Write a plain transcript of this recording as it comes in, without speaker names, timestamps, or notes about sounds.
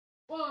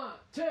1,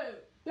 2,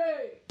 3.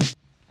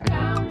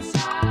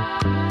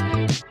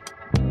 Downside.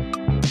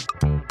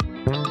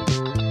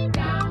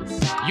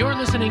 Downside. You're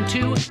listening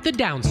to The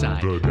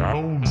Downside. The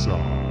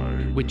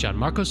Downside. With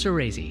Gianmarco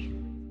Cerezi.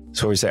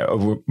 So we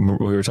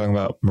were talking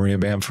about Maria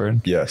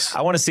Bamford. Yes.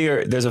 I want to see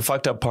her. There's a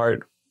fucked up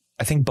part.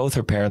 I think both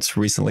her parents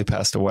recently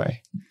passed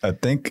away. I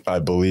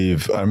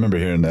remember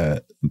hearing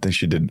that.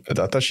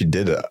 I thought she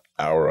did an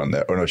hour on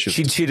that. Or no,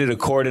 she did a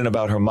cordon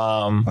about her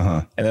mom.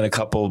 And then a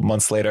couple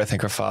months later, I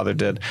think her father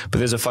did. But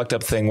there's a fucked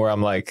up thing where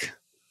I'm like,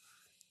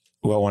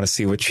 well, I want to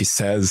see what she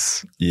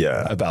says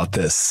about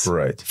this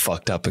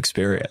fucked up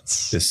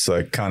experience. It's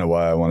like kind of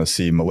why I want to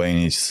see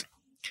Mulaney's.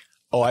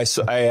 Oh, I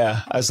saw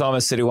him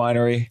at City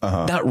Winery.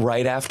 Not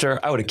right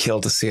after. I would have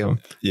killed to see him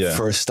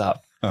first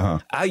stop.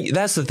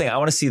 That's the thing. I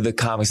want to see the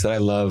comics that I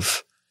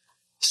love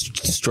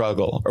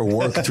struggle or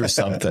work through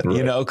something,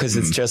 you know, because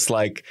it's just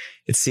like,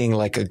 it's seeing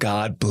like a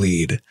god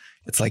bleed.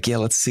 It's like,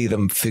 let's see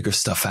them figure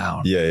stuff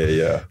out.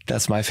 Yeah.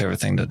 That's my favorite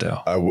thing to do.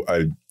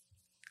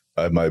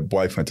 My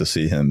wife went to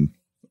see him.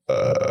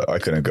 I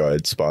couldn't go. I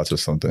had spots or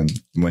something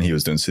when he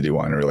was doing City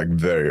Winery, like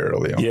very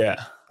early on.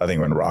 Yeah. I think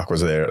when Rock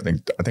was there, I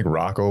think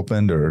Rock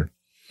opened or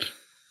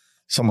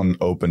someone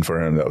opened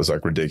for him that was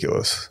like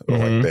ridiculous. Or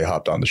like they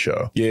hopped on the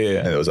show. Yeah.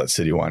 And it was at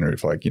City Winery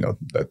for like, you know,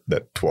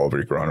 that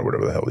 12-week run or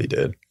whatever the hell he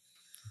did.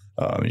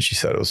 And she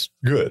said it was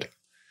good.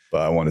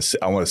 But I want to see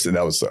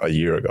that was a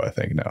year ago, I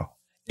think now.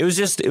 It was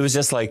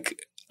just like,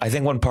 I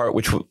think one part,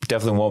 which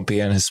definitely won't be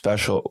in his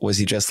special, was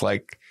he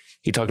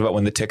talked about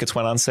when the tickets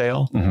went on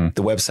sale,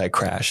 the website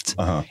crashed.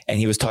 And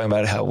he was talking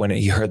about how when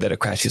he heard that it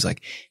crashed, he's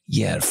like,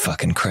 yeah, it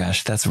fucking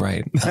crashed. That's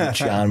right. I'm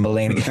John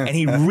Mulaney. And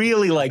he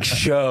really like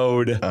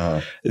showed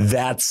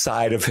that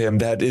side of him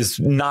that is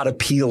not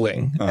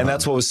appealing. And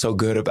that's what was so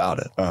good about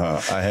it.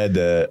 I had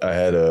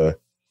a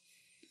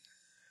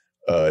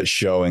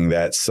showing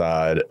that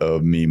side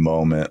of me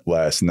moment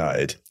last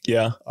night.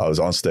 Yeah. I was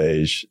on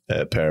stage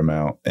at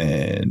Paramount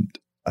and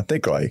I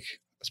think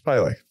it's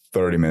probably like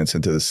 30 minutes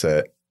into the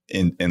set.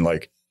 In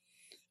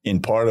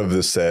part of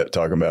the set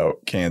talking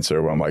about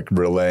cancer where I'm like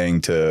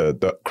relaying to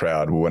the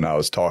crowd when I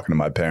was talking to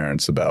my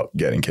parents about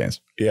getting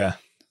cancer. Yeah.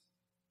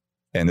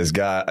 And this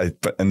guy,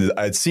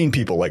 I'd seen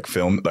people like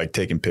film, like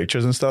taking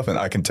pictures and stuff. And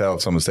I can tell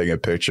if someone's taking a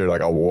picture,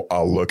 like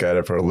I'll look at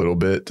it for a little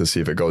bit to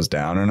see if it goes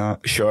down or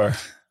not. Sure.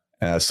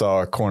 And I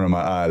saw a corner of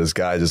my eye. This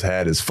guy just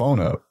had his phone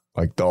up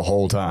like the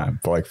whole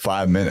time for like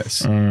 5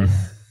 minutes. And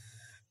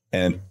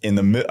in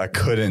the I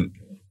couldn't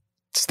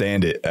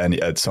stand it. And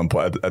at some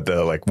point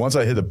once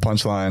I hit the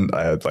punchline,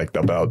 I had like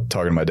about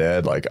talking to my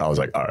dad, like I was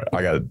like, all right,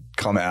 I got to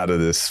come out of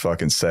this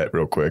fucking set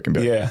real quick and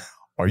be like,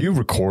 are you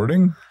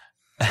recording?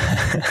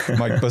 I'm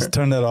like, let's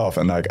turn that off.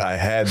 And like, I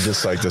had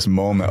just like this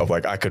moment of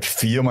like, I could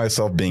feel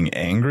myself being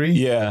angry.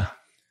 Yeah.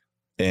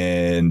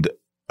 And,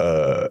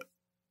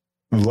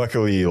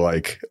 luckily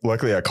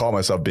I caught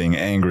myself being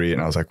angry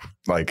and I was like,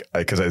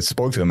 cause I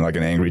spoke to him in like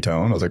an angry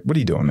tone. I was like, what are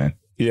you doing, man?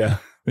 Yeah.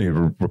 Are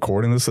you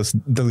recording this? Let's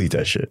delete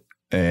that shit.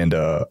 And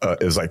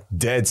it was like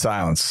dead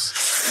silence.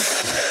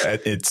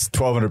 It's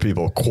 1,200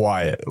 people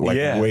quiet,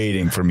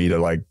 waiting for me to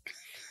like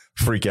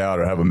freak out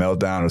or have a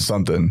meltdown or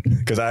something.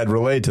 Because I had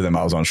relayed to them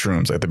I was on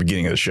shrooms at the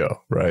beginning of the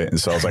show, right? And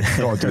so I was like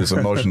going through this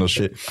emotional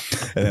shit.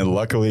 And then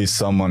luckily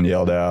someone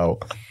yelled out,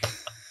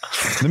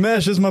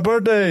 Nimesh, it's my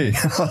birthday.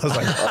 I was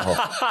like,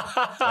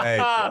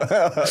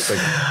 I was like,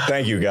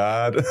 thank you,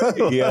 God.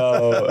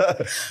 Yo.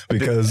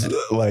 Because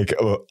like,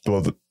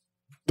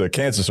 the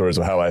cancer stories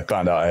of how I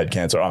found out I had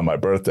cancer on my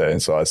birthday.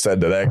 And so I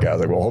said to that guy, I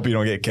was like, well, hope you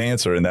don't get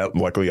cancer. And that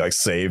luckily like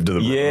saved the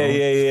room.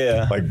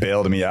 Yeah. Like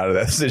bailed me out of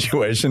that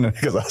situation.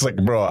 Because I was like,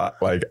 bro,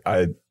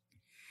 I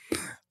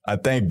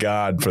thank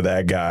God for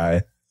that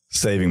guy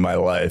saving my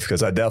life. Because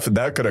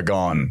that could have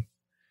gone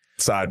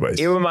sideways.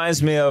 It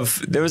reminds me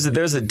of there's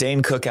a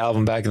Dane Cook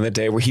album back in the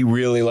day where he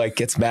really like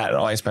gets mad at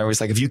Audience Member.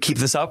 He's like, if you keep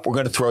this up, we're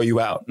going to throw you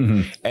out.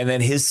 And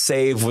then his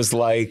save was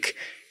like,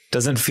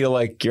 doesn't feel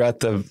like you're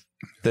at the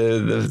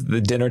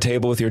dinner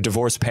table with your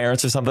divorced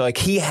parents or something. Like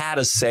he had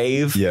a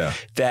save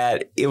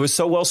that it was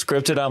so well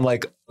scripted. I'm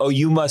like, oh,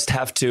 you must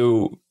have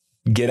to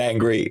get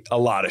angry a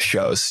lot of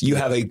shows. You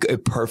have a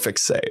perfect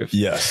save.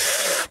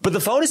 Yes. But the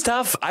phone is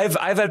tough. I've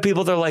had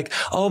people that are like,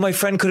 oh, my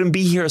friend couldn't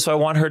be here, so I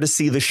want her to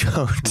see the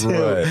show too.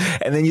 Right.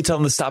 And then you tell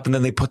them to stop, and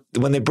then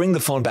when they bring the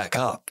phone back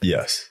up,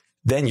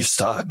 then you're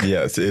stuck.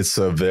 Yes,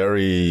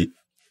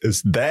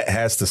 that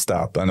has to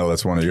stop. I know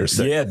that's one of your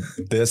sayings.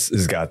 Yeah. This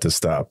has got to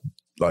stop.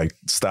 Like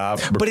stop.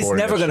 But it's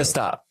never going to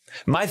stop.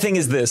 My thing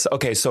is this.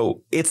 Okay,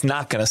 so it's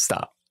not going to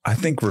stop. I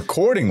think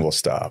recording will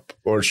stop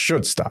or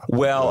should stop.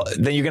 Well,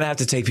 then you're going to have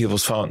to take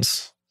people's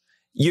phones.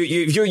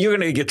 You're going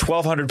to get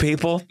 1,200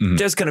 people.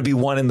 There's going to be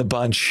one in the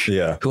bunch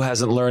who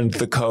hasn't learned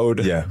the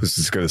code. Yeah, who's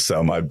just going to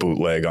sell my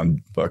bootleg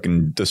on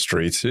fucking the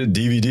streets.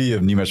 DVD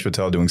of Nimesh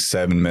Patel doing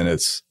 7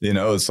 minutes. You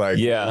know, it's like,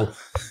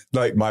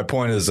 like my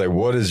point is like,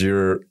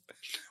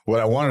 what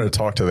I wanted to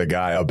talk to the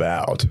guy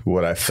about,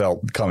 what I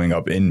felt coming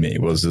up in me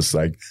was just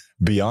like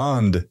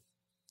beyond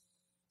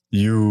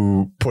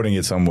you putting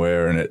it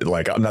somewhere and it,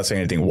 like, I'm not saying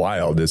anything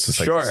wild. It's just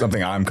like Sure.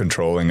 something I'm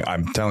controlling.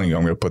 I'm telling you,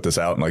 I'm going to put this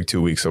out in like 2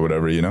 weeks or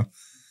whatever, you know,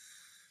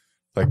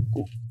 like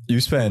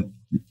you spent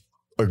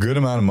a good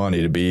amount of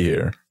money to be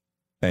here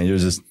and you're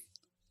just,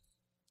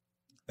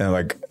 and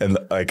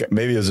like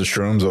maybe it's the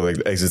shrooms or like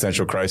the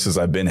existential crisis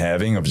I've been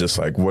having of just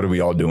like, what are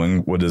we all doing?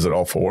 What is it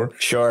all for?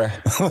 Sure.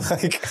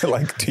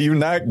 like, do you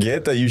not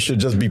get that you should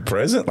just be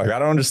present? Like, I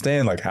don't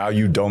understand like how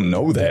you don't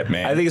know that,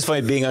 man. I think it's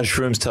funny being on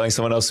shrooms, telling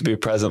someone else to be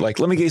present. Like,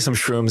 let me get you some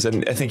shrooms,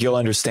 and I think you'll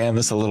understand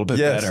this a little bit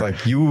better.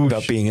 Like you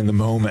about being in the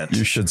moment.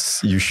 You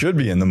should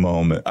be in the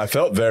moment. I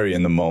felt very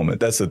in the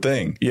moment. That's the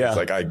thing. Yeah. It's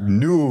like I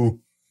knew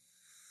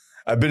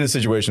I've been in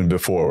situations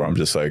before where I'm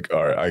just like,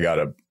 all right, I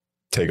gotta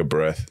take a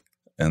breath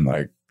and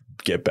like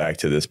get back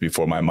to this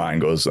before my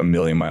mind goes a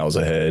million miles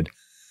ahead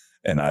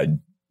and I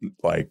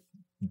like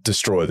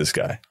destroy this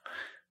guy,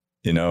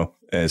 you know?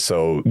 And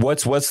so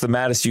what's the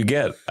maddest you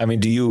get? I mean,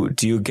 do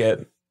you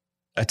get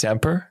a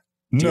temper?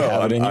 Do you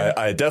have it in you?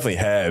 I definitely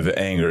have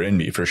anger in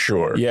me for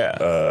sure. Yeah.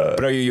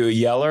 But are you a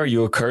yeller? Are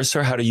you a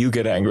cursor? How do you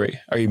get angry?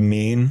 Are you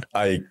mean?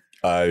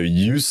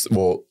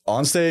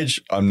 On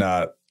stage, I'm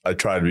not, I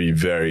try to be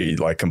very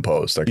like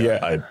composed. Like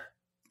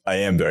I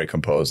am very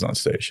composed on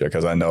stage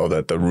because I know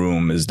that the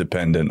room is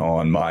dependent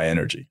on my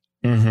energy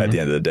at the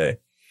end of the day.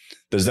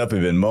 There's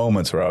definitely been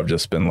moments where I've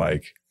just been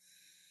like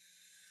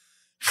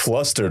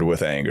flustered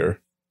with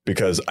anger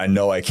because I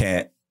know I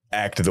can't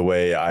act the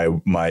way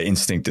my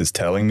instinct is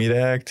telling me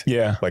to act.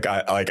 Yeah. Like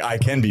I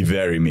can be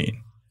very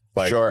mean.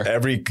 Like sure.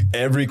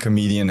 every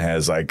comedian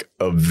has like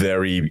a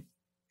very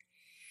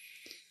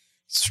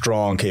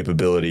strong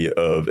capability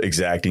of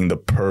exacting the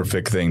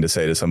perfect thing to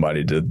say to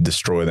somebody to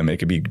destroy them. It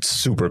could be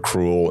super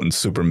cruel and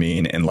super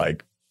mean and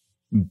like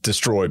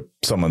destroy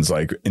someone's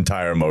like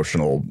entire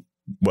emotional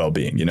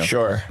well-being, you know?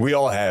 Sure. We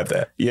all have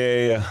that.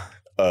 Yeah.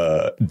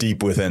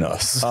 Deep within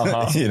us,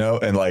 you know?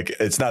 And like,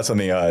 it's not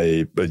something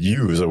I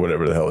use or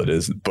whatever the hell it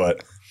is,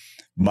 but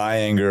my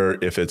anger,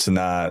 if it's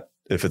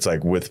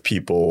like with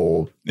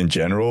people in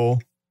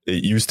general,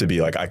 it used to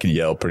be like, I can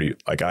yell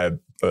like I have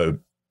a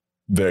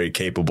very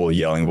capable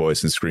yelling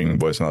voice and screaming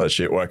voice and all that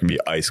shit, or I can be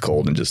ice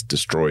cold and just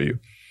destroy you.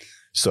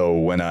 So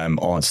when I'm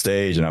on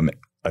stage and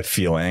I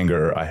feel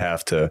anger, I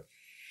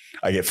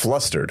get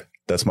flustered.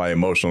 That's my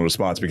emotional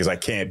response because I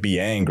can't be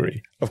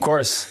angry. Of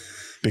course.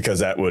 Because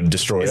that would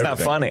destroy everything. It's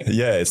not funny.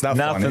 Yeah, it's not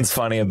funny. Nothing's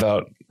funny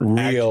about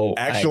real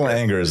actual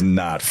anger is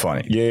not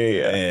funny.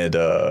 Yeah. And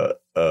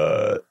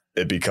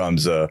it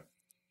becomes I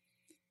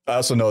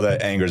also know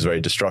that anger is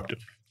very destructive.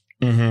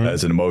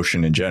 As an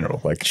emotion in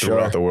general, like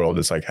throughout the world,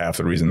 it's like half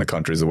the reason the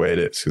country is the way it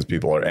is because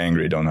people are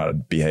angry, don't know how to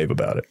behave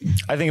about it.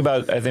 I think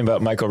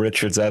about Michael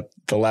Richards at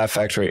the Laugh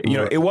Factory. You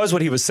know, it was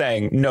what he was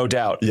saying, no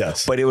doubt.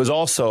 Yes, but it was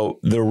also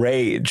the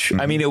rage.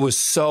 I mean, it was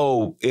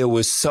so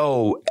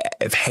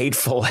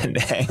hateful and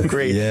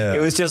angry. Yeah,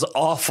 it was just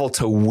awful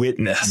to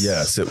witness.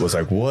 Yes, it was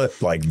like what?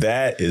 Like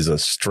that is a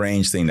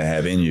strange thing to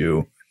have in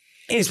you.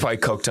 He's probably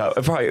coked up.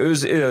 It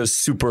was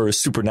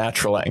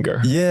supernatural anger.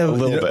 Yeah, a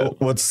little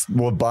bit.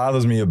 What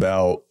bothers me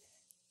about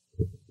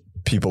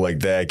people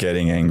like that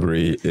getting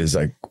angry is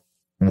like,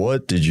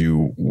 what did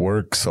you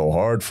work so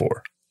hard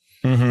for?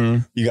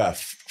 You got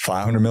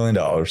 $500 million.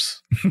 Well,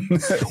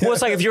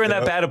 it's like if you're in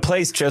that bad a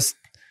place, just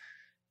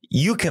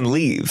you can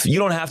leave. You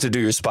don't have to do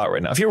your spot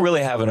right now. If you're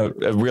really having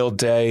a real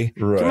day,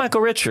 right.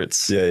 Michael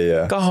Richards.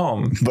 Yeah. Go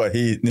home. But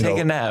take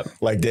a nap.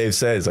 Like Dave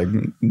says, like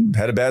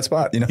had a bad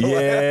spot, you know?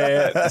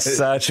 Yeah,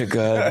 such a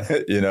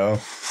good. You know,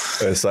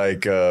 it's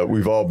like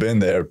we've all been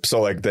there.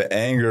 So like the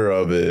anger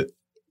of it,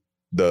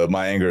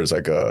 my anger is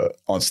like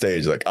on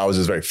stage. Like I was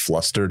just very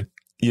flustered.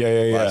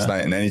 Yeah. Last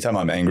night, and anytime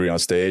I'm angry on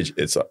stage,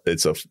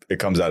 it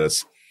comes out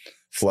as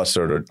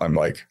flustered, or I'm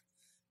like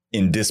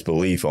in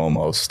disbelief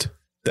almost.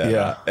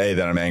 That A,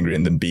 that I'm angry,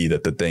 and then B,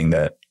 that the thing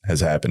that has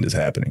happened is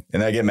happening.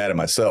 And I get mad at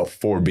myself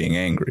for being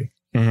angry.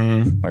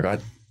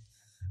 Like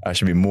I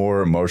should be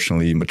more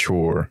emotionally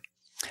mature.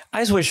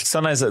 I just wish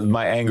sometimes that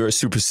my anger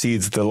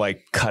supersedes the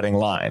like cutting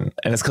line.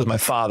 And it's because my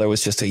father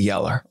was just a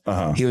yeller.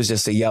 He was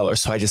just a yeller.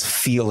 So I just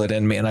feel it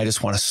in me and I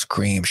just want to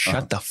scream,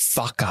 shut the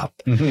fuck up.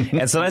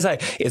 And sometimes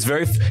because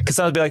sometimes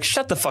I'd be like,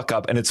 shut the fuck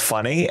up. And it's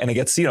funny. And it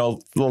gets, you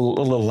know, a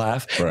little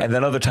laugh. Right. And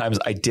then other times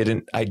I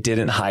didn't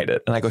hide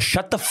it. And I go,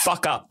 shut the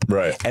fuck up.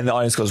 Right. And the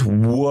audience goes,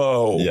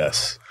 whoa.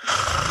 Yes.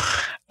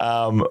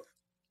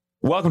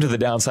 Welcome to The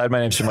Downside. My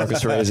name is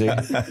Marcus Razy.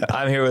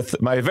 I'm here with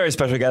my very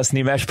special guest,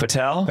 Nimesh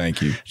Patel.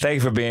 Thank you. Thank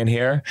you for being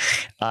here.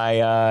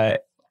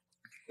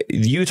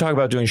 You talk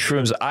about doing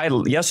shrooms.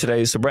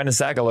 Yesterday, so Brendan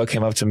Sagalow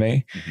came up to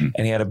me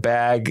and he had a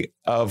bag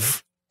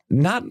of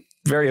not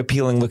very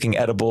appealing looking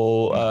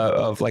edible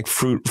of like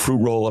fruit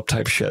roll up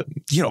type shit.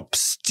 You know,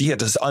 you had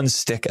to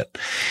unstick it.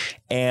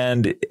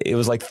 And it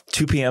was like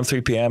 2 p.m.,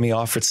 3 p.m. He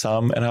offered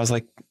some. And I was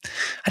like,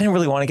 I didn't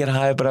really want to get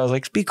high, but I was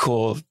like, be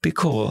cool.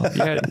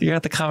 You're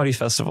at the comedy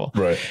festival.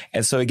 Right.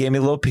 And so he gave me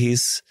a little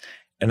piece.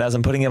 And as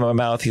I'm putting it in my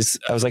mouth,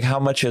 I was like, how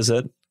much is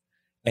it?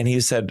 And he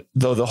said,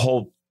 though the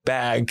whole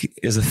bag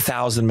is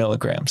 1,000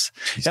 milligrams.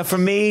 Now for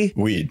me,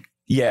 weed.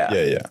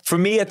 Yeah. For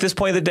me, at this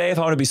point of the day, if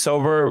I want to be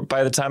sober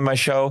by the time of my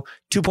show,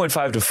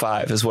 2.5 to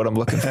 5 is what I'm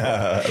looking for.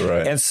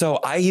 Right. And so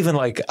I even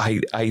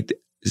I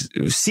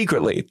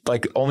secretly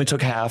only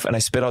took half and I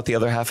spit out the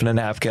other half in a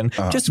napkin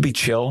just to be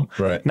chill.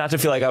 Right. Not to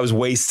feel like I was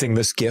wasting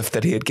this gift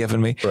that he had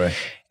given me. Right.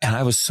 And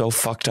I was so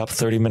fucked up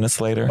 30 minutes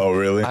later. Oh,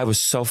 really? I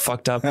was so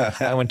fucked up.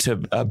 I went to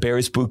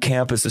Barry's Boot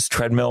Camp as this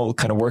treadmill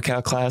kind of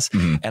workout class.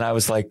 And I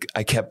was I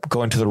kept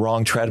going to the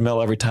wrong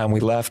treadmill every time we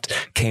left,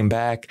 came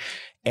back,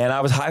 and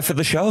I was high for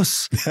the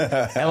shows.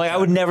 And I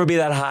would never be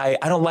that high.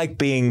 I don't like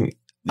being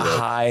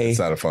high. It's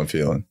not a fun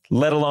feeling.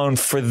 Let alone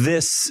for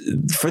this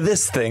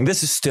thing.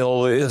 This is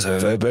still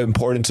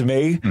important to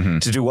me to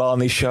do well on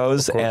these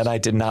shows. And I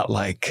did not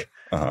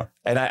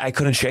and I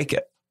couldn't shake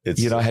it.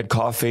 I had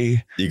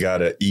coffee. You got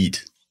to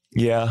eat.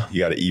 Yeah.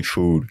 You got to eat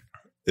food.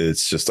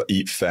 It's just to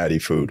eat fatty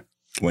food.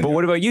 But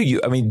what about you?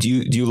 Do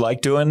you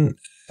like doing?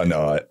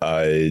 No,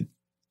 I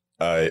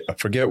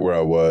forget where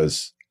I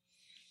was.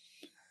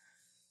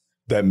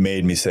 That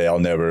made me say I'll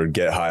never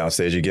get high on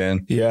stage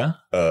again. Yeah.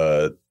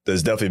 I've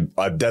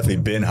definitely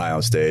been high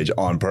on stage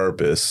on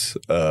purpose.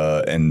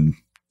 And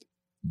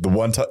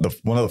one of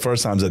the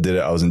first times I did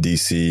it, I was in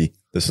DC.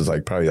 This was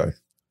probably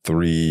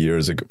 4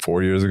 years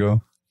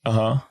ago.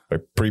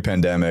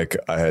 Pre-pandemic,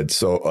 I had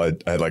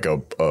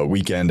a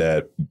weekend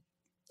at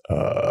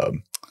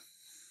the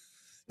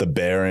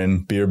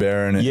Beer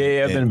Baron. I've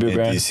been to Beer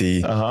Baron.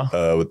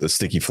 DC with the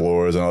sticky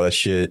floors and all that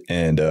shit.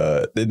 And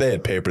they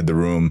had papered the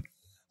room.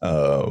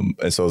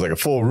 And so it was a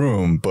full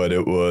room, but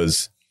it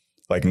was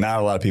not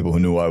a lot of people who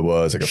knew who I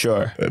was.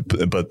 Sure.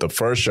 But the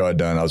first show I'd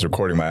done, I was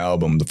recording my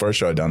album. The first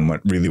show I'd done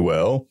went really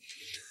well.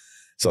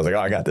 So I was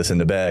I got this in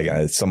the bag. I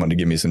had someone to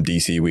give me some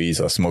DC weed.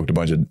 So I smoked a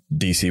bunch of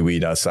DC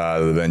weed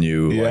outside of the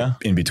venue,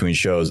 in between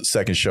shows.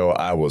 Second show,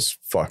 I was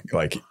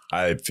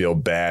I feel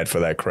bad for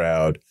that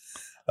crowd.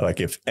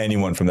 If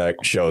anyone from that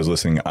show is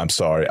listening, I'm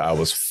sorry. I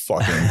was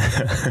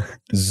fucking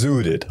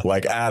zooted,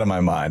 out of my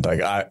mind.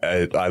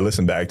 I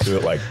listened back to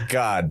it,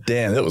 God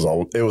damn, it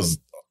was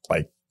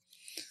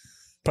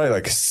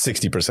probably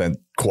 60%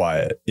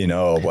 quiet,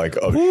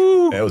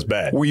 it was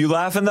bad. Were you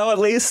laughing though, at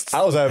least?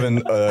 I was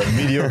having a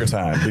mediocre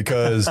time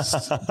because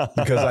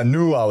I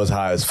knew I was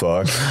high as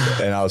fuck.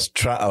 And I was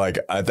trying,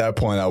 at that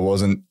point, I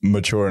wasn't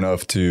mature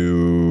enough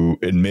to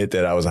admit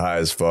that I was high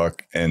as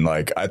fuck. And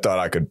I thought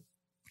I could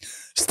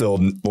still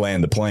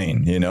land the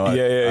plane,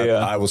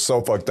 I was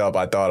so fucked up.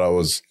 I thought I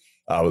was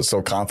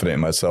so confident in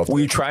myself.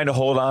 Were you trying to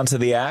hold on to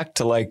the act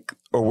or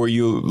were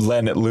you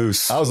letting it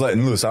loose? I was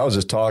letting loose. I was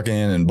just talking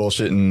and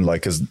bullshitting,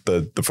 because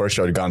the first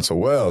show had gone so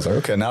well. I was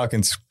okay, now I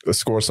can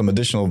score some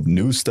additional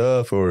new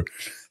stuff or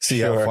see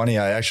how funny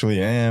I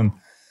actually am.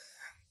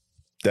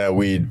 That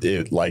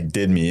it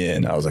did me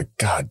in. I was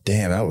God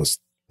damn, that was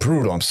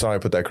brutal. I'm sorry I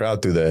put that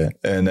crowd through that.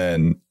 And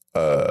then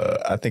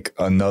I think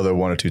another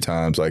one or two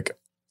times,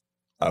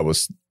 I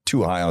was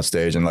too high on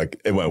stage and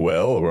it went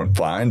well or went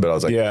fine, but I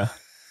was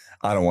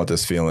I don't want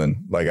this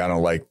feeling. I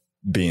don't like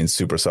being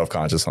super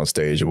self-conscious on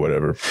stage or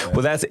whatever.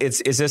 Well,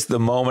 it's just the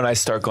moment I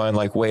start going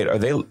wait, are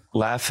they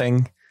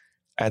laughing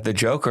at the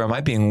joke or am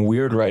I being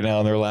weird right now?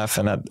 And they're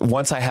laughing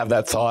once I have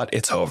that thought,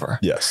 it's over.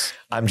 Yes.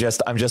 I'm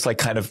just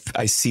kind of,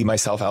 I see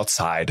myself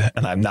outside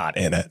and I'm not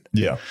in it.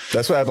 Yeah.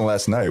 That's what happened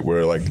last night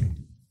where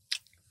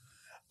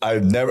I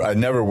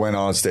never went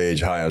on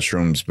stage high on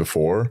shrooms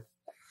before.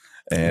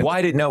 And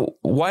why did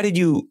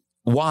you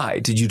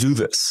do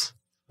this?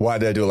 Why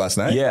did I do it last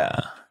night? Yeah.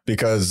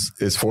 Because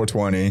it's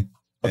 420.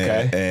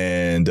 Okay.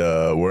 And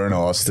we're in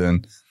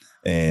Austin.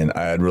 And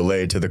I had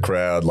relayed to the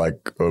crowd,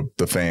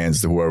 the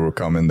fans, whoever were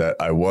coming, that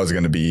I was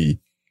going to be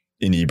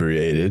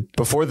inebriated.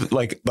 Before,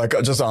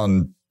 just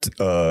on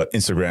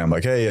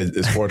Instagram, hey,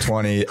 it's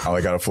 420. I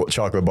got a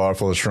chocolate bar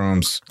full of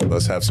shrooms.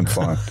 Let's have some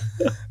fun.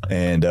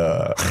 And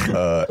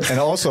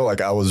also,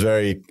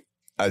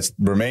 I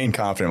remain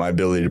confident in my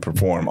ability to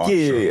perform on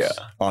shrooms.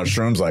 On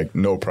shrooms,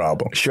 no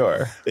problem.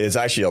 Sure. It's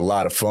actually a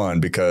lot of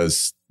fun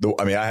because,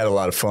 I had a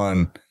lot of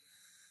fun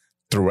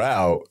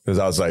throughout because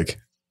I was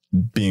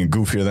being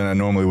goofier than I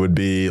normally would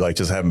be,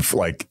 just having,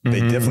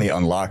 they definitely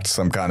unlocked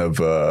some kind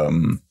of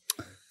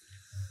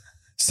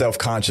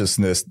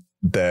self-consciousness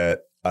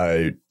that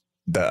I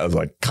was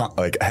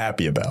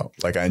happy about.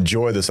 I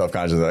enjoy the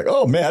self-consciousness.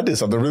 Oh man, I did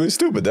something really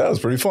stupid. That was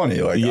pretty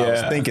funny. I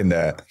was thinking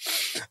that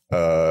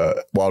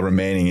while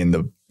remaining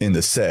in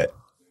the set,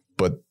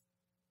 but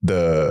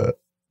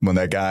when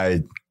that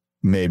guy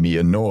made me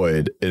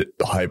annoyed, it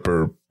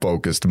hyper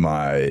focused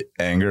my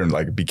anger and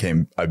I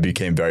became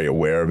very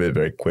aware of it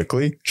very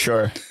quickly.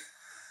 Sure.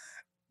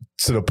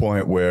 To the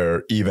point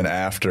where even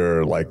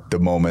after the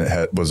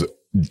moment was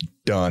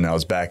done, I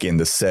was back in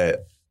the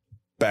set.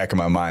 Back in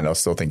my mind, I was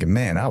still thinking,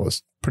 man, I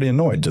was pretty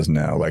annoyed just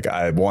now.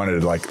 I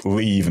wanted to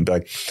leave and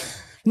be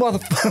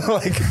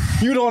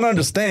motherfucker, you don't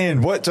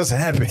understand what just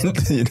happened.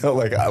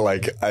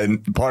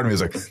 Part of me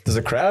is does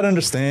the crowd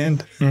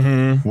understand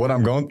what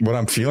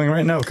I'm feeling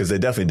right now? Because they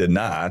definitely did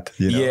not.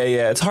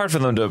 Yeah. It's hard for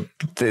them to,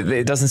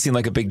 it doesn't seem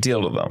like a big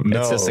deal to them.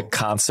 No. It's just a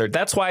concert.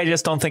 That's why I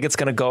just don't think it's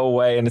going to go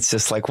away. And it's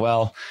just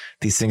well,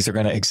 these things are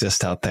going to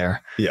exist out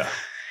there. Yeah.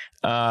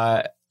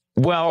 For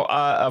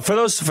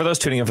those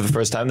tuning in for the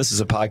first time, this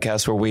is a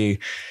podcast where we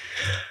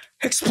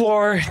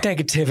explore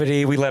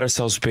negativity. We let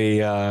ourselves be,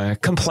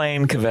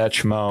 complain,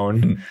 kvetch,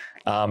 moan.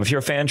 If you're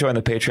a fan, join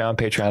the Patreon,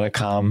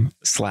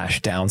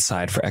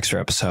 patreon.com/downside for extra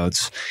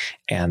episodes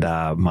and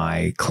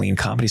my clean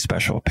comedy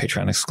special,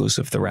 Patreon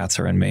exclusive, The Rats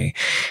Are in Me.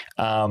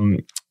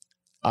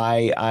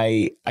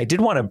 I did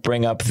want to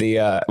bring up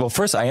the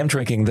first I am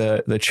drinking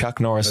the Chuck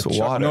Norris water.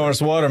 Chuck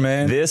Norris water,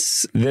 man.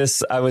 This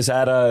I was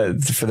at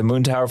for the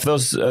Moon Tower. For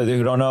those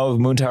who don't know,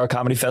 Moon Tower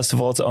Comedy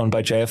Festival. It's owned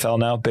by JFL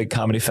now. Big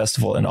comedy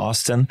festival in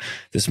Austin.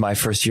 This is my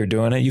first year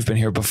doing it. You've been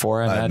here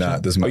before, I imagine.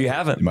 Not. This is you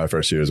haven't? My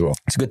first year as well.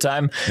 It's a good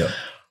time. Yep.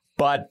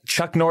 But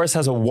Chuck Norris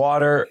has a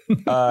water.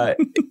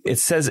 It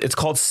says it's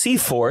called Sea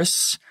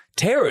Force.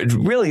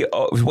 Really,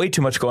 way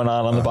too much going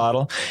on the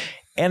bottle,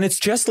 and it's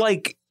just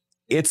like.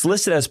 It's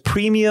listed as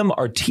premium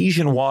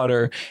artesian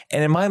water.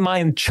 And in my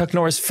mind, Chuck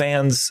Norris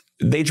fans,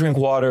 they drink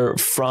water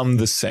from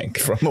the sink.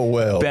 From a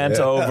well. Bent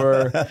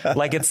over.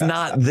 Like it's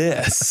not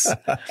this.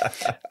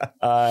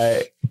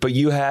 But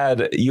you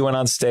went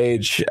on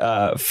stage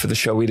for the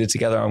show we did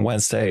together on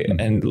Wednesday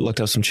and looked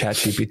up some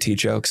ChatGPT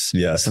jokes.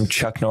 Yes. Some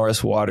Chuck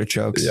Norris water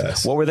jokes.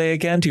 Yes. What were they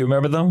again? Do you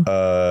remember them?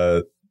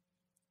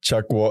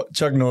 Chuck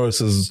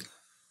Norris's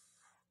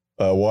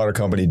water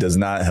company does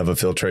not have a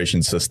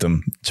filtration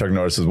system. Chuck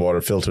Norris's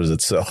water filters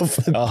itself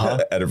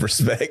out of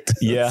respect.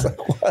 Yeah.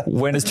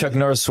 When does Chuck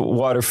Norris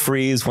water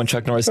freeze? When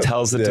Chuck Norris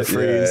tells it to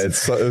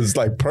freeze? Yeah, it was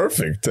like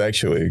perfect,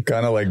 actually.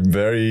 Kind of like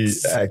very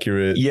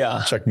accurate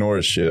Chuck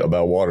Norris shit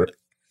about water.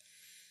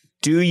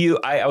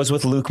 I was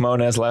with Luke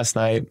Moniz last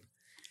night,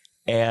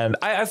 and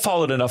I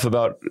followed enough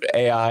about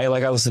AI.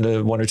 Like I listened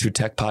to one or two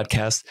tech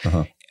podcasts.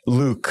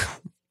 Luke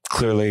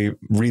clearly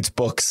reads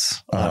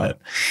books on it.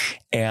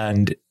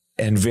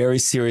 And very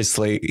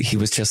seriously, he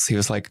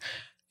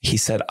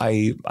said,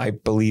 I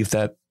believe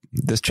that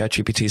this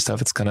ChatGPT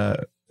stuff, it's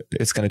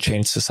gonna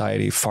change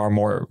society far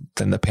more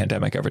than the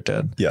pandemic ever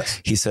did. Yes.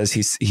 He says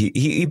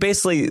he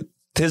basically,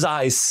 his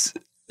eyes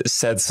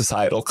said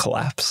societal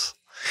collapse.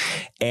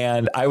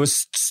 And I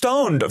was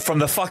stoned from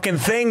the fucking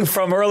thing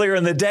from earlier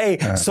in the day.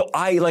 So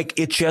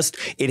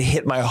it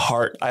hit my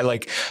heart. I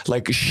like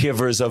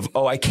shivers of,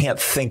 I can't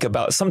think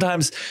about.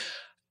 Sometimes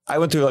I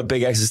went through a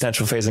big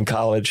existential phase in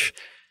college.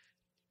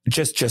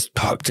 Just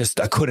I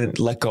couldn't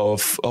let go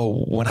of,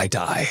 when I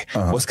die,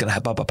 what's going to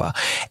happen? Blah, blah, blah.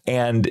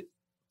 And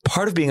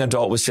part of being an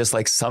adult was just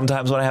like,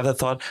 sometimes when I have that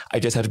thought,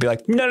 I just have to be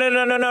like,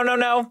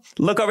 no.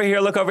 Look over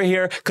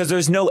here. Cause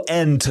there's no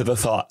end to the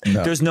thought.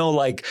 No. There's no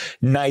like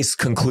nice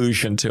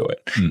conclusion to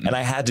it. Mm-mm. And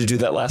I had to do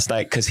that last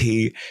night cause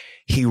he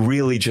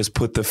really just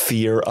put the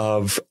fear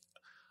of,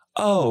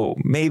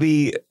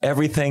 maybe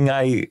everything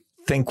I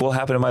think will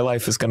happen in my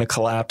life is going to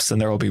collapse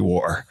and there will be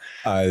war.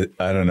 I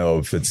don't know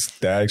if it's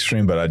that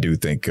extreme, but I do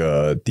think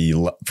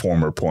the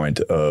former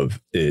point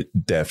of it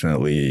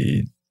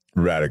definitely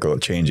radical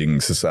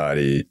changing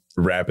society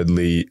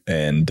rapidly.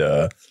 And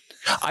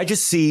I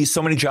just see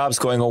so many jobs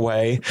going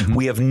away. Mm-hmm.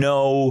 We have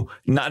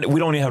we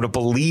don't even have a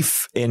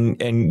belief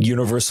in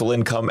universal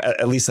income,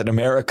 at least in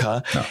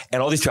America. No.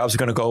 And all these jobs are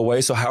going to go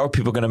away. So how are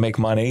people going to make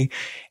money?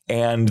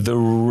 And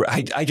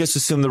I just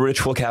assume the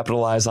rich will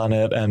capitalize on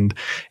it, and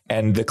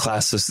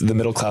the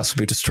middle class will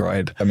be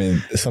destroyed. I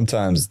mean,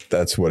 sometimes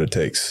that's what it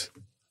takes.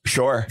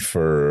 Sure.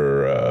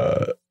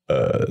 For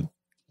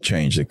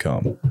change to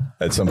come.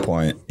 At some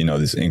point,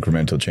 these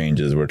incremental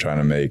changes we're trying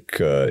to make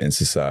in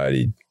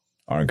society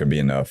aren't going to be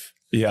enough.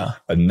 Yeah.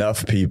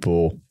 Enough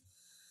people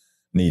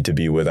need to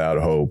be without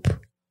hope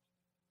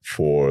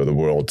for the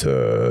world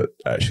to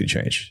actually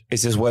change.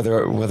 It's just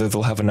whether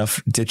they'll have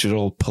enough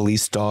digital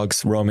police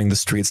dogs roaming the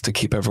streets to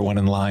keep everyone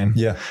in line.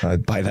 Yeah.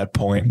 By that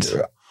point.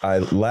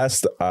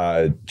 Last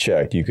I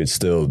checked, you could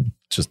still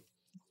just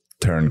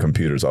turn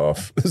computers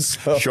off.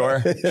 So,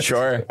 Sure.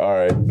 All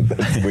right.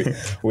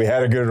 We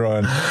had a good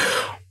run.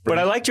 But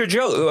I liked your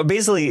joke.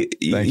 Basically,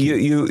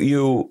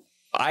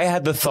 I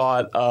had the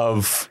thought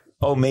of,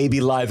 maybe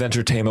live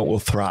entertainment will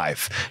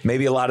thrive.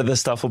 Maybe a lot of this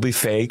stuff will be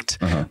faked,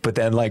 but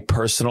then like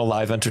personal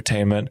live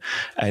entertainment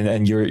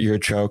and your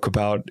joke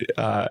about,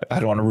 I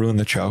don't want to ruin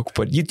the joke,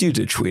 but you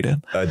did tweet it.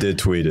 I did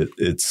tweet it.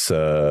 It's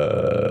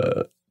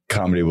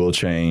comedy will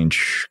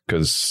change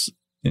because,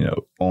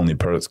 only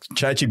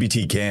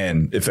ChatGPT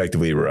can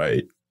effectively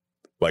write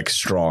like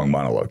strong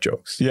monologue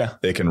jokes. Yeah.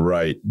 They can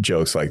write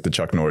jokes like the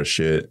Chuck Norris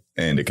shit,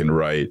 and it can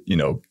write,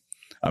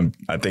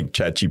 I think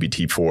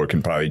ChatGPT 4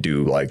 can probably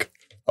do like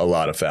a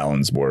lot of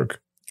Fallon's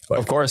work. Like,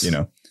 of course.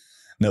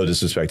 No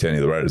disrespect to any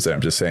of the writers there.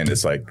 I'm just saying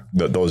it's like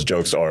those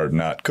jokes are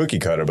not cookie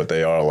cutter, but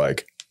they are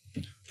like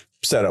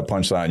set up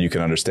punchline. You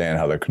can understand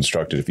how they're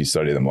constructed if you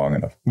study them long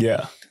enough.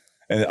 Yeah.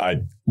 And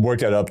I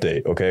worked at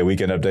Update, okay?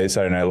 Weekend Update,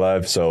 Saturday Night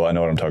Live. So I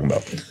know what I'm talking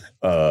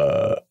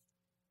about.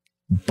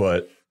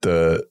 But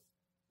the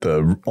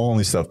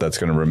only stuff that's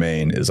going to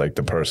remain is like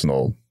the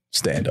personal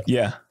stand-up.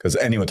 Yeah. Because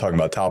anyone talking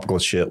about topical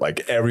shit,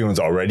 like everyone's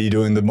already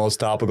doing the most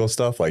topical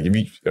stuff. Like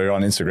if you're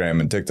on Instagram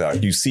and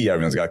TikTok, you see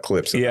everyone's got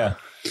clips. Yeah.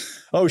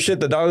 Oh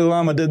shit, the Dalai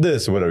Lama did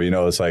this or whatever.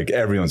 It's like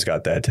everyone's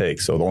got that take.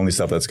 So the only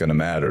stuff that's going to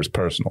matter is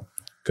personal.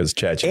 because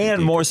ChatGPT.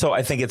 And more so,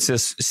 I think it's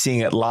just seeing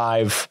it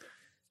live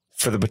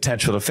for the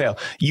potential to fail.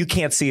 You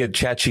can't see a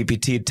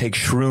ChatGPT take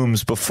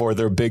shrooms before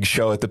their big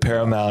show at the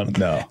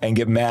Paramount and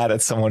get mad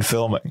at someone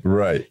filming.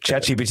 Right.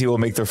 ChatGPT will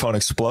make their phone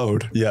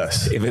explode.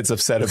 Yes. If it's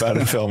upset about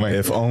it filming.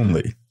 If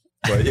only.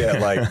 But yeah,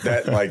 like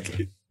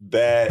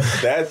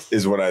that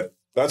is what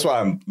that's why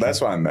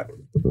I'm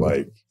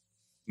like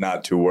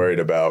not too worried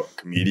about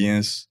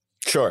comedians.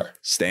 Sure.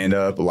 Stand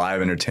up,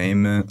 live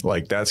entertainment.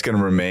 Like that's going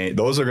to remain.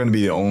 Those are going to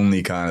be the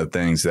only kind of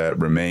things that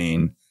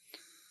remain.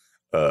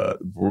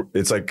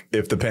 It's like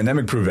if the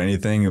pandemic proved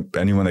anything,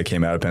 anyone that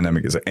came out of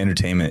pandemic is like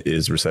entertainment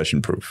is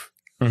recession proof.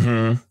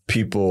 Mm-hmm.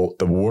 People,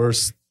 the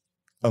worst,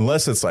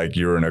 unless it's like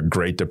you're in a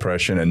Great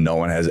Depression and no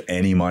one has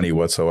any money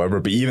whatsoever.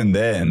 But even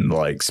then,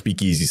 like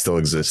speakeasy still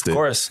existed. Of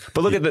course.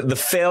 But look at the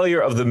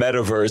failure of the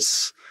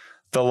metaverse.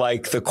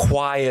 The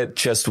quiet,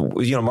 just, Mark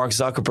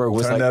Zuckerberg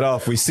was Turn that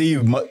off. We see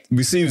you,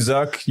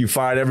 Zuck. You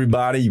fired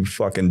everybody, you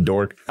fucking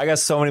dork. I got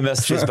so many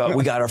messages about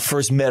we got our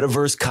first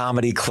metaverse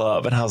comedy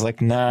club. And I was like,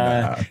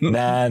 nah,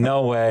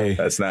 no way.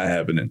 That's not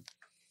happening.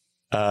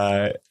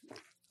 I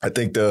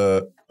think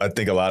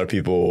a lot of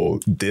people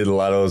did a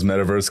lot of those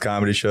metaverse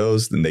comedy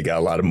shows and they got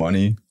a lot of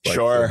money. Like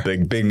sure.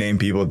 Big name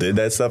people did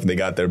that stuff and they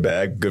got their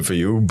bag. Good for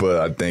you. But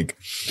I think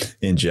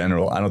in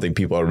general, I don't think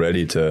people are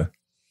ready to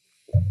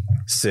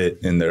sit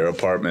in their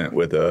apartment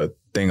with a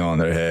thing on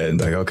their head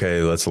like,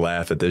 okay, let's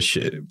laugh at this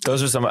shit.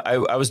 Those are some,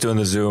 I was doing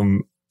the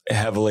Zoom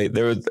heavily.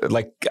 There were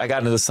I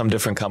got into some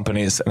different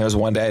companies and there was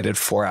one day I did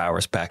 4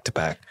 hours back to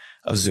back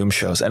of Zoom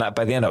shows. And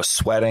by the end I was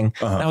sweating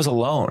and I was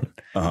alone.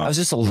 I was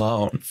just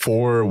alone.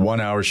 4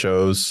 1-hour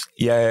shows.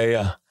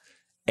 Yeah.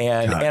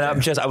 And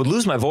I would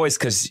lose my voice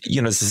because,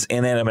 it's this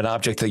inanimate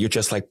object that you're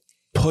just like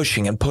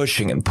pushing and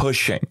pushing and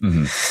pushing.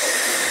 Mm-hmm.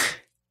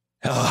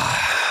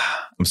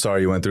 I'm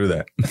sorry you went through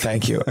that.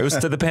 Thank you.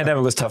 The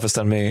pandemic was toughest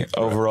on me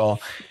overall.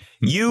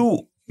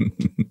 You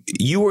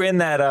were in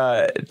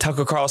that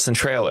Tucker Carlson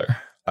trailer.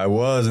 I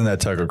was in that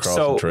Tucker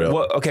Carlson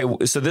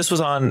trailer. So this was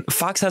on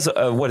Fox has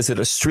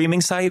a streaming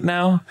site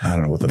now? I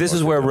don't know what this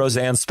is where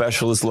Roseanne's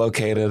special is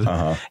located.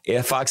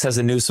 Yeah, Fox has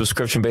a new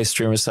subscription-based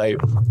streamer site.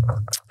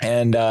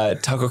 And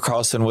Tucker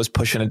Carlson was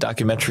pushing a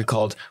documentary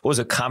called, what was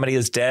it, Comedy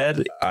is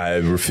Dead? I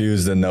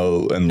refuse to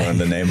know and learn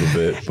the name of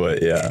it,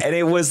 but yeah. And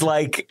it was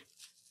like,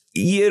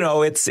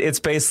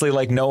 it's basically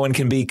like no one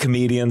can be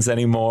comedians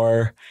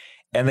anymore.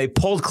 And they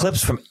pulled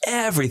clips from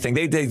everything.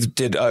 They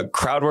did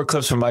crowd work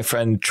clips from my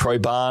friend Troy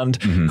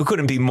Bond, who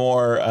couldn't be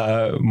more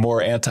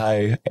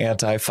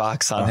anti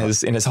Fox on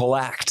in his whole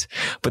act.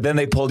 But then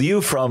they pulled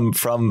you from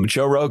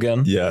Joe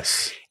Rogan.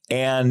 Yes.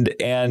 And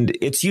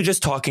it's you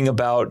just talking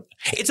about,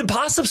 it's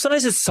impossible.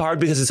 Sometimes it's hard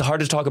because it's hard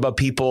to talk about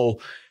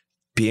people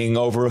being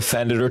over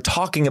offended or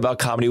talking about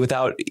comedy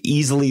without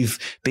easily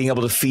being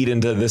able to feed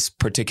into this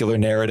particular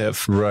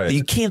narrative. Right.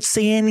 You can't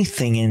say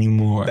anything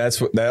anymore.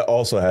 That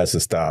also has to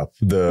stop.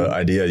 The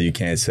idea you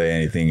can't say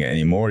anything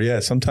anymore. Yeah.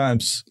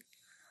 Sometimes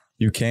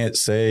you can't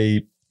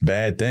say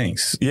bad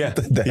things. Yeah.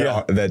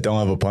 that don't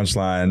have a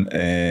punchline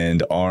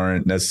and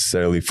aren't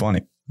necessarily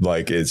funny.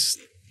 Like it's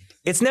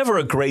never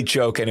a great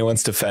joke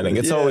anyone's defending.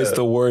 It's always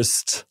the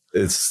worst.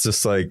 It's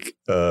just like,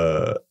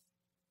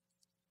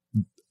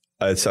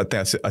 I think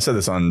I said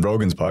this on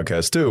Rogan's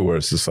podcast too, where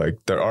it's just like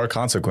there are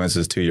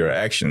consequences to your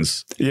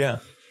actions. Yeah.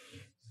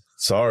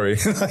 Sorry.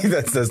 Like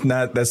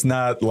that's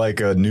not like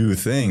a new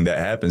thing that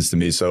happens to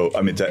me. So,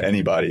 I mean, to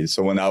anybody.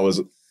 So when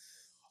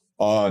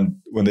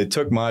they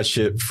took my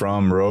shit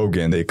from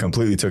Rogan, they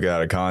completely took it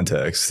out of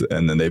context.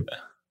 And then they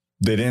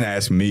didn't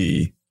ask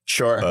me.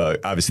 Sure.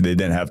 Obviously they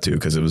didn't have to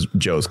because it was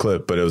Joe's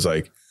clip, but it was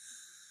like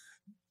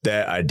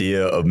that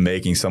idea of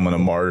making someone a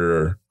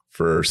martyr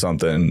for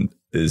something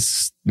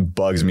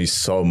bugs me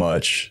so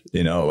much,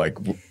 like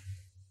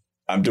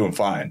I'm doing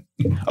fine.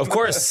 Of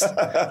course.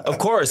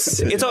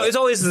 It's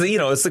always,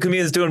 it's the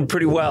comedians doing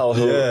pretty well.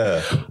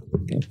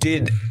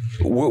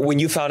 When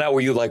you found out,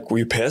 were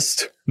you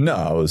pissed? No,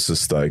 I was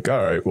just like,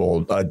 all right,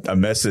 well, I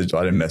didn't message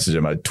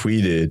him. I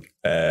tweeted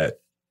at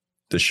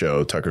the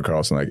show, Tucker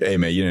Carlson, like, hey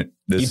man, you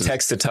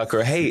texted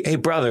Tucker, hey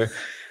brother,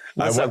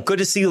 what's up? Good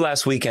to see you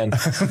last weekend.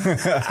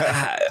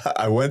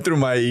 I went through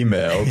my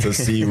email to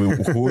see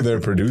who their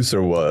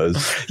producer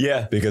was.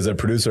 Yeah. Because their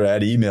producer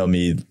had emailed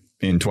me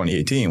in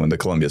 2018 when the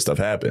Columbia stuff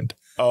happened.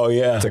 Oh,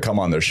 yeah. To come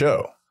on their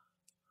show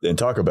and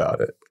talk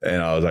about it.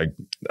 And I was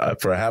like,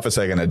 for a half a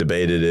second, I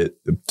debated it.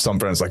 Some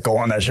friends like, go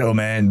on that show,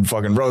 man.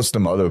 Fucking roast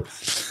them.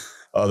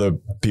 Other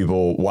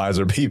people,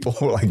 wiser people,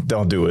 were like,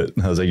 don't do it.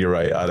 And I was like, you're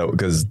right. I don't,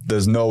 because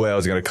there's no way I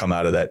was going to come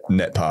out of that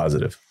net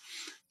positive.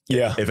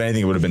 Yeah. If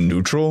anything, it would have been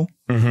neutral.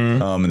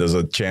 And there's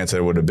a chance that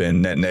it would have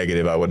been net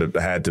negative. I would have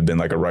had to have been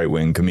like a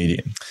right-wing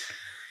comedian,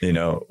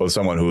 or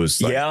someone who's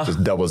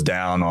just doubles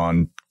down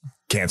on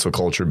cancel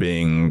culture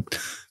being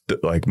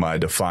like my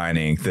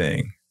defining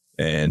thing.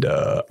 And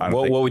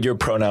what would your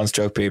pronouns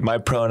joke be? My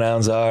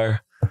pronouns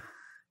are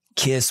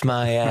kiss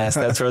my ass.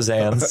 That's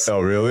Roseanne's. Oh,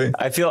 really?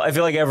 I feel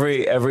like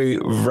every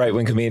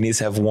right-wing comedian needs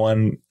to have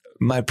one.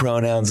 My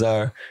pronouns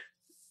are.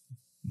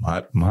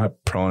 My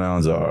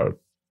pronouns are.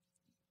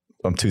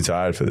 I'm too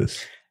tired for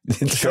this.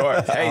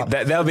 Sure. Hey,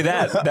 that'll be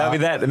that. That'll be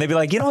that. And they'd be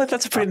like, you know what?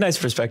 That's a pretty nice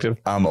perspective.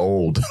 I'm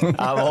old.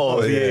 I'm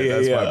old.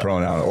 That's my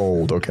pronoun.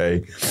 Old.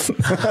 Okay.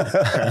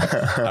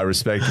 I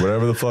respect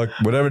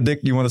whatever dick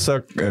you want to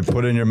suck and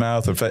put in your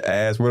mouth or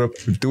ass, whatever,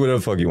 do whatever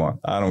the fuck you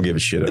want. I don't give a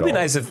shit at all. It'd be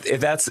nice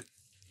if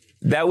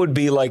that would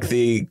be like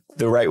the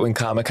right-wing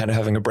comic kind of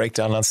having a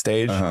breakdown on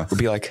stage. Would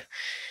be like,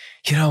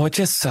 you know what,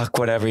 just suck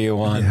whatever you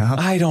want. Yeah.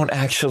 I don't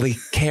actually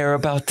care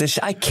about this.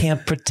 I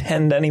can't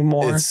pretend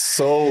anymore. It's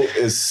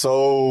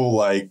so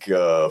like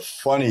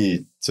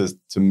funny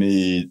to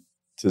me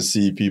to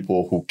see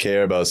people who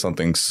care about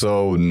something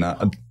so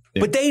not.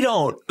 But they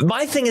don't.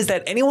 My thing is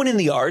that anyone in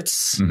the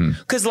arts,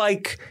 because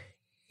like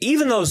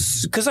even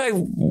those, because I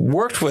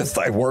work with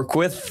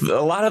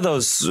a lot of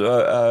those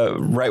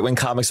right-wing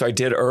comics I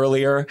did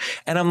earlier,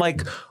 and I'm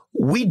like,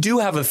 we do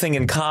have a thing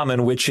in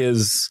common, which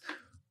is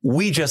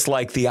we just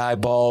like the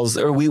eyeballs,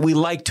 or we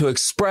like to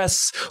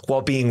express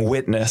while being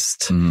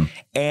witnessed.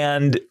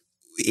 And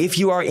if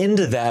you are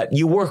into that,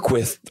 you work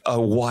with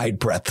a wide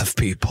breadth of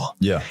people.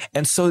 Yeah.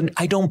 And so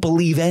I don't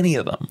believe any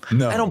of them.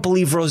 No. I don't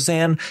believe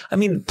Roseanne. I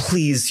mean,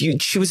 please,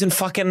 she was in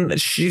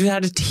she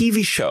had a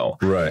TV show.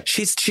 Right.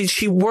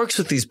 She works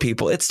with these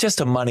people. It's just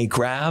a money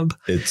grab.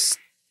 It's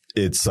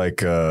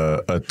like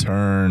a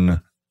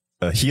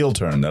heel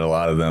turn that a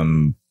lot of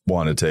them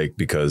want to take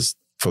because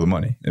for the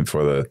money and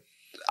for the.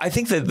 I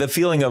think that the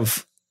feeling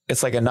of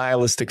it's like a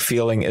nihilistic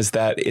feeling is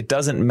that it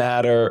doesn't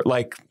matter.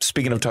 Like,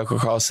 speaking of Tucker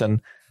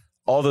Carlson,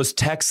 all those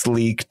texts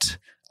leaked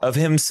of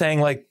him saying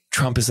like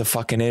Trump is a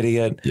fucking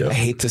idiot. Yep. I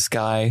hate this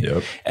guy.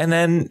 Yep. And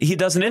then he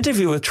does an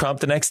interview with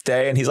Trump the next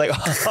day and he's like,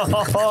 oh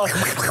my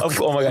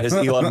God, his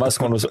Elon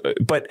Musk one was,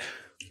 but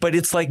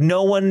it's like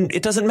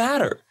it doesn't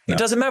matter. No. It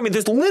doesn't matter. I mean,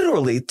 there's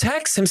literally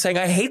texts him saying,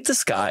 I hate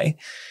this guy.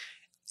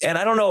 And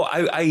I don't know.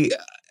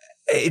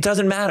 It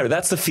doesn't matter.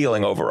 That's the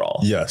feeling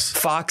overall. Yes.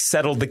 Fox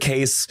settled the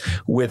case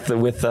with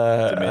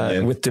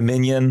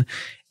Dominion.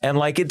 And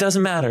like, it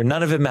doesn't matter.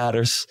 None of it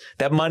matters.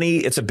 That money,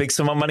 it's a big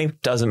sum of money,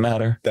 doesn't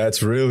matter.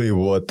 That's really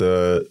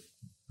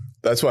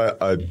that's why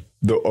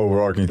the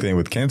overarching thing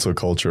with cancel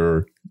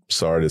culture,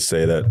 sorry to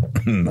say that,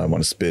 I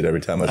want to spit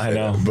every time I say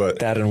that. But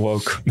that and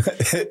woke.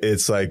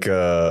 It's like,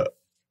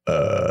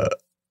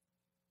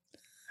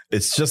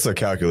 it's just a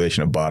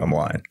calculation of bottom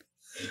line.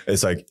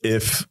 It's like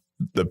if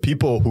the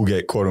people who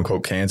get quote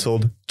unquote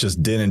canceled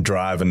just didn't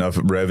drive enough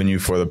revenue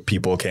for the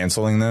people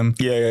canceling them.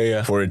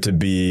 Yeah. For it to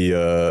be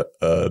a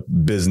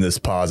business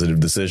positive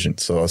decision.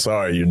 So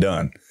sorry, you're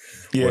done.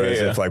 Yeah.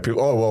 Whereas if like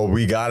people,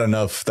 we got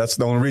enough. That's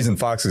the only reason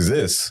Fox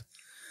exists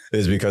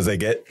is because they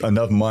get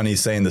enough money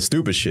saying the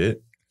stupid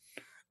shit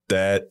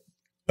that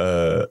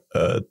they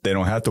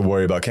don't have to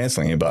worry about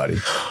canceling anybody.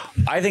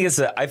 I think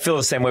I feel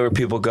the same way where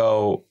people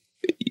go,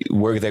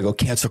 where they go,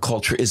 cancel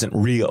culture isn't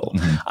real.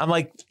 I'm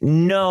like,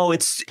 no,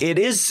 it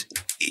is.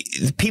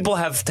 People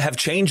have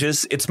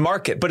changes. It's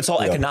market, but it's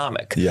all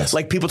economic. Yes.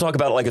 Like people talk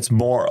about it like it's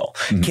moral.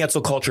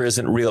 Cancel culture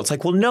isn't real. It's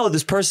like, well, no,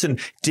 this person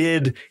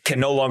can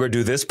no longer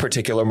do this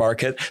particular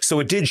market. So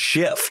it did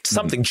shift.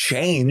 Something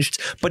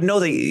changed. But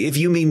no, if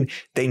you mean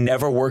they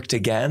never worked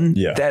again,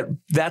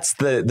 that's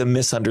the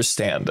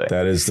misunderstanding.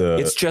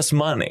 It's just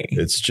money.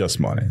 It's just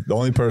money. The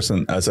only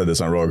person, I said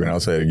this on Rogan,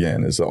 I'll say it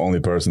again, is the only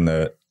person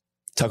that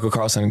Tucker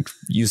Carlson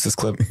used this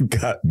clip.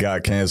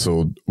 got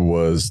canceled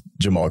was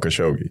Jamal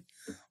Khashoggi.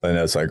 And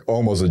that's like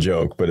almost a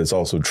joke, but it's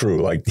also true.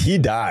 Like he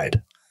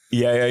died.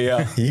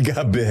 Yeah. He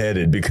got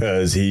beheaded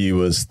because he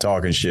was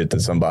talking shit to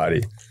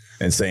somebody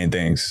and saying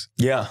things.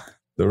 Yeah.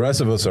 The rest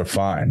of us are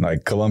fine.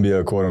 Like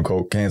Columbia, quote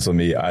unquote, canceled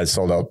me. I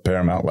sold out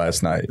Paramount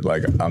last night.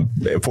 Like I'm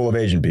full of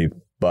Asian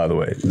people, by the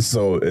way.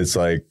 So it's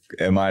like,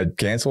 am I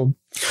canceled?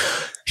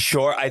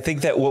 Sure. I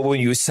think that when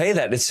you say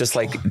that, it's just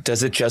like, do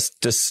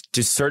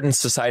certain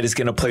societies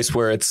get in a place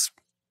where it's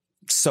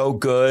so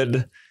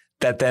good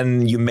that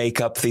then you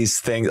make up these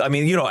things? I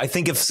mean, I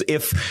think if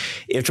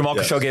Jamal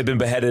Khashoggi had been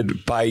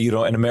beheaded by,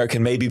 an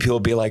American, maybe people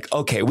would be like,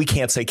 okay, we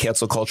can't say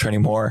cancel culture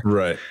anymore.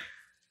 Right.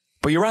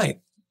 But you're right.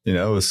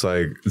 It's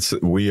like,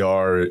 we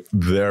are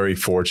very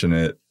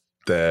fortunate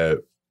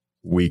that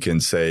we can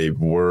say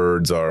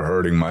words are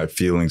hurting my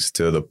feelings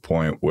to the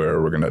point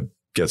where we're going to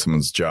get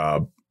someone's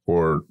job,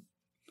 or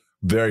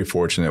very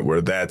fortunate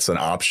where that's an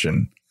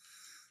option.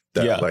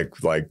 That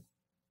like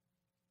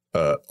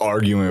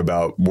arguing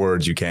about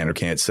words you can or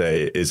can't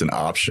say is an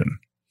option.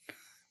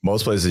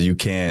 Most places you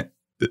can't.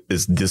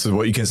 This is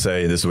what you can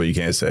say, and this is what you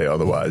can't say.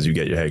 Otherwise, you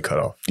get your head cut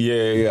off.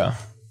 Yeah.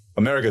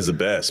 America's the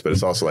best, but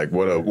it's also like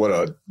what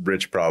a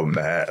rich problem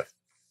to have.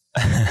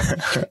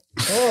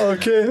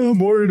 Okay, I'm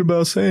worried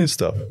about saying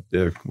stuff.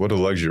 Yeah, what a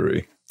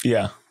luxury.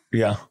 Yeah.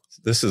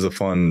 This is a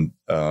fun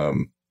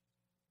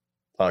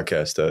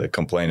podcast to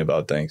complain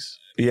about things.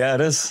 Yeah,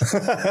 it is.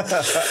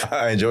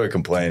 I enjoy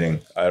complaining.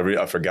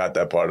 I forgot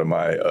that part of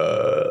my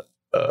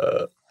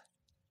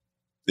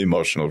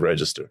emotional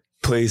register.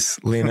 Please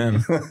lean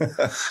in.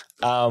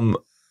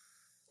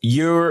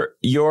 Your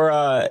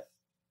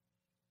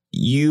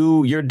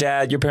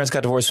dad, your parents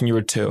got divorced when you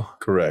were 2.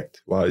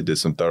 Correct. Well, I did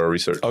some thorough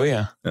research. Oh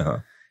yeah. Uh-huh.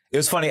 It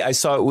was funny. I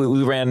saw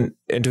we ran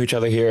into each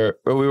other here,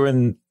 or we were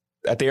in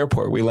at the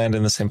airport. We landed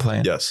in the same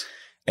plane. Yes.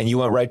 And you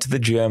went right to the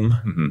gym.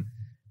 Mm-hmm.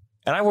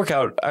 And I work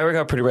out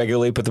pretty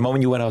regularly, but the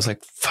moment you went, I was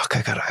like, fuck,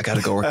 I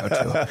gotta go work out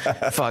too.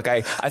 Fuck.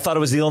 I thought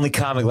it was the only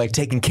comic like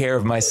taking care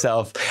of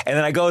myself. And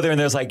then I go there and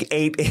there's like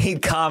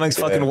eight comics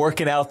fucking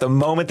working out. The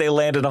moment they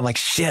landed, I'm like,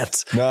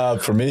 shit. No,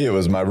 for me, it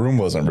was my room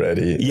wasn't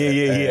ready.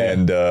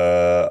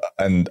 Yeah.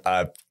 And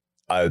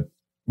I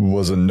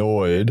was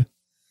annoyed.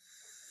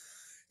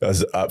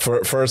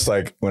 First,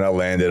 like when I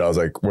landed, I was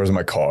like, where's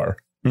my car?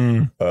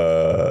 And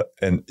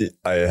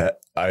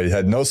I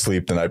had no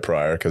sleep the night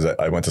prior because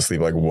I went to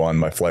sleep like 1.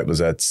 My flight was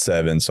at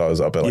 7, so I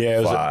was up at like 5. It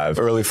was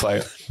an early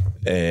flight,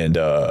 and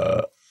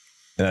I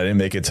didn't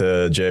make it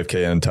to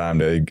JFK in time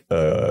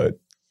to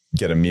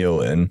get a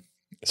meal in.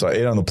 So I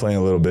ate on the plane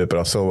a little bit, but I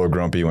was still a little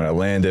grumpy when I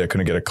landed. I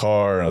couldn't get a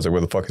car, and I was like,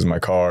 "Where the fuck is my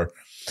car?"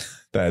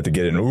 Then I had to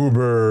get an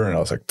Uber, and I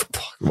was like,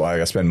 "Why I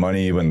gotta spend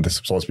money when there's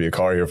supposed to be a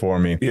car here for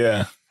me?"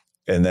 Yeah.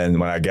 And then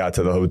when I got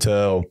to the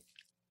hotel,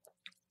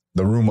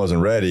 the room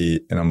wasn't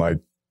ready, and I'm like,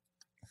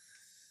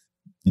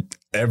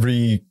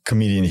 every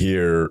comedian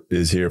here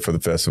is here for the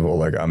festival.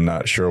 Like, I'm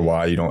not sure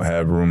why you don't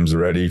have rooms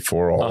ready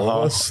for all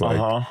of us. Like,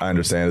 I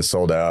understand it's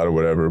sold out or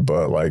whatever,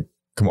 but like,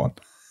 come on.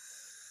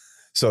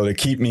 So to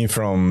keep me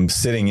from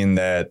sitting in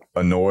that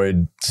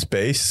annoyed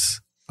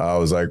space, I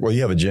was like, well,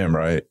 you have a gym,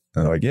 right?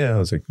 And they're like, yeah. I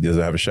was like, does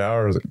it have a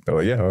shower? They're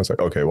like, yeah. I was like,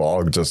 okay, well,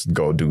 I'll just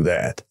go do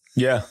that.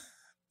 Yeah.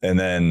 And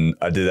then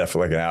I did that for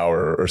like an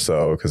hour or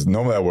so because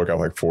normally I work out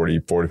like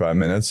 45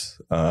 minutes,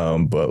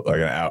 but like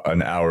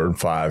an hour and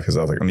 5 because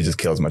I was like, let me just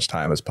kill as much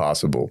time as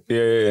possible.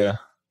 Yeah.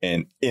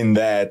 And in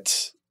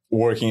that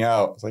working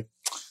out, I was like,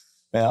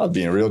 man, I was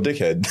being a real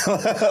dickhead.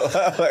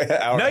 Like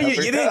no, you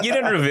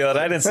didn't reveal it.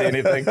 I didn't say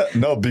anything.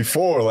 No,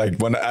 before, like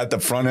when at the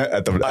front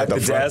at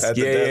the desk.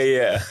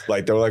 Yeah.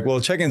 Like they were like,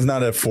 well, check-in's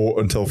not at 4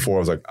 until 4. I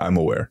was like, I'm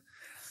aware.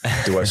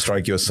 Do I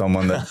strike you as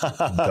someone that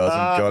doesn't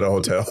go to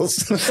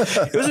hotels?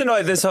 It was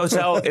annoying. This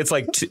hotel, it's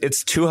like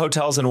it's 2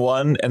 hotels in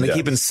one, and they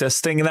keep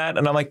insisting that.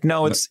 And I'm like,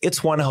 no,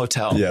 it's one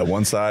hotel. Yeah,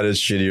 one side is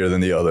shittier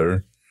than the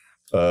other.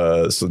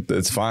 So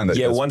it's fine.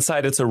 One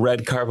side it's a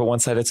red carpet, one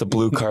side it's a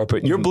blue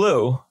carpet. You're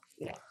blue.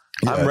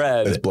 I'm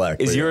red. It's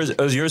black. Is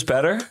yours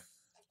better?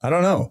 I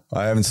don't know.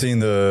 I haven't seen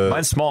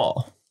Mine's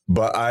small.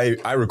 But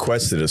I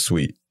requested a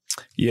suite.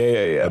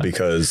 Yeah.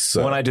 Because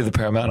when I do the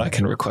Paramount, I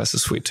can request a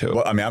suite too.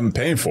 Well, I mean, I'm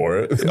paying for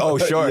it. Oh,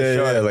 sure.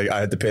 Yeah. Like I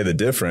had to pay the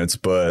difference,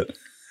 but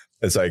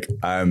it's like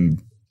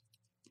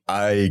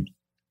I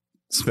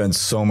spend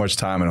so much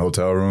time in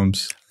hotel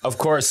rooms. Of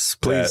course,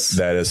 please.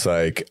 That it's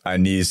like I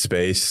need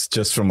space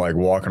just from like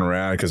walking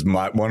around because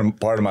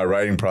part of my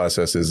writing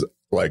process is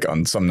like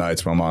on some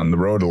nights when I'm on the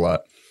road a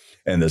lot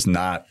and there's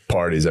not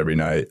parties every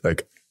night.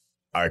 Like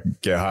I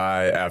get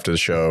high after the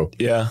show.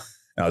 Yeah.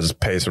 And I'll just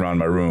pace around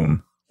my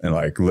room and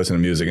like listen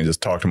to music and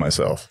just talk to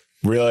myself.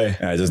 Really?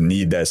 And I just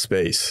need that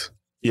space.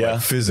 Yeah.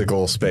 Like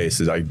physical space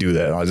is like do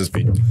that. I'll just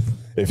be,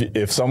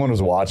 if someone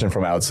was watching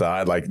from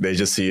outside, like they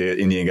just see an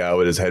Indian guy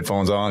with his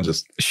headphones on,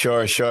 just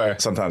sure.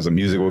 Sometimes the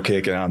music will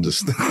kick and I'm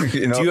just,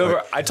 you know. Do you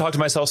ever, I talk to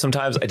myself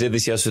sometimes. I did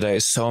this yesterday.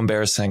 It's so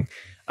embarrassing.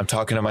 I'm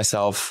talking to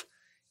myself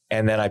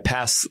and then I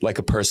pass like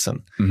a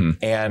person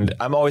and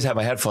I'm always have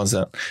my headphones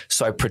in.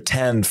 So I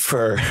pretend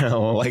for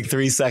like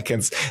 3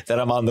 seconds that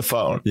I'm on the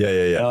phone. Yeah.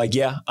 And I'm like,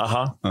 yeah.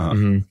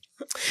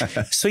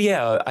 So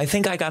yeah, I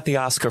think I got the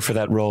Oscar for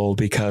that role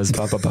because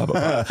blah, blah, blah,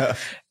 blah.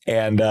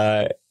 And,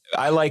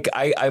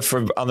 I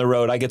for on the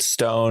road, I get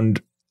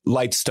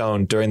light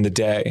stoned during the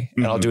day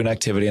and I'll do an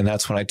activity. And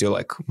that's when I do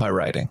like my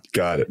writing.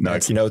 Got it.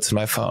 That's notes in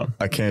my phone.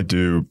 I can't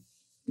do,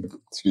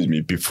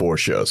 before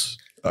shows.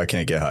 I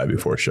can't get high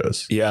before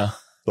shows. Yeah.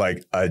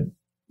 Like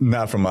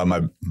not from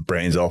my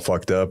brain's all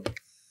fucked up,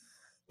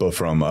 but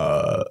from,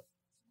 I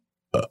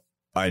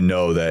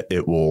know that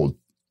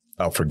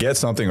I'll forget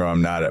something or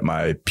I'm not at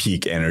my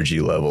peak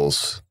energy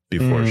levels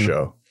before a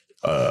show.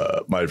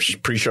 My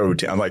pre-show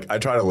routine, I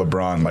try to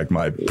LeBron like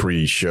my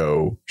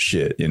pre-show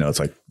shit, you know, it's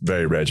like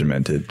very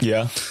regimented.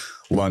 Yeah.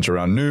 Lunch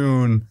around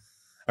noon.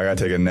 I got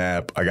to take a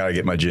nap. I got to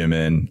get my gym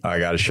in. I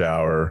got to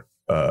shower.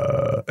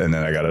 And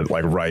then I got to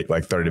like write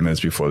like 30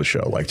 minutes before the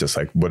show, like just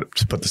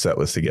put the set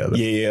list together.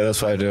 Yeah.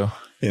 That's what I do.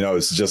 You know,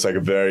 it's just like a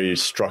very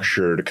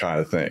structured kind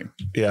of thing.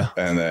 Yeah.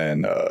 And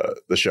then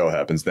the show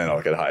happens. Then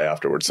I'll get high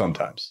afterwards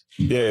sometimes.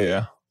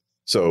 Yeah.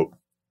 So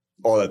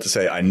all that to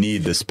say, I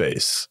need the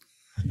space.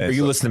 And are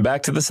you listening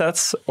back to the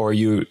sets or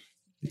you?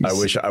 I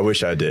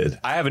wish I did.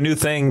 I have a new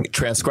thing,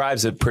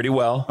 transcribes it pretty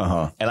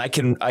well. And I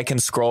can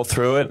scroll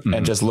through it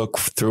and just look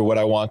through what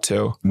I want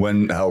to.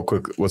 How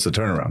quick, what's the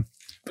turnaround?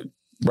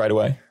 Right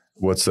away.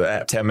 What's the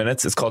app? 10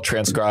 minutes. It's called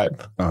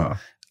Transcribe.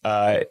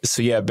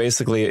 So yeah,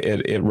 basically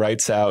it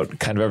writes out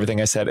kind of everything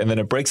I said and then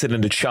it breaks it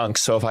into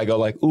chunks. So if I go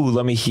like, ooh,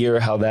 let me hear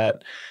how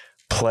that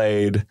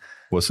played.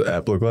 What's the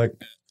app look like?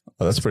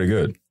 Oh, that's pretty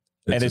good.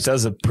 It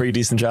does a pretty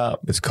decent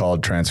job. It's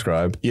called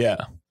Transcribe.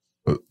 Yeah.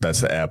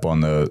 That's the app on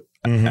the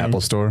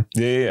Apple Store.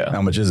 Yeah.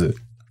 How much is it?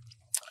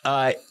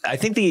 I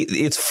think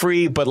it's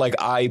free, but like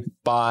I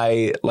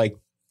buy like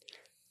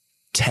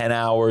 10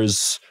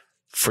 hours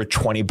for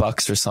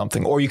 $20 or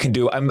something, or you can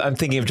do, I'm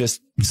thinking of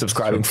just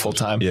subscribing full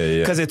time.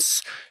 Yeah.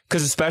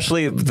 Cause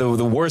especially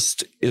the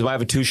worst is when I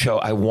have a 2 show,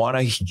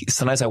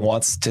 sometimes I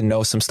want to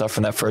know some stuff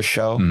from that first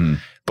show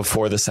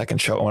before the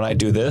second show. When I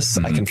do this,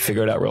 I can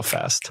figure it out real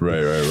fast.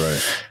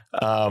 Right.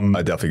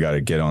 I definitely got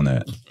to get on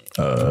that.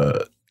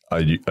 I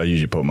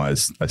usually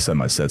I send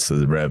my sets to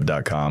the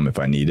rev.com if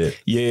I need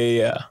it.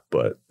 Yeah.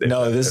 But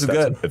this is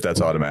good. If that's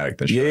automatic,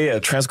 then sure. Yeah.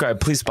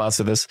 Transcribe, please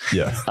sponsor this.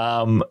 Yeah.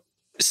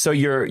 So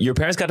your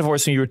parents got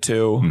divorced when you were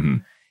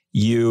 2.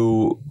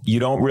 You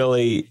don't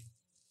really,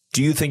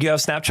 do you think you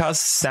have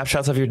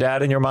snapshots of your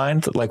dad in your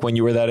mind? Like when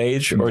you were that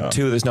age, or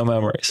 2, there's no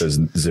memories? There's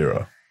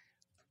 0.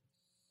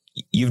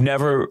 You've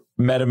never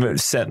met him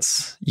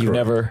since. You've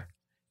never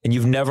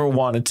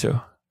wanted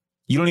to.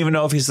 You don't even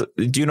know if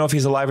do you know if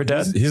he's alive or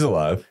dead? He's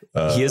alive.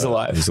 He is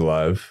alive. He's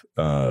alive.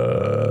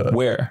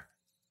 Where?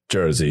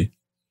 Jersey.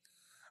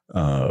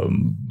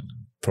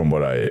 From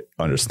what I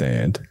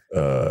understand.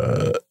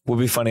 Would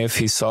be funny if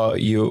he saw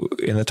you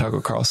in the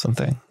Tucker Carlson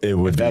thing. It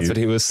would that's what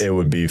he was. It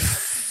would be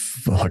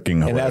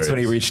fucking hilarious. And that's when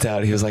he reached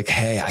out. He was like,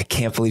 "Hey, I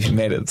can't believe you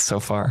made it so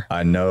far."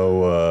 I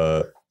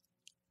know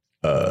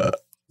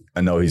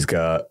he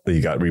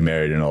got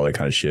remarried and all that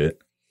kind of shit.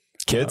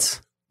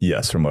 Kids?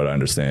 Yes, from what I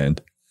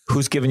understand.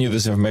 Who's giving you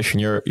this information?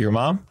 Your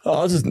mom?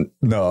 I'll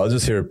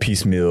just hear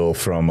piecemeal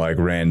from like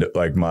random,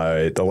 like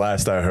the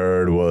last I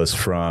heard was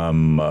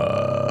from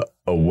a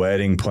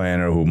wedding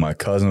planner who my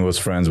cousin was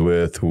friends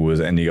with, who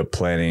was ending up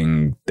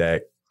planning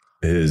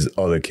his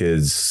other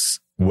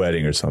kid's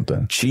wedding or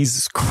something.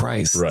 Jesus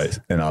Christ. Right.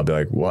 And I'll be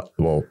like, what?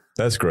 Well,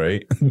 that's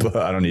great, but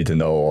I don't need to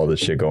know all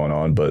this shit going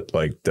on. But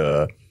like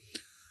the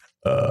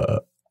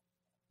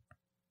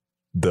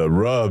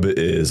rub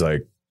is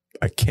like,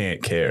 I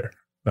can't care.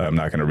 I'm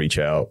not going to reach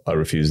out. I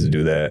refuse to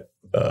do that.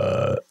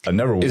 I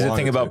never wanted to. Is the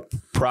thing about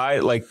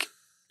pride? Like,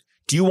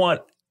 do you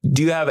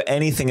have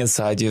anything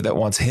inside you that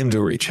wants him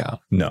to reach out?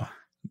 No,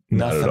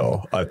 not at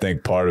all. I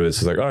think part of it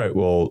is like, all right,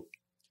 well,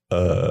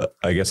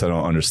 I guess I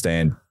don't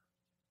understand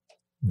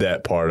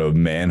that part of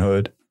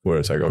manhood where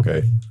it's like,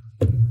 okay,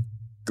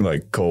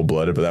 like cold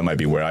blooded, but that might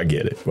be where I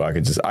get it. Where I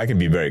can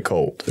be very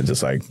cold and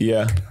just like,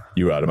 yeah,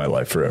 you're out of my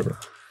life forever.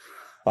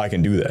 I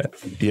can do that.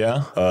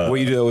 Yeah. What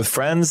you do with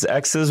friends,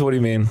 exes? What do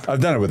you mean?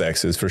 I've done it with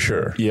exes for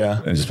sure.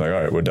 Yeah. And just like, all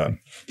right, we're done.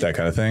 That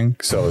kind of thing.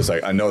 So it's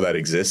like, I know that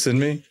exists in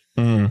me.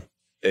 And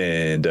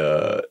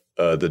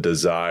the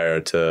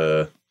desire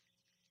to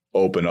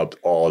open up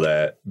all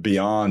that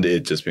beyond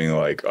it just being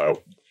like,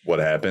 oh, what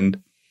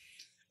happened?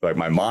 Like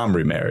my mom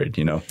remarried,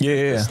 you know?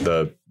 Yeah.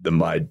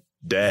 My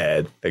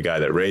dad, the guy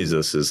that raised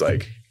us, is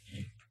like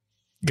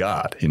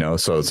God, you know?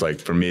 So it's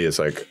like, for me, it's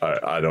like,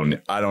 I don't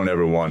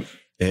ever want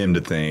him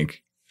to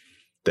think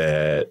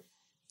that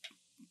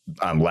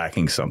I'm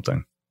lacking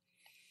something.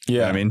 Yeah. You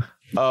know what I mean?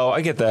 Oh,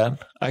 I get that.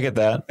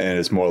 And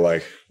it's more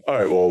like, all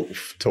right, well,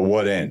 to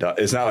what end?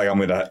 It's not like I'm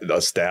going to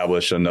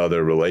establish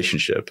another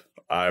relationship.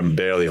 I'm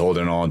barely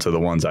holding on to the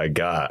ones I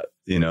got,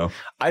 you know?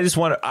 I just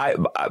want to, I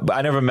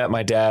never met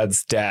my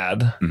dad's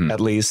dad,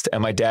 at least.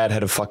 And my dad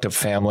had a fucked up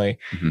family.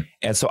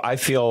 And so I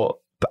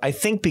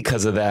think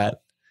because of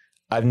that,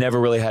 I've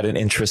never really had an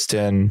interest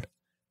in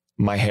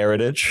my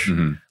heritage.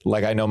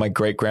 Like I know my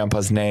great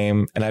grandpa's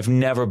name, and I've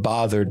never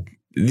bothered.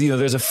 You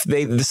know,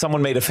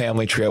 someone made a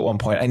family tree at one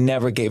point. I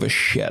never gave a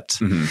shit.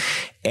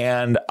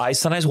 And I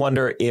sometimes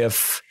wonder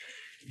if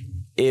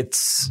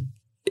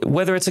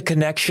whether it's a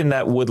connection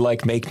that would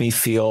like make me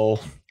feel,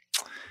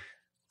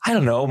 I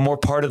don't know, more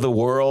part of the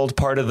world,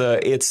 part of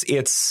for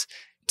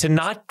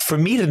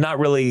me to not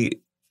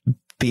really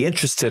be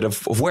interested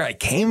of where I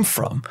came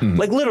from.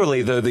 Like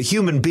literally the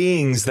human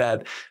beings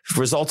that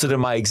resulted in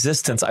my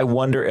existence. I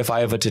wonder if I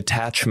have a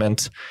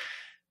detachment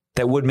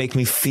that would make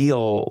me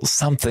feel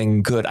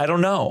something good. I don't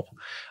know.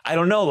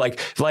 Like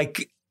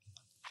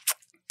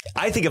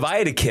I think if I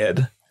had a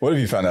kid. What if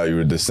you found out you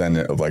were a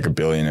descendant of like a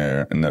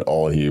billionaire and that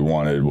all he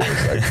wanted was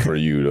like for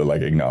you to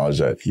like acknowledge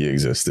that he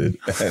existed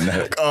and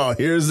like, oh,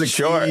 here's the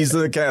keys to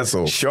the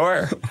castle.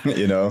 Sure.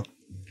 You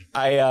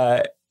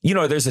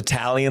know, there's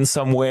Italian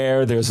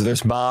somewhere,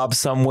 there's mob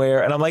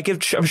somewhere. And I'm like,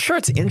 I'm sure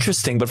it's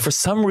interesting, but for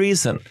some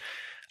reason,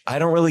 I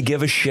don't really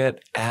give a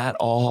shit at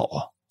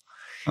all.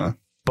 Huh.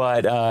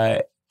 But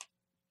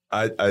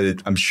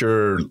I'm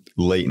sure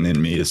latent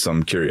in me is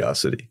some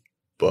curiosity.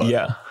 But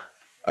yeah,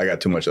 I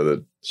got too much other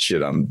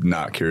shit I'm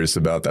not curious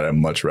about that I'd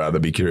much rather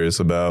be curious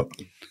about.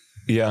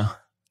 Yeah.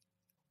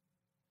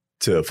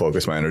 To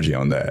focus my energy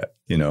on that,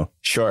 you know?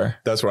 Sure.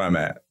 That's where I'm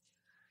at.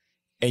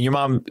 And your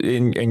mom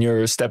and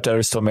your stepdad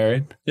are still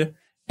married? Yeah.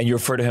 And you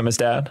refer to him as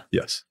dad?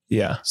 Yes.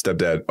 Yeah.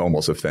 Stepdad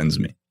almost offends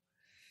me.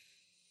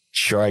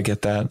 Sure, I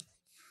get that.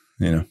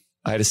 You know?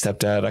 I had a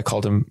stepdad. I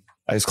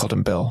just called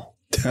him Bill.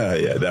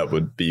 Yeah, that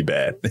would be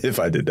bad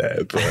if I did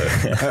that.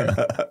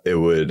 But it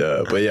would.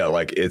 But yeah,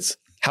 like it's.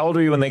 How old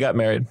were you when they got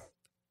married?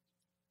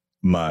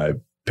 My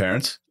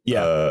parents?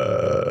 Yeah.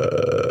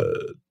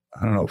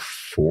 I don't know,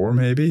 4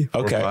 maybe?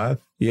 4 okay. or 5?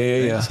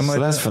 Yeah. So like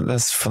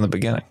that's from the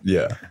beginning.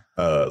 Yeah.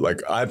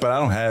 But I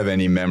don't have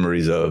any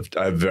memories I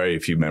have very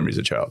few memories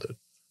of childhood.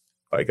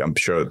 Like, I'm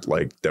sure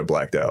like they're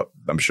blacked out.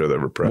 I'm sure they're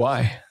repressed.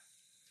 Why?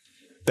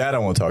 That I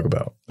won't talk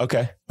about.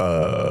 Okay.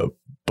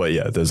 But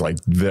yeah, there's like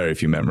very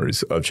few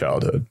memories of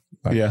childhood.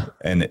 Like, Yeah.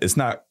 And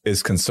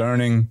it's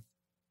concerning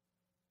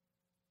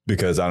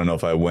because I don't know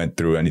if I went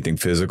through anything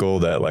physical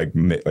that like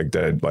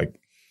that like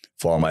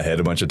fall on my head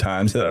a bunch of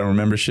times that I don't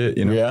remember shit,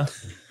 you know? Yeah.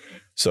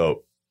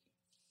 So,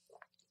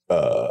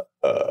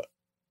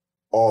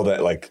 all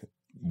that, like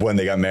when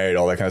they got married,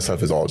 all that kind of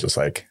stuff is all just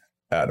like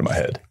out of my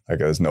head. Like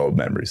there's no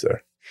memories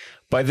there.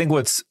 But I think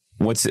what's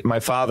my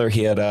father,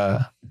 he had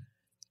a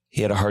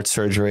heart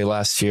surgery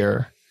last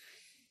year,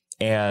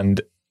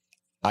 and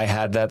I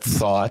had that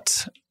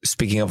thought,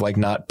 speaking of like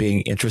not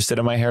being interested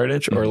in my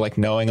heritage or like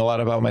knowing a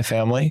lot about my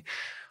family,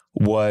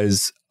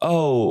 was,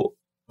 oh,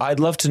 I'd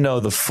love to know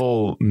the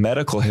full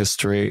medical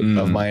history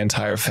of my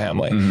entire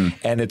family.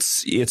 And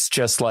it's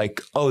just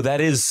like, oh,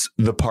 that is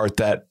the part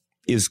that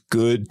is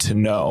good to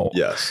know.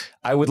 Yes.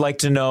 I would like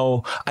to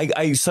know.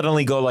 I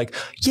suddenly go like,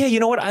 yeah, you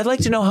know what? I'd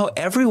like to know how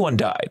everyone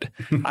died.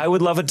 I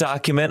would love a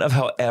document of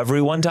how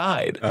everyone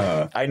died.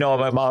 I know on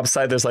my mom's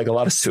side, there's like a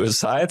lot of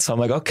suicides. So I'm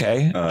like,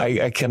 okay,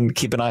 I can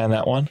keep an eye on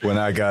that one. When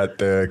I got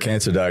the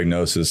cancer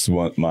diagnosis,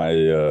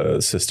 my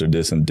sister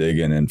did some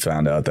digging and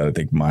found out that I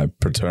think my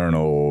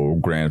paternal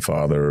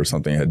grandfather or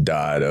something had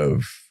died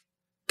of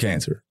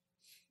cancer.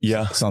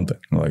 Yeah. Something.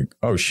 I'm like,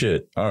 oh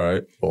shit. All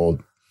right. Well,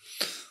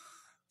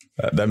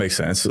 that makes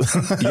sense.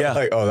 Yeah.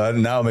 Like, oh, that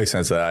now it makes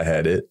sense that I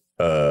had it.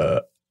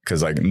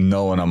 Cause like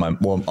no one on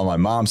my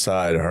mom's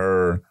side,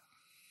 her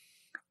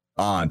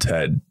aunt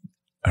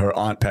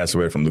passed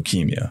away from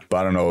leukemia, but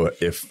I don't know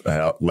if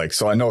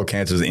so I know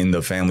cancer's in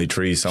the family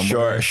tree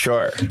somewhere.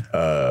 Sure.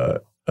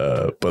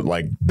 But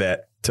like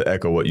that, to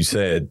echo what you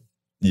said,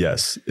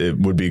 yes, it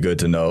would be good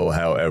to know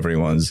how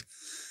everyone's.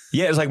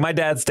 Yeah, it's like my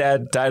dad's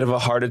dad died of a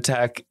heart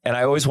attack, and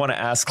I always want to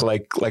ask,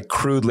 like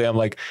crudely, I'm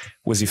like,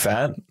 was he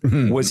fat?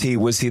 Was he?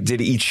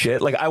 Did he eat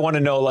shit? Like, I want to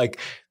know, like,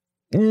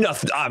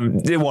 nothing.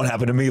 It won't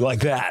happen to me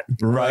like that,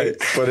 right?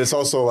 But it's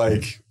also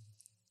like,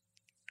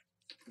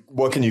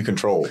 what can you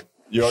control?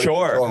 You're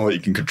controlling what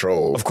you can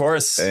control, of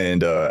course,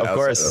 and of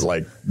course,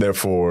 like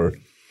therefore,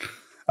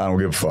 I don't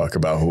give a fuck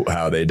about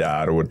how they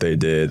died or what they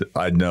did.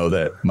 I know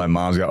that my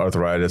mom's got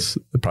arthritis.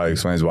 It probably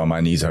explains why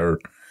my knees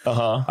hurt.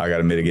 I got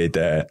to mitigate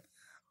that.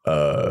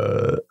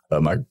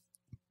 My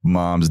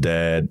mom's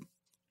dad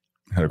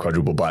had a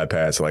quadruple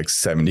bypass at like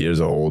 70 years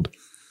old.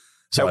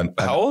 So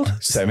how old?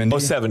 70. Oh,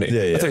 70.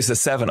 Yeah. I thought you said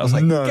 7. I was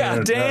like,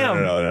 God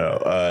damn.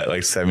 No.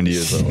 Like 70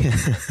 years old.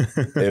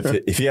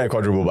 If he had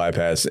quadruple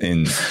bypass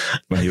when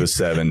he was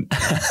 7,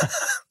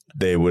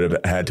 they would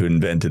have had to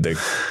invent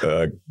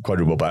the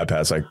quadruple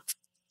bypass like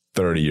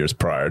 30 years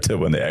prior to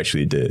when they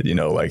actually did, you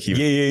know, like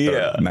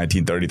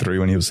 1933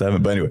 when he was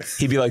 7. But anyway,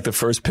 he'd be like the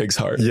first pig's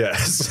heart.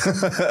 Yes.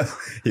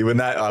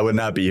 I would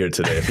not be here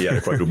today if he had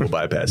a quadruple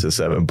bypass at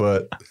 7.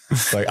 But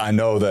like, I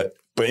know that,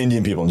 but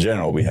Indian people in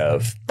general, we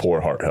have poor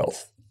heart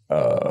health.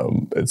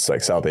 It's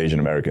like South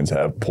Asian Americans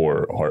have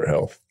poor heart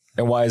health.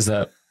 And why is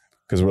that?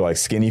 Because we're like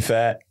skinny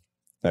fat.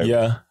 Like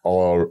yeah.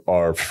 All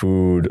our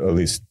food, at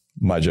least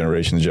my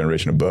generation, the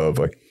generation above,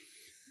 like,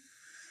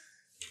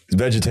 it's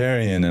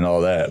vegetarian and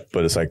all that,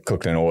 but it's like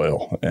cooked in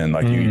oil and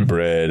like you eat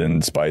bread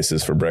and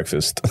spices for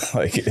breakfast.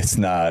 Like it's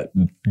not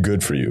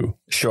good for you.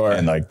 Sure.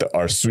 And like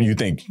you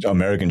think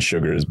American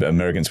sugar is bad,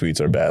 American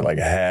sweets are bad. Like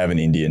have an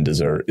Indian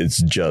dessert.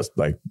 It's just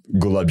like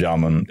gulab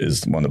jamun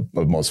is one of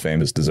the most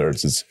famous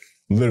desserts. It's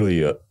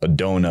literally a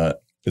donut,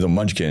 is a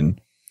munchkin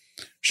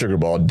sugar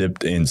ball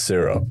dipped in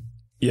syrup.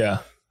 Yeah.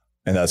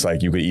 And that's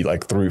like, you could eat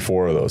like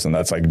 3-4 of those and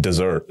that's like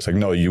dessert. It's like,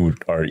 no, you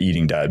are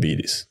eating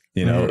diabetes.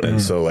 You know, and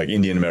so like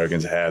Indian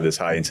Americans have this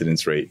high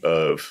incidence rate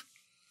of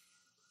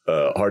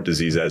heart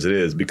disease as it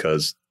is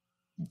because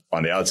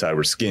on the outside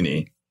we're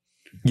skinny.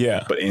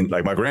 Yeah. But in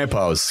like my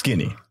grandpa was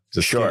skinny.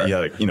 Sure. He had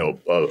like, you know,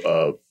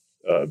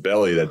 a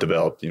belly that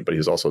developed, but he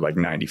was also like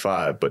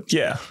 95. But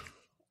yeah.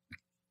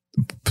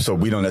 So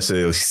we don't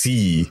necessarily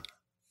see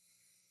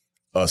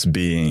us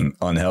being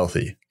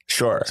unhealthy.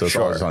 Sure. So it's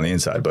always on the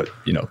inside. But,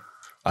 you know,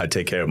 I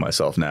take care of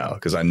myself now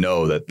because I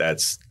know that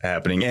that's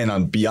happening. And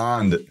I'm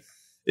beyond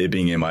it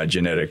being in my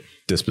genetic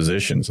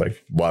dispositions.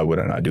 Like, why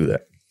wouldn't I do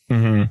that?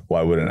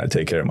 Why wouldn't I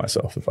take care of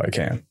myself if I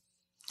can?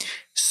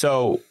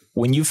 So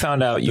when you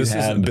found out this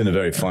hasn't been a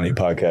very funny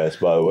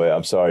podcast, by the way.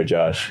 I'm sorry,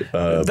 Josh.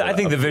 I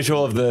think the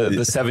visual of the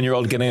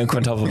 7-year-old getting a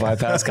quintuple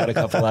bypass got a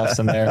couple laughs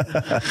in there.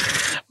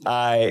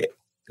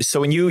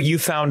 So when you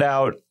found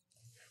out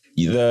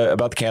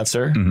about the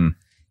cancer,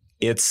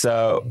 it's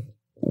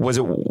was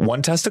it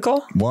one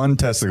testicle? One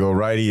testicle.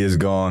 Righty is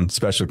gone.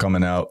 Special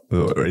coming out.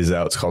 Is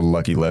out. It's called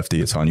Lucky Lefty.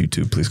 It's on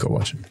YouTube. Please go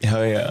watch it.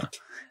 Oh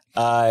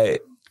yeah.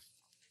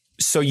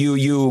 So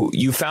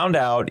you found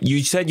out.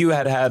 You said you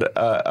had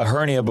a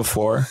hernia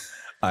before.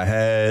 I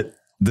had.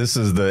 This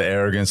is the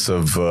arrogance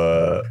of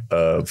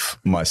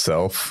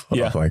myself.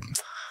 Yeah. Of like,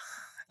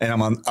 and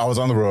I was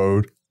on the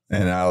road.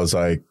 And I was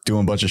like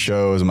doing a bunch of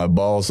shows and my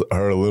balls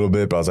hurt a little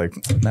bit, but I was like,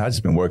 nah, I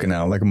just been working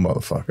out like a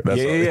motherfucker.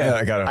 That's yeah.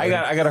 I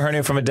got a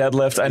hernia from a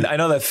deadlift. I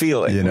know that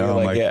feeling. You know,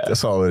 like,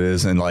 that's all it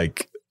is. And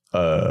like,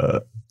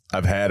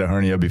 I've had a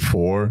hernia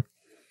before.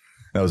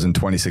 That was in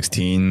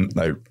 2016.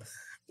 Like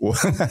when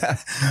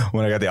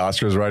I got the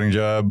Oscars writing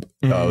job,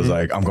 I was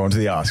like, I'm going to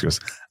the Oscars.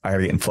 I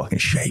gotta get in fucking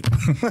shape.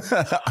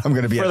 I'm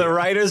gonna be for the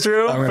writers'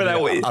 room. I'm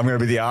gonna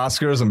be the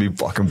Oscars and be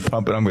fucking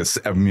pumping. I'm gonna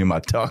have me in my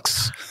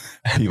tux.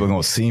 People are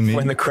gonna see me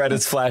when the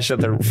credits flash at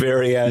the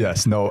very end.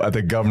 Yes, no, at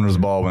the governor's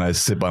ball when I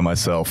sit by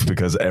myself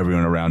because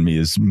everyone around me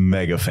is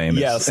mega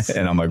famous. Yes,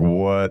 and I'm like,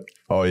 what?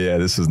 Oh yeah,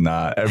 this is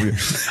not every.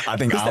 I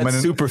think I'm in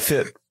super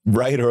fit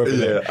writer over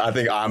there. I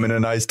think I'm in a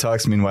nice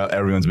tux. Meanwhile,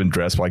 everyone's been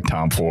dressed like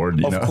Tom Ford.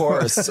 You know? Of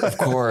course. I'm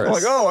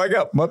like,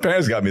 oh, my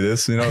parents got me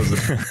this. You know, it was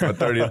my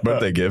 30th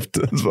birthday gift.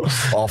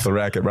 Off the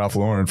rack at Ralph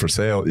Lauren for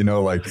sale. You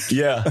know, like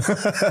yeah.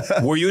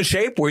 Were you in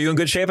shape? Were you in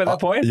good shape at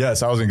that point?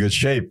 Yes, I was in good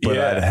shape, but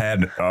I'd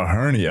had a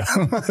hernia.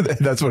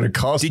 That's what it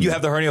cost. Did you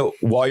have the hernia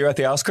while you're at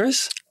the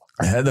Oscars?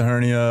 I had the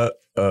hernia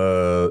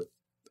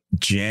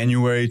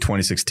January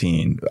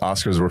 2016. The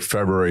Oscars were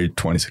February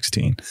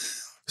 2016.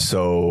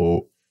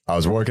 So I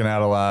was working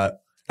out a lot.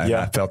 And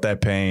I felt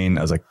that pain.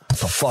 I was like, what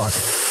the fuck?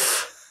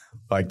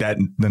 Like that,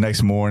 the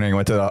next morning, I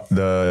went to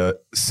the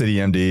city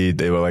MD.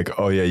 They were like,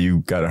 oh yeah, you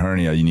got a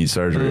hernia. You need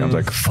surgery. I was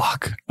like,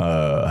 fuck.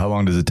 How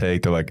long does it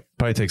take? They're like,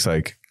 probably takes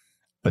like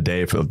half a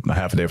day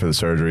for the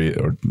surgery,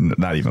 or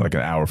not even like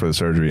an hour for the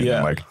surgery. And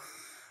then like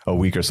a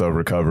week or so of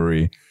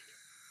recovery.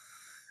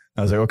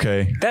 I was like,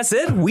 okay. That's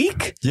it?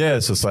 Week? Yeah,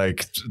 it's just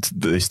like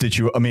they stitch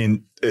you. I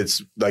mean,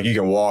 it's like you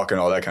can walk and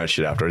all that kind of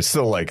shit after. It's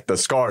still like the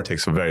scar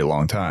takes a very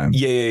long time.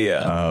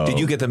 Yeah. Did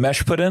you get the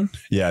mesh put in?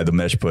 Yeah, the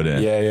mesh put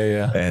in.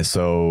 Yeah. And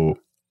so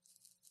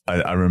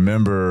I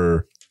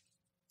remember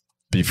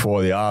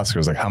before the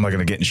Oscars, like, how am I going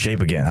to get in shape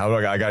again? How do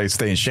I got to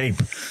stay in shape?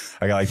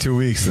 I got like 2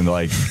 weeks, and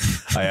like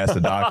I asked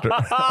the doctor.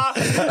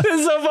 This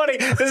is so funny.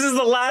 This is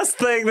the last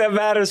thing that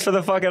matters for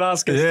the fucking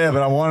Oscars. Yeah,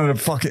 but I wanted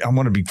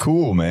to be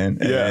cool, man.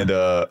 Yeah. And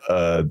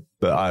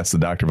I asked the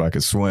doctor if I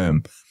could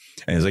swim,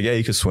 and he's like, yeah,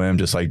 you can swim,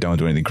 just like don't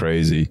do anything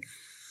crazy.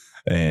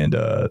 And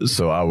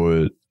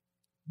so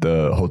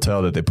the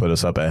hotel that they put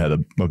us up at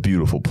had a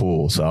beautiful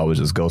pool, so I would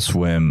just go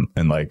swim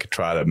and like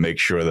try to make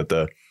sure that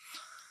the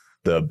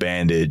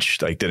bandage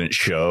like didn't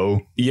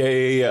show.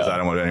 Yeah. I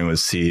don't want anyone to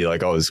see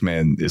like, oh, this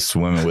man is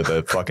swimming with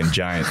a fucking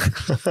giant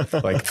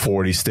like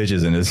 40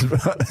 stitches in his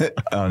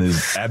on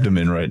his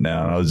abdomen right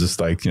now. And I was just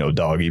like,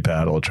 doggy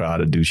paddle, try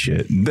to do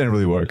shit. It didn't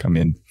really work. I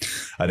mean,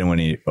 I didn't win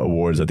any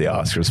awards at the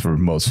Oscars for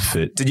most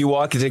fit.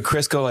 Did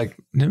Chris go like,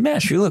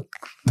 Nimesh, you look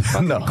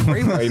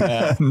great right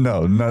now?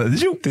 No.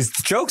 Did you? This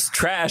joke's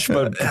trash,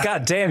 but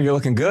goddamn, you're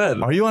looking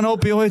good. Are you on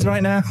opioids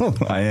right now?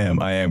 I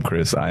am,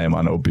 Chris. I am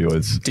on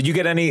opioids. Did you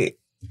get any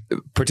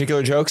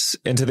particular jokes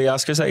into the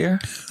Oscars that year?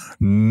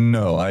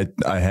 No, I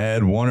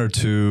had one or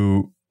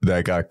two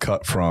that got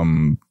cut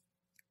from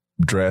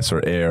Dress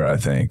or Air, I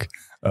think.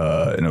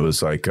 And it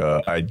was like,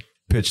 I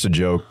pitched a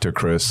joke to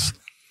Chris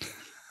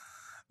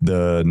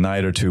the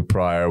night or two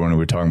prior when we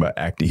were talking about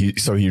acting.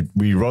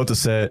 We wrote the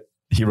set.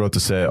 He wrote the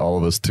set, all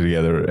of us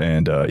together,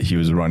 and he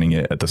was running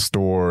it at the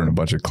store and a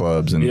bunch of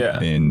clubs in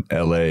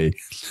LA.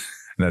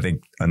 And I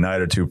think a night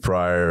or two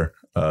prior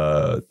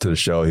to the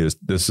show, he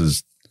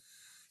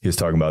was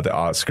talking about the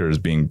Oscars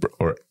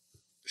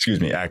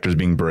actors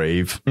being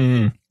brave.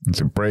 Mm-hmm.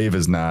 So brave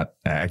is not,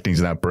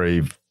 acting's not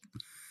brave.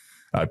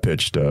 I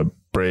pitched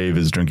brave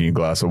is drinking a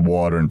glass of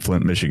water in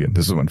Flint, Michigan.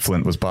 This is when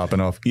Flint was popping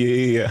off.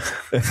 Yeah.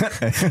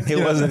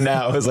 It wasn't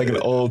now. It was like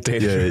an old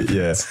dated.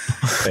 Yeah.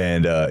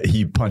 And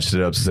he punched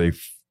it up to say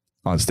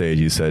on stage,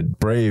 he said,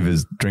 brave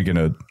is drinking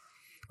a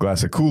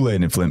glass of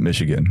Kool-Aid in Flint,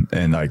 Michigan.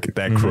 And like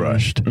that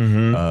crushed.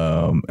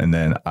 Mm-hmm. And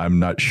then I'm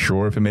not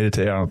sure if it made it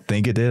to air. I don't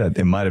think it did.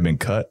 It might have been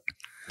cut.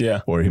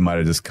 Yeah. Or he might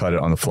have just cut it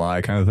on the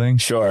fly kind of thing.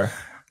 Sure.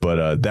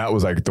 But that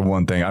was like the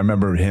one thing. I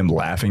remember him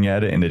laughing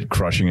at it and it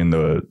crushing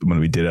when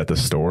we did it at the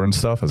store and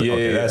stuff. I was like,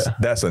 okay,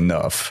 that's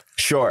enough.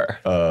 Sure.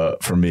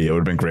 For me, it would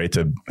have been great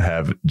to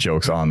have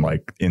jokes on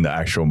like in the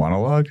actual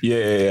monologue.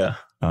 Yeah.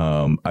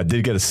 I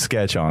did get a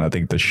sketch on. I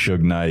think the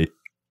Suge Knight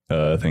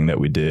thing that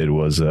we did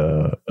was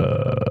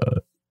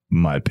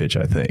my pitch,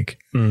 I think.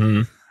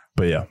 Mm-hmm.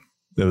 But yeah.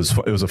 It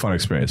was a fun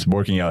experience.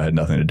 Working out had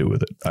nothing to do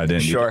with it. I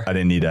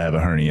didn't need to have a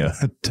hernia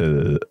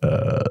to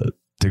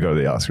go to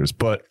the Oscars,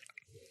 but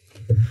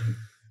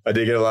I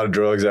did get a lot of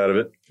drugs out of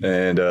it,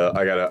 and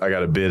I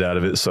got a bid out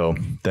of it. So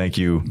thank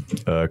you,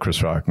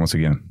 Chris Rock, once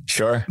again.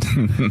 Sure.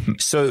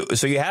 So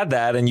you had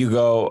that, and you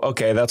go,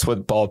 okay, that's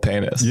what bald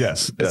pain is.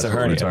 Yes, it's a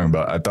hernia. What we're talking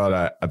about. I thought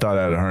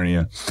I had a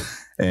hernia,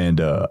 and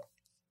the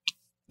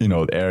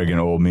arrogant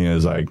old me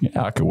is like,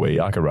 yeah, I could wait.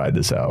 I could ride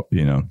this out.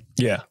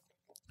 Yeah.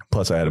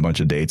 Plus, I had a bunch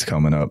of dates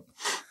coming up,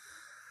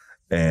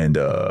 and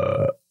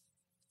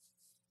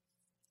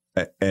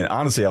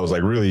honestly, I was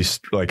like really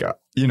like,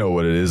 you know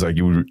what it is, like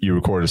you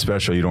record a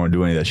special, you don't want to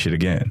do any of that shit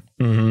again.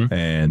 Mm-hmm.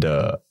 And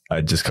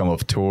I just come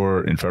off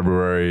tour in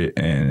February,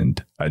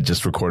 and I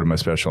just recorded my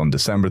special in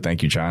December.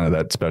 Thank you, China,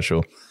 that special.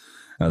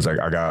 And I was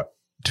like, I got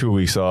 2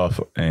 weeks off,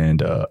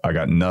 and I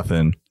got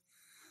nothing,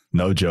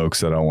 no jokes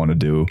that I want to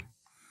do.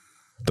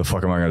 The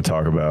fuck am I going to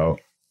talk about?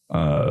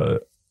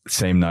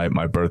 Same night,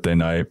 my birthday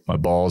night, my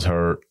balls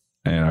hurt,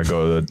 and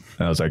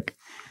I was like,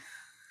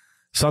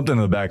 something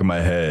in the back of my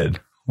head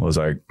was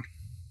like,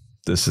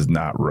 this is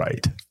not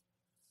right.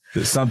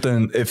 There's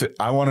something,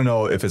 I want to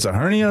know if it's a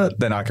hernia,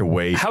 then I can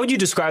wait. How would you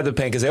describe the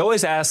pain? Because they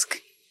always ask,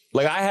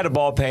 like I had a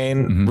ball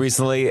pain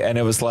recently and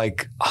it was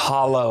like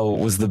hollow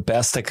was the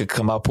best I could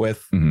come up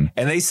with. And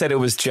they said it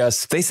was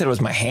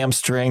my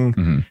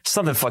hamstring,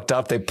 something fucked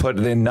up.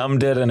 They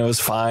numbed it and it was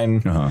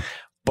fine.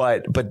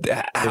 But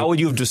how would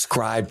you have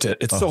described it?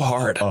 It's so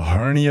hard. A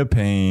hernia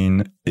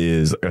pain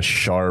is a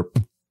sharp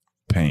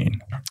pain.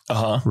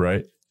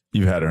 Right?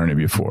 You've had a hernia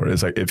before.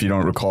 It's like, if you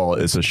don't recall,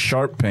 it's a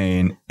sharp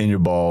pain in your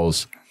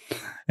balls.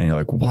 And you're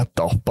like, what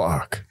the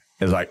fuck?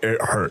 It's like,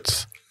 it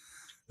hurts.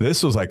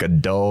 This was like a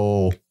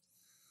dull,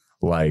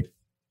 like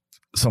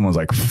someone's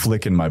like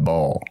flicking my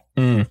ball.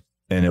 And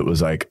it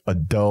was like a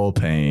dull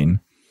pain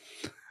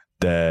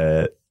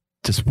that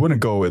just wouldn't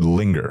go and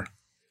linger.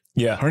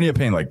 Yeah. Hernia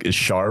pain like is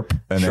sharp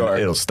and then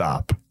it'll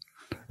stop.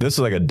 This was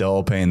like a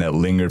dull pain that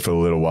lingered for a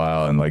little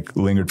while and like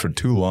lingered for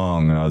too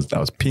long. And I was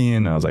peeing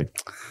and I was like,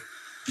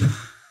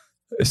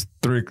 it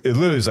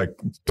literally was like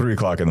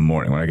 3:00 in the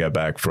morning when I got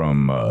back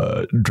from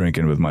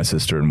drinking with my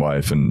sister and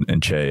wife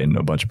and Che and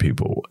a bunch of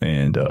people.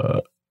 And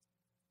I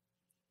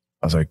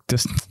was like,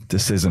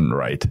 this isn't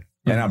right.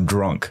 And I'm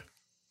drunk.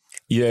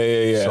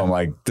 Yeah. So I'm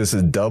like, this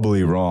is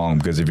doubly wrong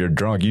because if you're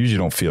drunk, you usually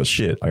don't feel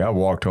shit. Like I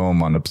walked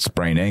home on a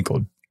sprained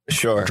ankle.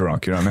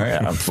 Drunk. You know what I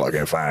mean? I'm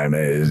fucking fine,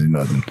 man. It's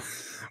nothing.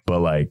 But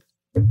like,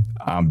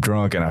 I'm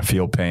drunk and I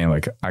feel pain.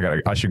 Like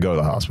I should go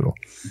to the hospital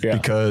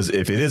because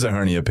if it is a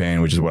hernia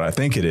pain, which is what I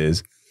think it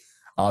is,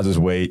 I'll just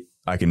wait.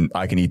 I can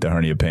eat the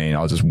hernia pain.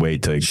 I'll just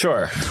wait till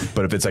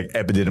But if it's like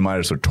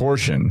epididymitis or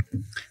torsion,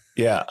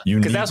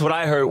 because that's what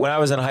I heard when I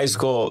was in high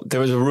school. There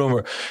was a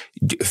rumor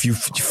if you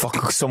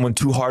fuck someone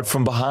too hard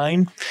from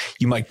behind,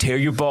 you might tear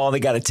your ball. They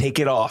got to take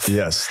it off.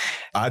 Yes,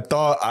 I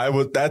thought I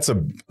would.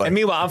 And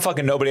meanwhile, I'm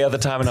fucking nobody at the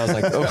time, and I was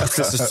like, "Oh,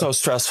 this is so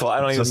stressful. I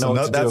don't even know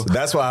what to do."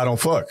 That's why I don't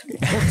fuck.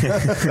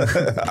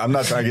 I'm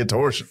not trying to get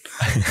torsion,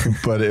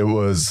 but it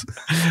was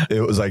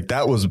like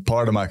that was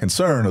part of my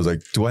concern. I was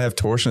like, "Do I have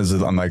torsion? Is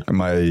it? I'm like,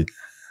 am I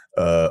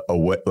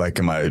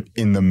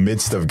in the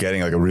midst of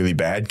getting like a really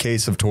bad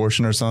case of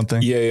torsion or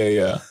something?"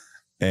 Yeah.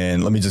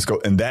 And let me just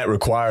go. And that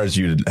requires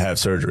you to have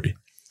surgery.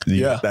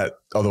 That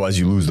otherwise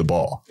you lose the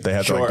ball. They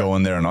have to like go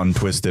in there and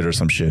untwist it or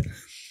some shit.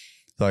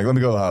 So like, let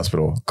me go to the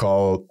hospital,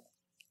 call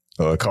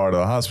a car to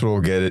the hospital,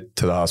 get it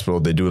to the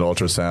hospital. They do an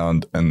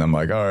ultrasound and I'm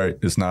like, all right,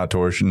 it's not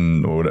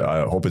torsion. Or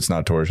I hope it's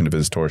not torsion. If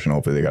it's torsion,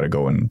 hopefully they got to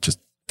go and just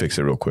fix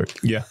it real quick.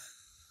 Yeah.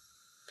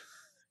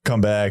 Come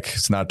back.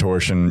 It's not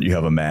torsion. You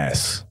have a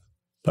mass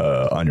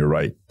on your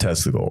right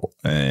testicle.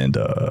 And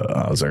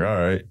I was like, all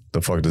right,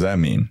 the fuck does that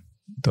mean?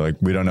 They're like,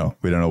 we don't know.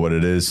 We don't know what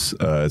it is.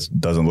 It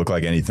doesn't look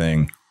like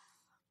anything.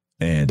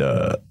 And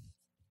they're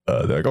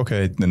like,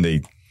 okay. Then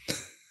they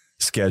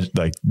schedule,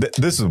 like,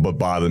 this is what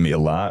bothered me a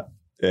lot.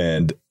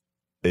 And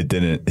it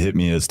didn't hit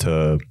me as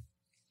to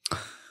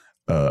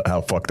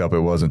how fucked up it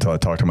was until I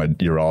talked to my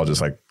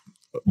urologist, like,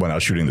 when I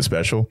was shooting the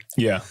special.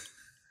 Yeah.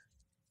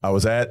 I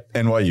was at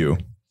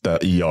NYU,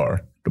 the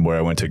ER, where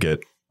I went to get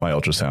my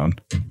ultrasound.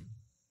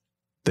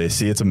 They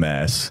see it's a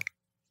mass.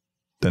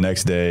 The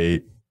next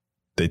day,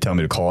 they tell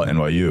me to call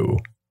NYU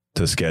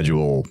to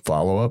schedule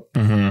follow-up.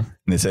 And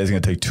they say it's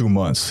going to take 2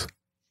 months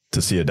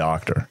to see a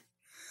doctor.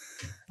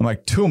 I'm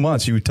like, 2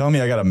 months? You tell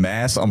me I got a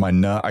mass on my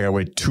nut? I got to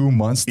wait 2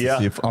 months to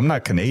see if I'm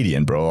not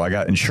Canadian, bro. I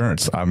got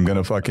insurance. I'm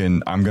going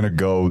to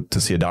go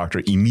to see a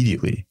doctor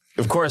immediately.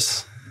 Of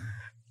course.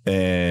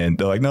 And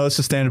they're like, no, it's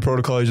a standard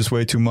protocol. You just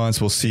wait 2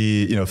 months. We'll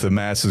see, if the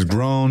mass is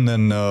grown,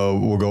 then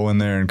we'll go in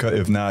there and cut.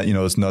 If not,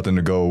 it's nothing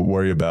to go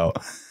worry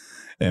about.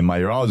 And my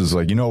urologist was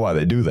like, you know why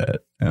they do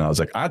that? And I was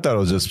like, I thought it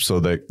was just so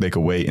that they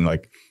could wait. And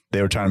like,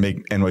 they were trying to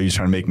NYU's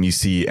trying to make me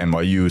see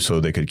NYU so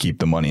they could keep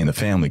the money in the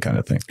family kind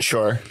of thing.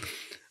 Sure.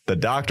 The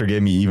doctor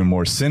gave me even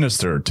more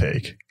sinister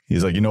take.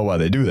 He's like, you know why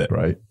they do that,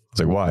 right? I was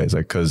like, why? He's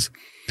like, because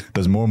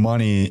there's more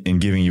money in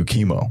giving you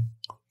chemo.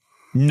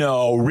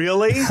 No,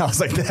 really? I was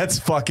like, that's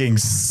fucking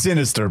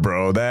sinister,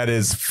 bro. That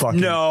is fucking...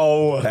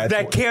 No,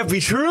 that can't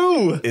be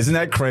true. Isn't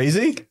that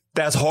crazy?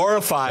 That's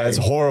horrifying. That's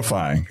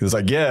horrifying. It's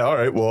like, yeah, all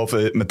right. Well, if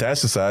it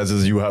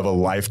metastasizes, you have a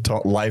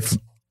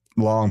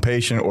lifelong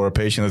patient or a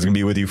patient that's going to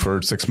be with you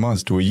for 6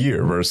 months to a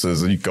year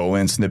versus you go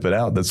in, snip it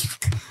out.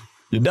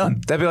 You're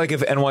done. That'd be like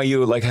if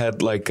NYU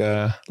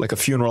had a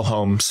funeral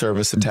home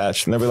service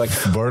attached, and they'd be like,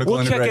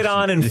 we'll check it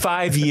on in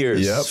 5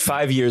 years.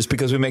 5 years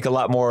because we make a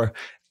lot more,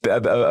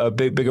 a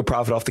bigger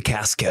profit off the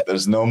casket.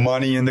 There's no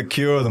money in the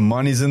cure. The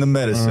money's in the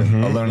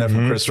medicine. I learned that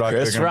from Chris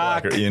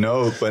Rock.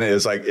 But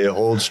it's like, it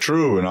holds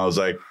true. And I was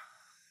like,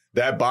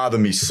 that bothered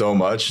me so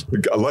much.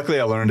 Luckily,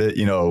 I learned it,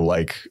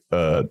 like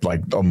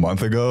a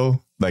month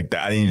ago. Like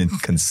I didn't even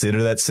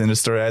consider that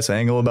sinister ass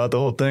angle about the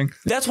whole thing.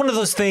 That's one of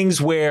those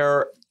things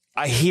where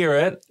I hear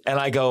it and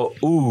I go,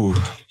 ooh,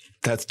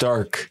 that's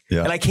dark.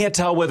 Yeah. And I can't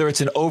tell whether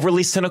it's an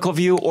overly cynical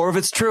view or if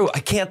it's true.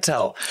 I can't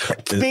tell.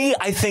 To me,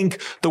 I think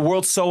the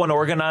world's so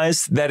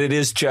unorganized that it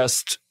is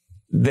just,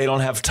 they don't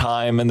have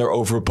time and they're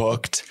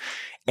overbooked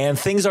and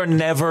things are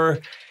never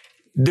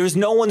there's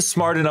no one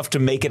smart enough to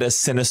make it as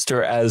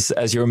sinister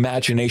as your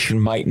imagination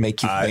might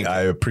make you think.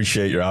 I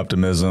appreciate your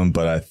optimism,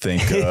 but I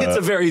think it's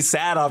a very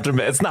sad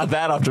optimism. It's not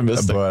that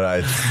optimistic. But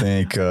I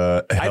think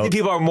I think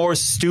people are more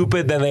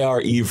stupid than they are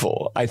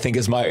evil, I think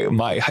is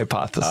my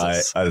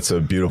hypothesis. It's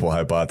a beautiful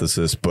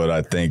hypothesis, but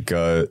I think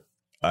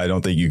I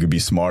don't think you could be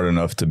smart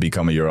enough to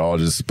become a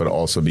urologist, but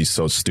also be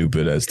so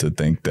stupid as to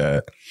think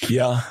that,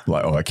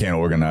 like, oh, I can't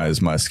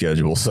organize my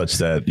schedule such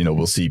that,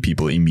 we'll see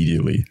people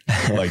immediately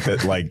like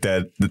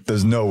that.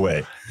 There's no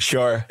way.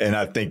 Sure. And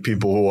I think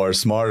people who are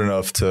smart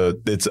enough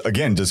it's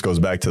again, just goes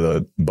back to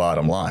the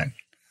bottom line.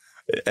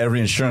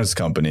 Every insurance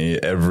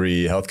company,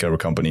 every healthcare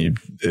company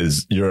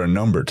you're a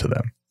number to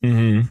them.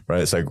 Mm-hmm.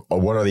 Right. It's like,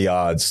 what are the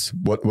odds?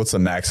 What's the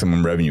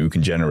maximum revenue we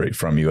can generate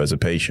from you as a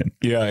patient?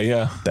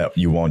 Yeah. That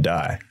you won't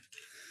die.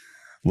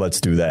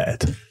 Let's do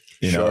that.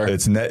 Sure.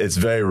 It's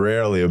very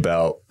rarely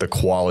about the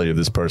quality of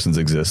this person's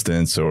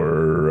existence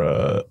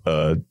or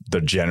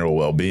their general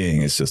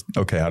well-being. It's just,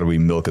 okay, how do we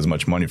milk as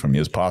much money from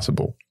you as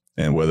possible?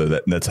 And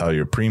whether that's how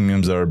your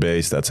premiums are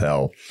based, that's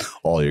how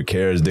all your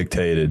care is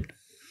dictated.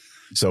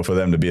 So for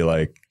them to be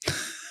like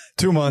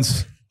 2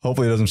 months,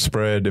 hopefully it doesn't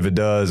spread. If it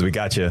does, we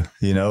got you.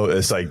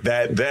 It's like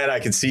that I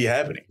can see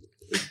happening.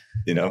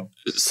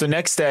 So the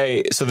next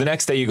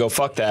day you go,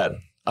 fuck that.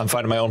 I'm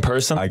finding my own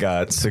person. I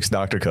got 6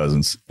 doctor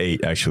cousins,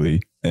 8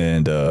 actually,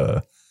 and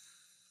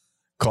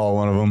call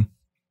one of them.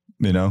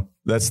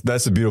 That's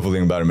the beautiful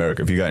thing about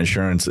America. If you got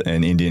insurance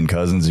and Indian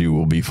cousins, you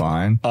will be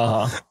fine.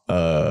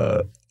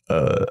 I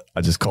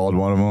just called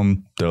one of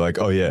them. They're like,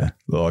 oh yeah,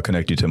 well, I'll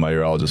connect you to my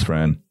urologist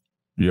friend.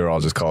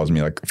 Urologist calls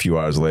me like a few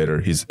hours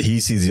later. He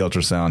sees the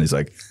ultrasound. He's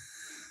like,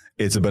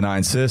 it's a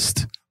benign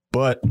cyst,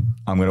 but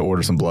I'm going to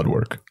order some blood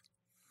work.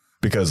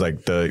 Because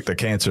like the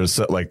cancer,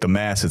 like the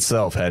mass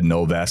itself had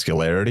no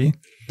vascularity.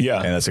 Yeah.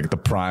 And that's like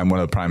one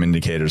of the prime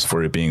indicators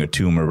for it being a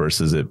tumor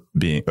versus it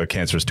being a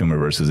cancerous tumor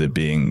versus it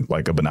being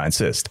like a benign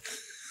cyst.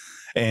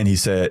 And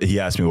he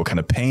asked me what kind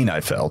of pain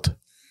I felt.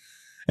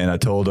 And I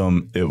told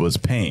him it was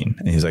pain.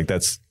 And he's like,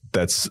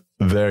 that's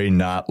very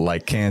not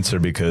like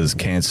cancer because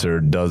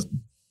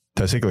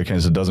testicular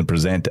cancer doesn't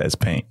present as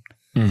pain.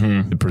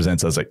 Mm-hmm. It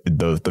presents as like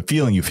the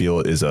feeling you feel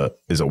is a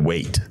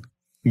weight.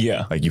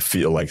 Yeah. Like you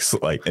feel like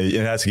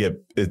it has to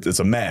get, it's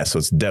a mass. So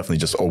it's definitely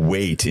just a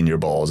weight in your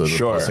balls. As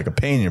opposed to like a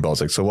pain in your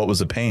balls. Like, so what was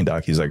the pain,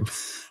 doc? He's like,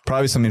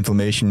 probably some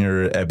inflammation in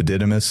your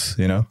epididymis,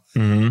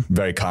 mm-hmm.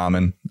 Very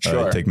common.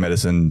 Sure. Take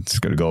medicine. It's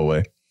going to go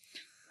away. I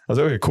was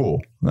like, okay, cool.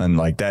 And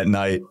like that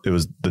night, it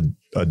was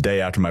a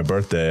day after my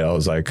birthday. I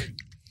was like,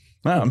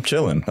 I'm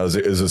chilling. It was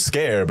a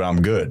scare, but I'm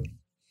good.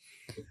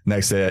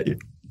 Next day at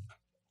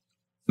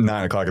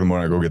 9 o'clock in the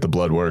morning, I go get the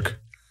blood work.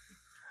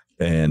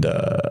 And,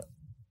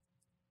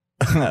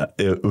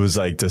 it was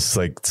like just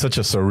like such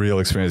a surreal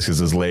experience because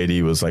this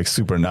lady was like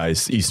super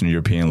nice Eastern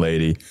European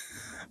lady,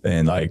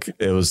 and like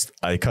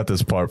I cut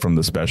this part from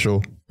the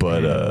special,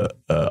 but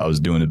I was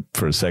doing it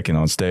for a second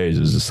on stage. It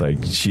was just like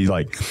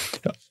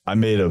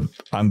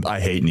I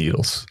hate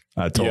needles.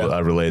 I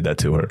relayed that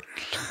to her.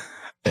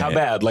 How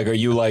bad? Like, are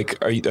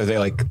they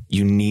like,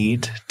 you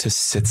need to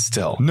sit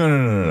still?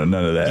 No,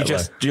 none of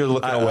that. You're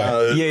looking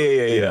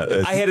away.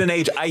 Yeah. I hit an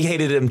age. I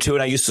hated him too.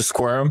 And I used to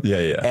squirm.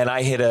 Yeah. And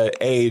I hit an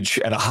age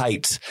and a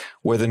height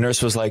where the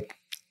nurse was like,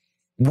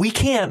 we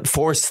can't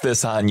force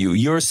this on you.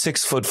 You're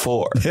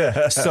 6'4".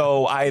 Yeah.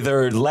 So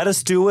either let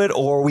us do it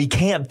or we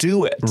can't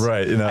do it.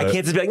 Right. I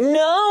can't just be like,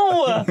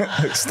 no,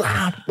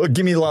 stop. Well,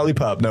 give me a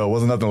lollipop. No, it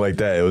wasn't nothing like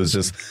that. It was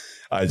just,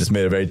 I just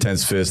made a very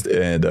tense fist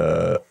and,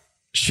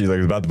 she like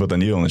was about to put the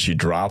needle and she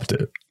dropped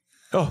it.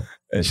 Oh,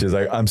 and she's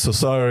like, "I'm so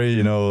sorry.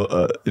 I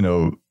thought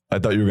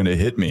you were gonna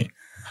hit me."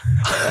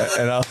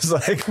 And I was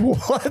like,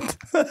 "What?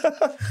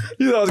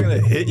 You thought I was gonna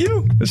hit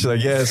you?" And she's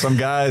like, "Yeah, some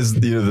guys,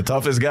 the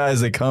toughest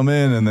guys, they come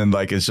in and then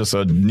like it's just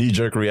a knee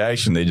jerk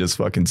reaction. They just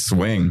fucking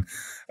swing."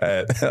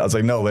 I was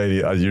like, "No,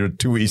 lady, you're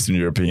too Eastern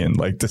European.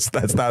 Like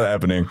that's not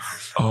happening."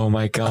 Oh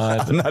my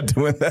God, I'm not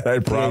doing that. I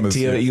promise.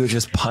 The idea that you would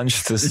just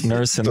punch this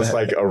nurse in just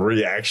like a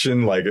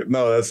reaction, like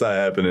no, that's not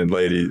happening,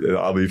 lady.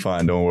 I'll be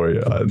fine. Don't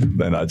worry.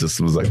 Then I just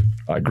was like,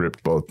 I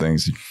gripped both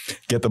things.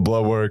 Get the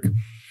blood work,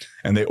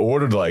 and they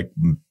ordered like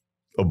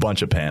a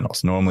bunch of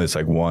panels. Normally it's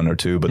like 1 or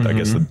 2, but I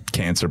guess the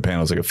cancer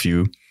panel is like a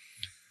few.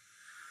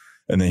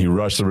 And then he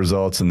rushed the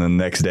results, and the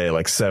next day,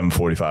 like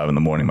 7:45 in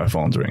the morning, my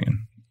phone's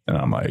ringing, and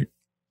I'm like,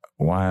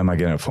 why am I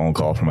getting a phone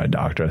call from my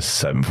doctor at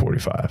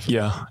 7:45?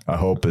 Yeah. I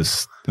hope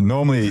it's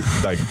normally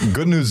like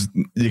good news.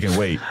 You can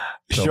wait.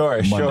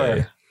 Sure.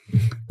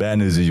 Bad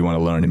news is you want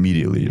to learn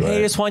immediately. Right? Hey,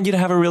 I just want you to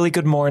have a really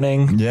good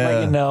morning.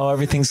 Yeah. Let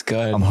everything's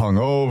good. I'm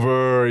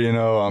hungover.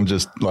 I'm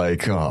just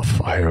like, oh,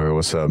 fire.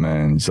 What's up,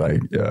 man? It's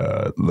like,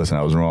 listen,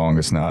 I was wrong.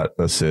 It's not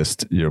a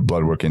cyst. Your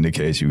blood work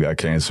indicates you got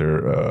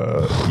cancer.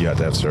 You have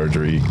to have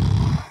surgery.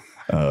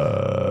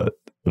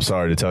 I'm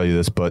sorry to tell you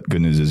this, but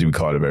good news is you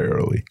caught it very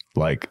early.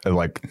 Like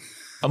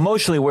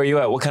emotionally, where are you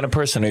at? What kind of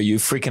person are you?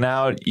 Freaking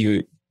out?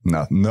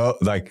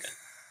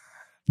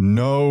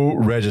 No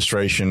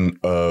registration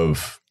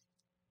of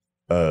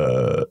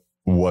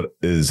what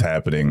is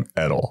happening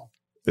at all.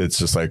 It's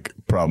just like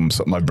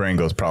my brain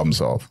goes problem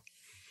solve.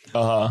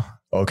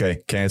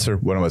 Okay, cancer.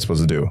 What am I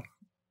supposed to do?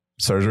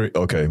 Surgery?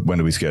 Okay, when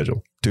do we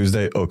schedule?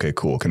 Tuesday? Okay,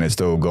 cool. Can I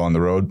still go on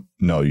the road?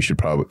 No, you should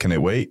probably. Can they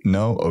wait?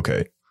 No?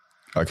 Okay.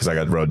 Because I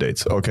got road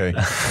dates. Okay.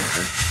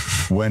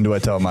 When do I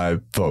tell my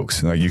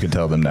folks? Like, you can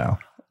tell them now.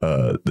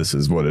 This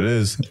is what it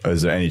is.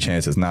 Is there any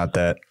chance it's not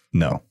that?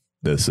 No.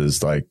 This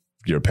is like,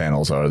 your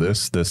panels are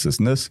this,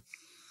 and this.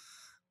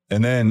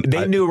 And then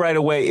they knew right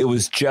away it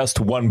was just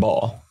one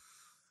ball.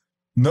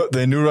 No,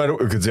 they knew right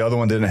away because the other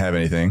one didn't have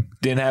anything.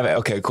 Didn't have it.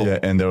 Okay, cool. Yeah,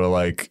 and they were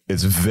like,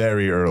 it's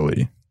very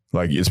early.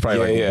 Like, it's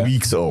probably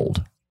weeks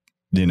old,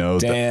 you know?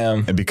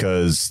 Damn. And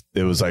because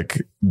it was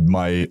like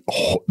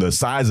the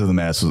size of the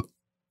mass was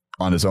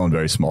on its own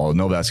very small,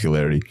 no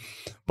vascularity.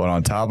 But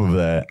on top of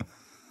that,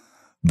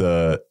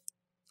 the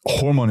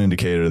hormone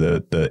indicator,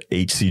 the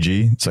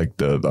HCG, it's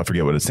like I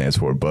forget what it stands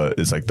for, but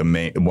it's like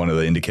one of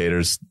the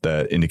indicators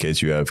that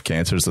indicates you have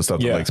cancer. It's the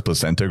stuff that makes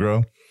placenta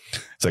grow.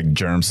 It's like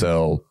germ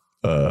cell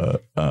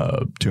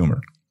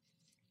tumor.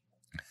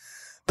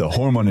 The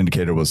hormone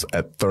indicator was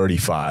at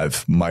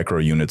 35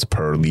 microunits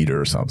per liter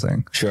or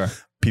something. Sure.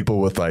 People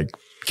with like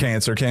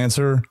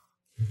cancer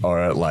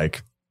are at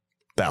like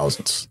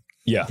thousands.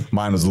 Yeah.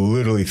 Mine was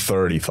literally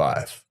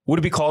 35. Would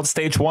it be called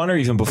stage 1 or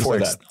even before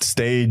like that?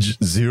 Stage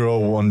 0,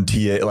 1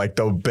 TA, like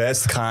the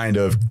best kind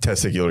of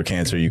testicular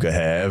cancer you could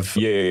have.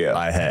 Yeah.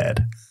 I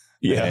had.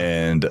 Yeah.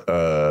 And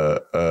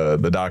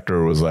the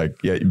doctor was like,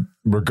 yeah,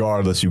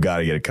 regardless, you got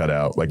to get it cut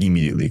out like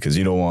immediately because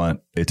you don't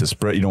want it to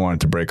spread. You don't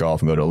want it to break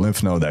off and go to a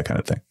lymph node, that kind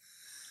of thing.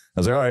 I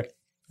was like, all right.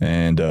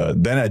 And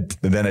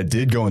then I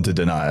did go into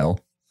denial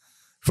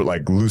for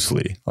like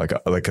loosely, like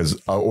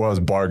because I was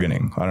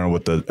bargaining. I don't know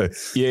what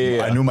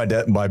I knew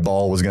my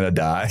ball was going to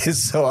die.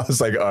 So I was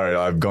like, all right,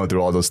 I'm going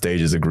through all those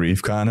stages of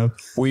grief kind of.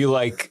 Were you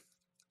like,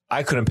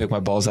 I couldn't pick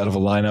my balls out of a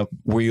lineup.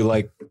 Were you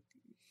like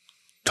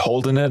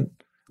holding it?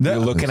 You're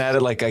looking at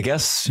it like, I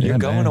guess you're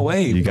going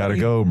away. You got to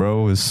go,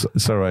 bro. It's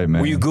all right, man.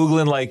 Were you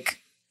Googling like,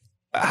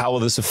 how will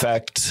this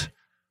affect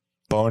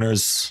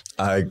boners?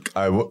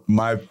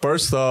 My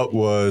first thought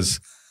was,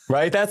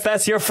 right.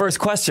 That's your first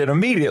question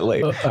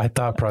immediately. I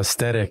thought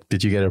prosthetic.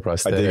 Did you get a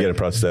prosthetic? I did get a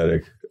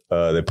prosthetic.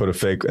 They put a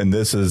fake, and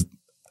this is,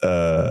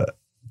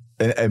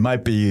 it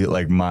might be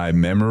like my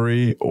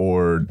memory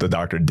or the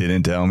doctor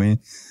didn't tell me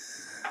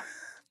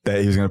that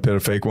he was going to put a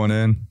fake one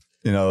in.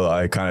 You know,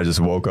 I kind of just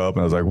woke up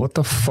and I was like, what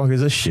the fuck is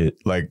this shit?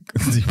 Like,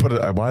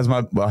 why is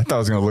I thought it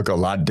was going to look a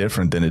lot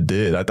different than it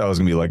did. I thought it was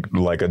going to be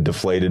like a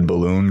deflated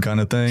balloon kind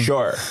of thing.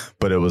 Sure.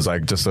 But it was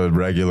like just a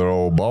regular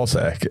old ball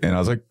sack. And I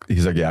was like,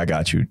 he's like, yeah, I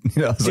got you.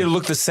 Did it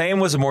look the same?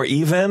 Was it more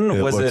even?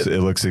 It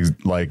looks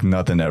like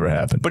nothing ever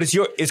happened. But it's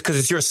because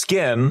it's your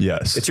skin.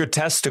 Yes. It's your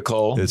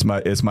testicle. It's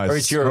my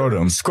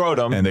scrotum.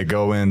 Scrotum. And they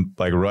go in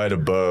like right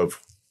above.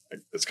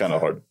 It's kind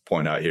of hard to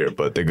point out here,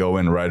 but they go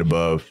in right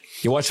above.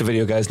 You watch the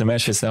video, guys.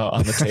 Nimesh is now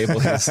on the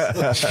table. He's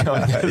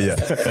showing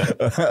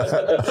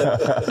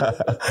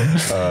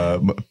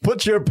us.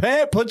 Put your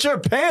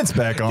pants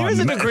back on. There's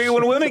a degree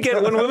when women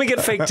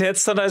get fake tits.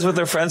 Sometimes with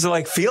their friends, they're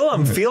like, feel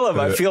them.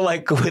 I feel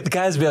like with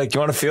guys be like, you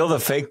want to feel the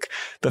fake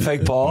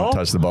ball?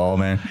 Touch the ball,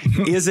 man.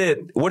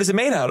 What is it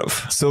made out of?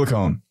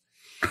 Silicone.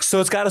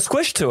 So it's got a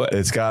squish to it.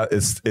 It's kind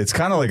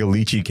of like a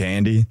lychee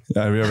candy.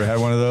 Have you ever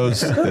had one of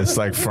those? It's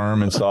like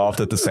firm and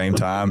soft at the same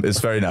time. It's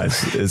very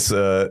nice. It's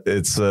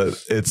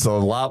a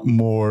lot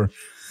more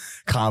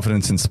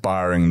confidence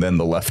inspiring than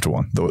the left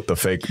one, the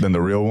fake than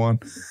the real one.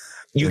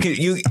 You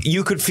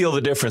could feel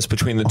the difference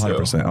between the two.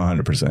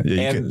 100%.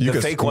 Yeah, you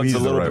could fake one's a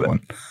little bit.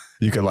 One.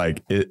 You could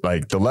like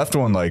the left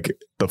one, like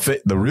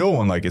the real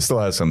one, like it still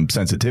has some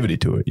sensitivity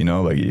to it. You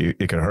know, like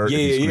it could hurt if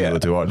you squeeze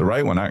it too hard. The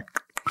right one,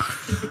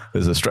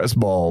 is a stress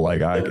ball.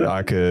 Like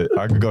I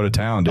could go to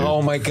town, dude.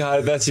 Oh my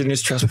God, that's your new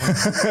stress ball.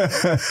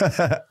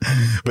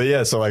 But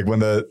yeah, so like when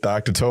the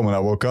doctor told me, I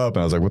woke up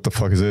and I was like, what the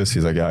fuck is this?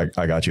 He's like, yeah,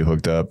 I got you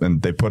hooked up.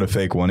 And they put a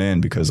fake one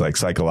in because like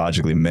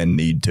psychologically men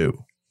need to.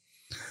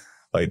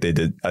 Like they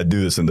did. I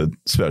do this in the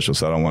special,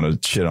 so I don't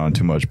want to shit on it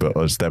too much,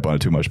 or step on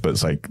it too much. But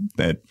it's like,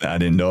 I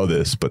didn't know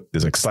this, but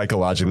it's like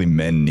psychologically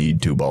men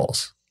need two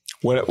balls.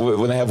 When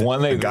they have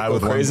one, they go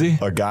crazy?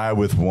 A guy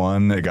with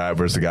one, a guy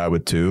versus a guy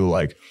with two,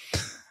 like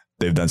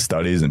they've done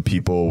studies and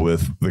people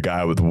with the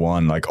guy with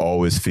one like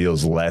always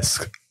feels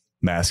less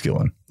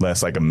masculine,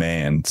 less like a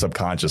man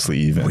subconsciously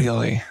even.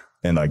 Really?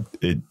 And like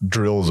it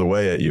drills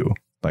away at you.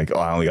 Like, oh,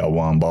 I only got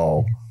one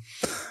ball.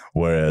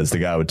 Whereas the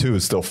guy with two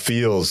still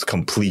feels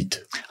complete.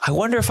 I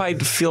wonder if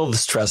I'd feel the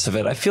stress of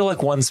it. I feel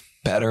like one's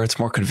better. It's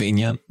more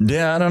convenient.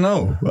 Yeah, I don't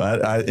know.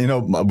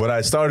 What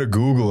I started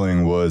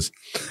Googling was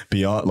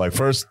beyond my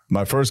first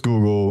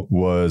Google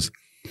was,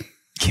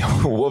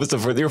 what was the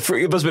first?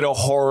 It must have been a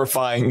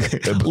horrifying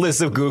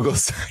list of Google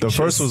searches. The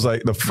first was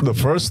like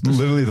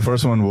the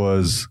first one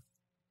was,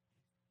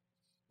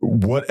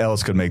 what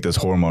else could make this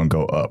hormone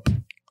go up?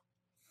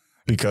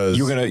 Because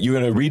you're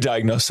gonna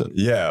re-diagnose it.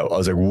 Yeah, I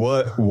was like,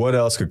 what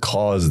else could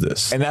cause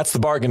this? And that's the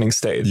bargaining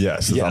stage.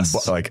 Yes.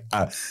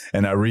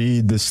 I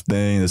read this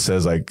thing that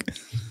says like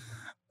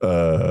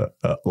on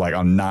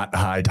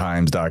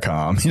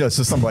nothightimes.com. You know, it's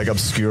just some like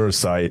obscure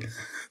site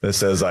that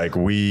says like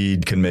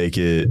weed can make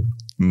it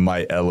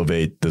might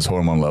elevate this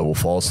hormone level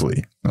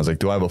falsely. I was like,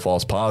 do I have a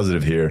false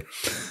positive here?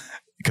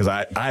 Because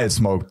I had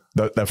smoked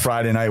that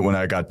Friday night when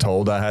I got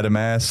told I had a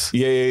mass.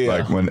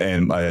 Yeah. Like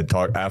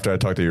after I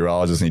talked to the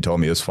urologist and he told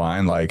me it was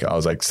fine. Like I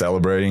was like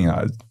celebrating.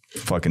 I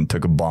fucking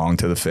took a bong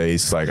to the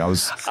face. Like I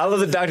love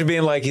the doctor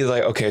being like, he's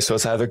like, okay, so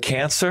it's either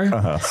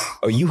cancer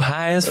or you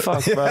high as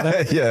fuck,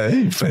 brother.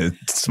 Yeah,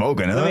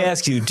 smoking. Let me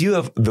ask you, do you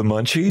have the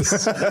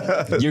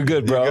munchies? You're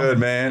good, bro. You're good,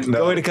 man. No.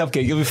 Go eat a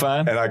cupcake. You'll be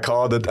fine. And I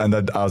called it, and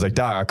I was like,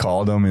 Doc, I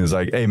called him. He was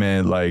like, hey,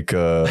 man, like,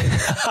 I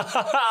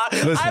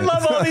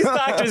love all these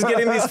doctors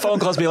getting these phone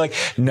calls being like,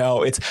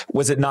 no,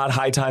 was it not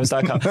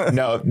hightimes.com?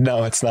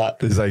 No, it's not.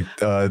 He's like,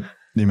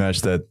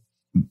 Nimesh,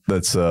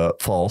 that's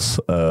false.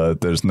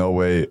 There's no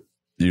way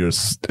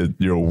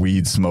your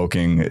weed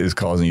smoking is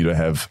causing you to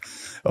have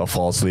a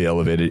falsely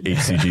elevated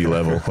HCG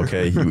level.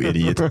 Okay, you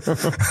idiot.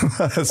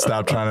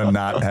 Stop trying to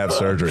not have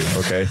surgery.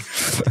 Okay.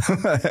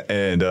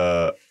 And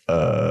I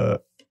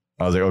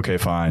was like, okay,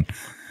 fine.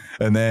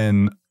 And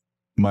then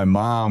my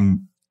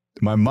mom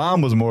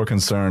was more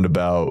concerned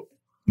about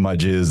my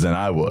jizz than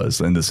I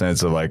was, in the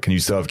sense of like, can you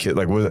still have kids?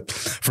 Like,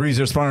 freeze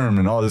your sperm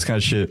and all this kind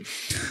of shit.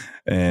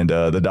 And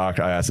I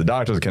asked the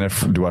doctor,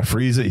 do I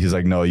freeze it? He's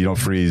like, no, you don't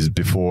freeze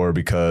before,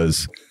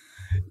 because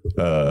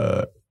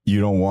you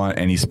don't want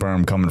any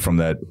sperm coming from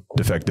that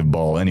defective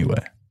ball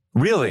anyway.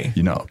 Really?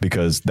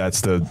 Because that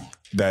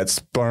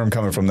sperm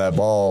coming from that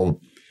ball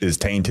is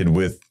tainted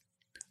with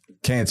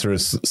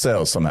cancerous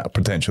cells somehow,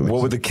 potentially.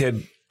 What would the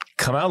kid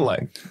come out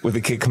like? Would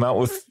the kid come out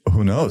with?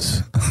 Who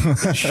knows?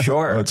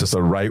 Sure. It's just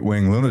a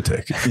right-wing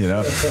lunatic,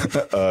 And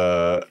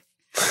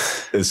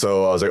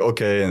so I was like,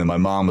 okay. And then my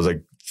mom was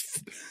like,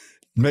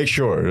 make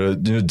sure.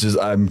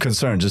 I'm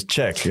concerned. Just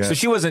check. Yeah.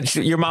 So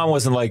your mom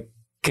wasn't like,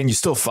 can you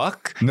still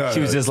fuck? No. She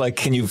was just like,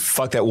 can you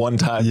fuck that one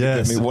time?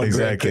 Yes, to give me one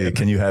exactly.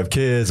 Can you have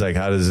kids? Like,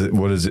 how does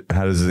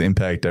it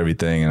impact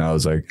everything? And I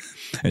was like,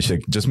 and she's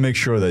like, just make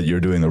sure that you're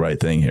doing the right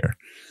thing here.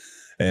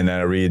 And then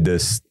I read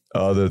this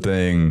other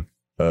thing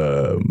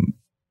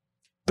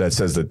that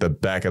says that the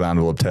back of the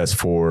envelope test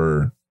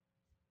for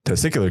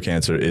testicular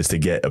cancer is to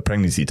get a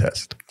pregnancy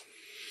test,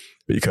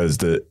 because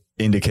the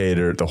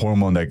indicator, the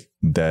hormone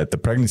that the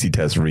pregnancy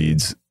test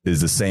reads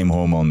is the same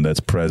hormone that's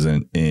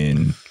present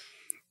in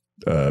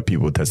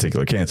people with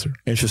testicular cancer.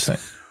 Interesting.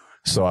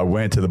 So I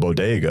went to the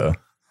bodega,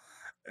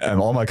 and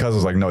all my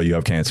cousins were like, no, you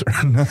have cancer.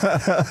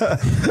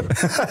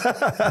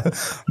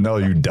 No,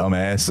 you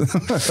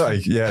dumbass.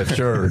 Like, yeah,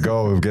 sure.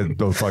 Go get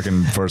the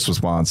fucking first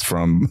response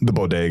from the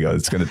bodega.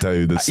 It's going to tell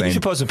you the same. You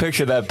should post a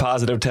picture of that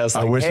positive test.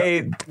 Like,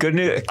 hey, good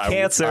news,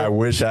 cancer. I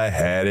wish I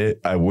had it.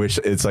 I wish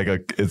it's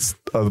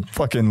a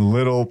fucking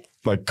little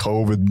like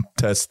COVID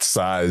test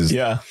size.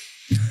 Yeah.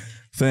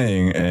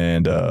 Thing.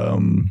 And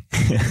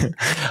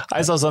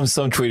I saw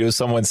some tweet where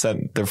someone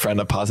sent their friend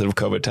a positive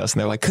COVID test,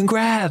 and they're like,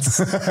 congrats.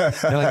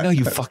 They're like, no,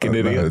 you fucking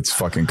idiot. It's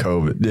fucking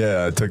COVID.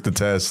 Yeah, I took the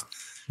test.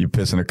 You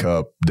piss in a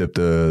cup, dip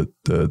the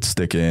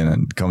stick in,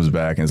 and it comes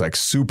back, and it's like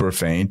super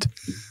faint,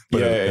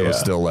 but it was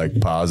still like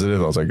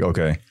positive. I was like,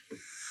 okay,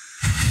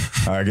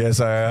 I guess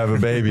I have a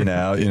baby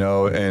now,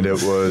 and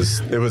it was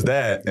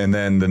that. And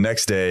then the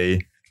next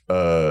day,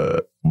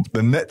 it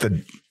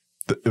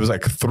was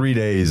like 3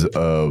 days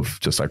of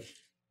just like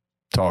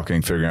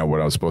talking, figuring out what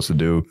I was supposed to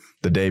do.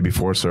 The day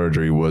before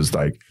surgery was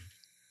like,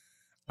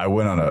 I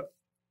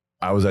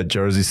was at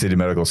Jersey City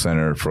Medical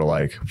Center for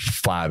like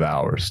 5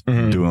 hours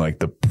doing like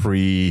the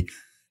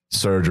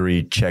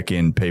pre-surgery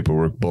check-in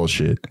paperwork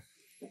bullshit.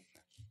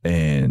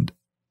 And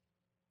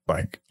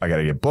like, I got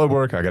to get blood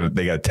work. They got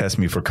to test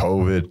me for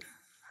COVID.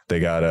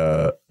 They got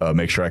to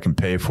make sure I can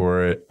pay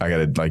for it. I got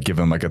to like give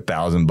them like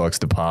 $1,000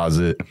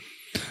 deposit.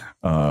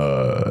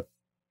 At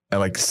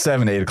like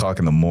 7, 8 o'clock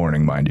in the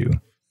morning, mind you.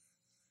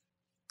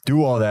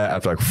 Do all that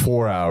after like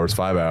 4 hours,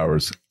 5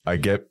 hours. I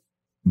get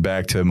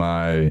back to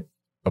my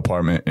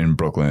apartment in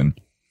Brooklyn,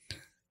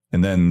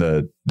 and then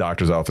the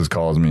doctor's office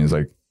calls me and is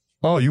like,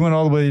 oh, you went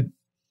all the way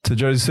to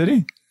Jersey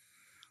City?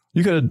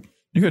 You could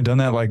have done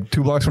that like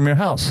 2 blocks from your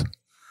house.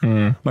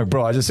 I'm like,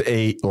 bro, I just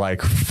ate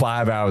like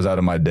 5 hours out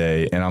of my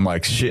day, and I'm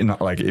like shitting.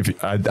 Like,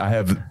 if I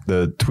have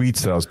the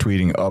tweets that I was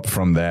tweeting up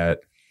from that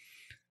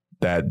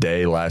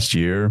day last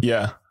year.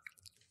 Yeah.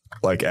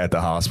 Like at the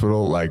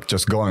hospital, like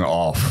just going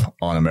off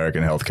on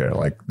American healthcare.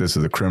 Like, this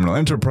is a criminal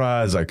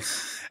enterprise. Like,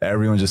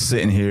 everyone's just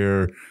sitting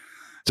here,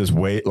 just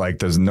wait. Like,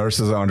 there's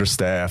nurses are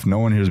understaffed. No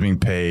one here is being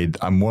paid.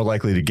 I'm more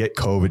likely to get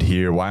COVID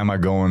here. Why do I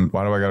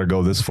got to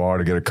go this far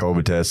to get a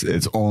COVID test?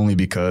 It's only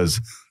because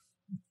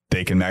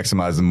they can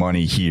maximize the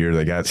money here.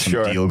 They got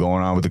some deal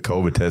going on with the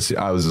COVID test.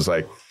 I was just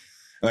like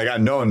I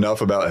know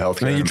enough about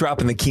healthcare. And you're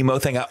dropping the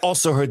chemo thing. I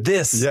also heard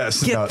this.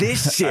 Yes. Get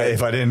this shit.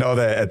 If I didn't know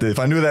that, if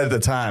I knew that at the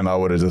time, I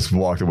would have just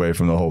walked away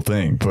from the whole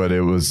thing. But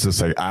it was just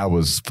like, I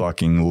was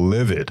fucking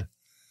livid.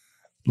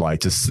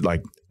 Like, just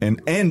like,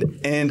 and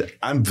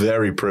I'm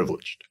very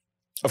privileged.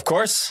 Of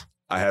course.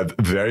 I have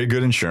very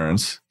good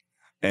insurance,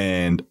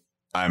 and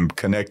I'm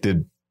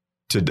connected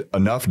to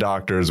enough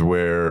doctors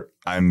where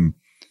I'm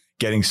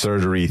getting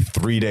surgery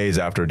 3 days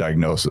after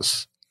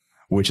diagnosis,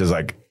 which is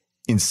like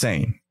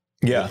insane.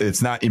 Yeah.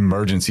 It's not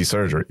emergency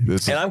surgery.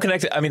 And I'm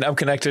connected. I mean, I'm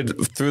connected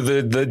through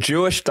the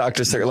Jewish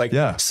doctors. Like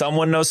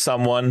someone knows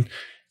someone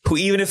who,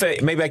 even if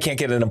maybe I can't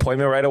get an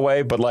appointment right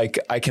away, but like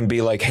I can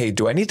be like, hey,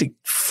 do I need to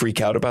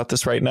freak out about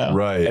this right now?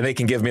 Right. And they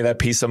can give me that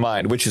peace of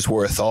mind, which is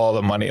worth all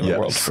the money in the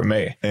world for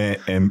me.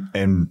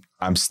 And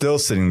I'm still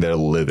sitting there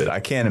livid.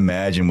 I can't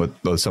imagine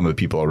what some of the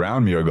people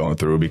around me are going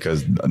through,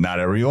 because not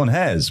everyone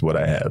has what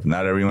I have.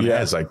 Not everyone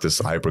has like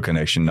this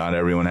hyperconnection. Not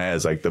everyone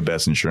has like the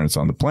best insurance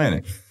on the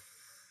planet.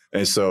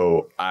 And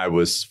so I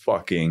was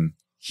fucking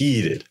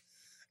heated,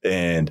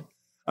 and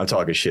I'm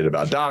talking shit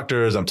about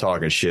doctors. I'm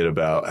talking shit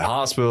about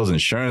hospitals,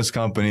 insurance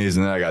companies.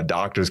 And then I got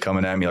doctors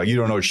coming at me like, you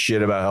don't know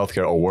shit about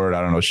healthcare. Oh, word,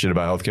 I don't know shit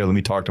about healthcare. Let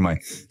me talk to my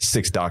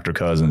 6 doctor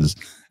cousins.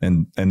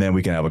 And then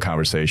we can have a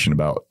conversation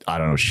about, I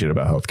don't know shit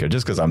about healthcare,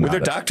 just because I'm Were there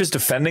doctors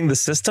defending the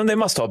system? They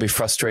must all be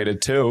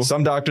frustrated too.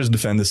 Some doctors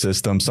defend the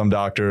system. Some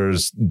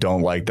doctors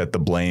don't like that the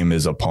blame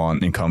is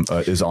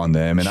is on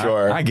them. And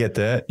I get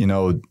that,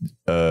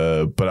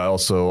 but I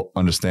also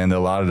understand that a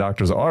lot of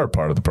doctors are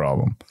part of the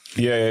problem.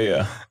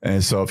 Yeah.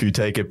 And so if you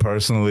take it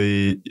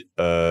personally,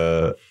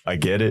 I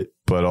get it.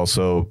 But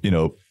also,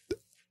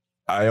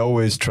 I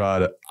always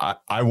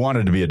I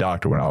wanted to be a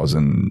doctor when I was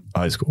in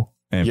high school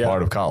and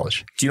part of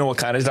college. Do you know what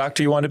kind of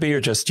doctor you want to be,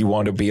 or just you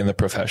want to be in the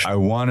profession?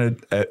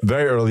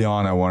 Very early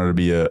on, I wanted to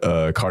be a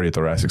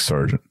cardiothoracic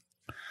surgeon.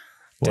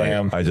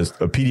 Damn. A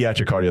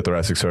pediatric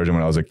cardiothoracic surgeon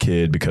when I was a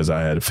kid, because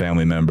I had a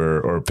family member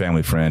or a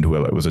family friend who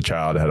was a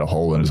child that had a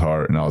hole in his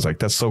heart. And I was like,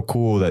 that's so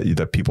cool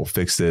that people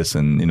fix this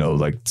and,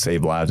 like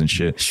save lives and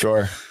shit.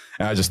 Sure.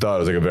 And I just thought it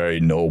was like a very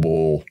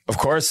noble. Of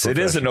course, it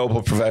is a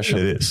noble profession.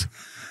 It is.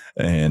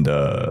 And,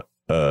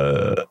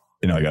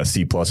 I got a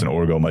C+ in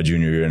Orgo my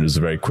junior year and was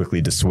very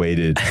quickly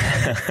dissuaded.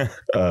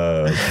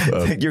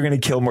 You're going to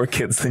kill more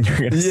kids than you're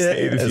going to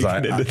save if you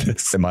get into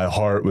this. And my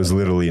heart was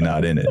literally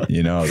not in it.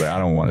 I was like, I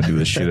don't want to do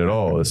this shit at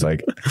all. It's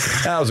like,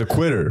 I was a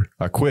quitter.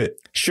 I quit.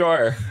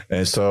 Sure.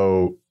 And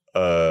so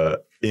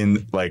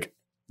when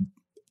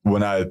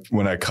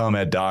I come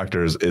at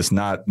doctors, it's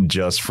not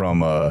just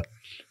from a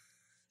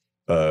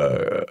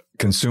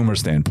consumer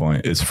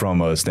standpoint. It's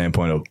from a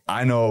standpoint of,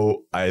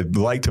 I'd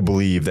like to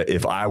believe that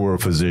if I were a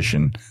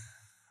physician,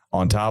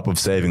 on top of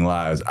saving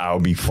lives, I'll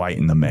be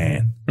fighting the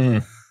man.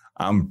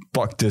 I'm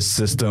fuck this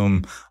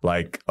system.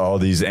 Like, all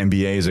these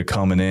MBAs are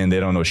coming in. They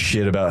don't know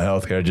shit about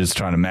healthcare, just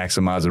trying to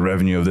maximize the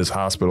revenue of this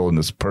hospital and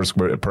this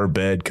per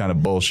bed kind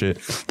of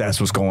bullshit. That's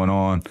what's going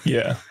on.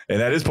 Yeah.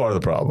 And that is part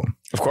of the problem.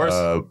 Of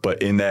course.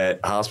 But in that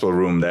hospital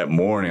room that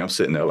morning, I'm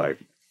sitting there like,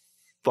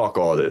 fuck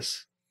all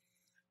this.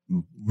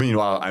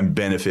 Meanwhile, I'm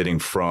benefiting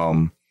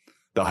from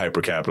the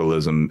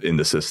hypercapitalism in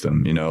the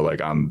system.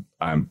 Like I'm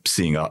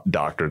seeing a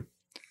doctor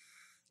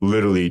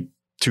literally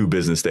 2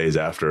 business days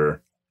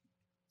after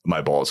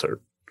my balls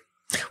hurt.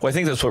 Well, I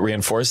think that's what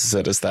reinforces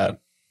it, is that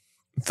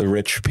the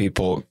rich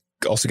people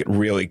also get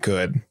really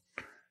good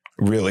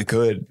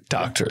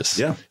doctors.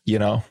 Yeah.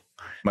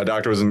 My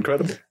doctor was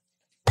incredible.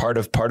 Part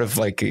of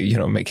like,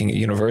 making it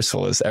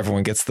universal is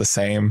everyone gets the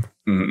same.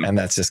 Mm-hmm. And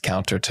that's just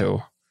counter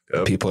to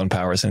people in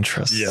power's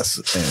interests. Yes.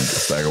 And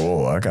it's like,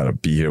 well, I got to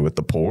be here with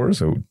the poor.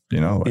 So,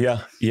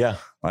 yeah.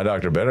 My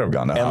doctor better have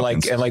gone to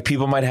Hopkins. And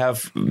people might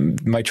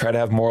try to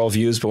have moral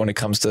views, but when it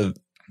comes to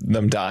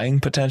them dying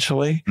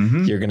potentially,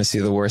 you're going to see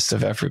the worst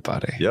of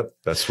everybody. Yep.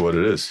 That's what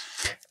it is.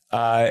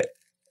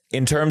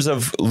 In terms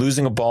of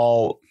losing a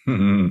ball,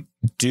 how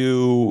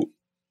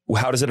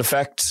does it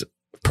affect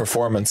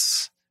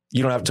performance?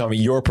 You don't have to tell me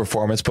your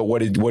performance, but what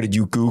did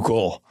you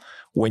Google?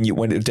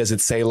 Does it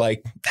say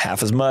like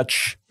half as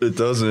much? It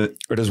doesn't.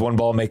 Or does one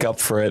ball make up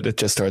for it? It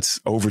just starts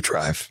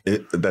overdrive.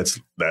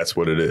 That's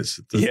what it is.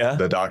 Yeah.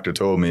 The doctor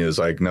told me, is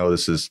like, no,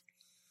 this is,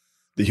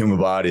 the human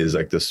body is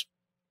like this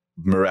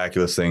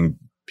miraculous thing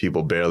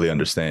people barely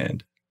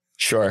understand.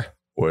 Sure.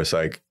 Where it's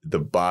like the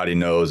body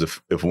knows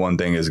if one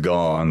thing is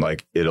gone,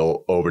 like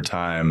it'll over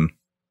time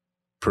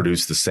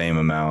produce the same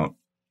amount.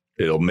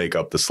 It'll make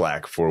up the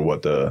slack for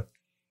what the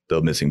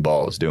missing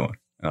ball is doing.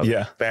 And I was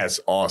like, that's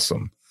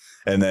awesome.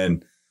 And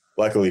then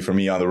luckily for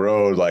me on the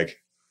road,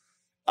 like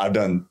I've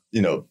done,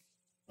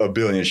 a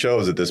billion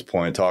shows at this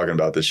point talking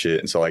about this shit.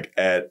 And so like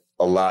at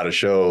a lot of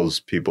shows,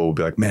 people will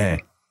be like, man,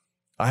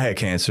 I had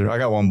cancer. I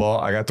got 1 ball.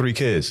 I got 3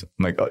 kids.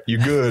 I'm like, oh,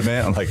 you're good,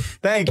 man. I'm like,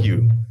 thank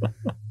you.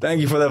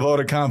 Thank you for that vote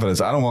of confidence.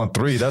 I don't want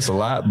 3. That's a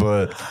lot,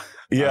 but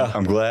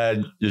I'm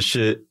glad your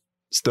shit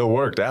still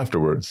worked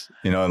afterwards,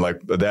 and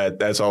like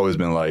that's always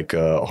been like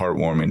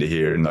heartwarming to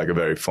hear in like a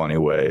very funny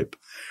way.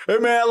 Hey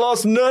man, I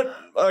lost a nut.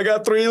 I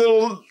got 3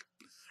 little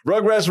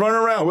Rugrats running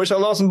around. Wish I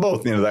lost them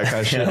both. That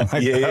kind of shit.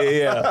 Like,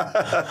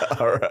 yeah.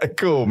 All right,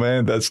 cool,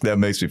 man. That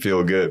makes me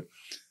feel good.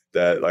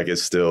 That like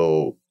it's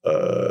still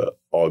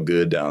all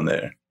good down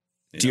there.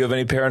 Do you have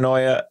any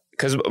paranoia?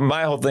 Because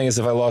my whole thing is,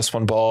 if I lost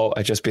 1 ball,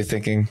 I'd just be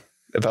thinking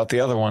about the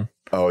other one.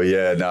 Oh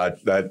yeah, no,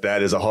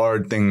 that is a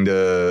hard thing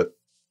to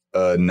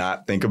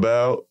not think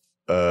about.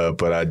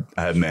 But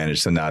I have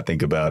managed to not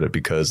think about it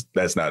because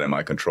that's not in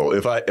my control.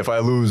 If I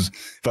lose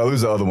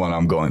the other one,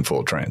 I'm going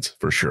full trance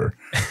for sure.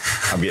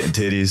 I'm getting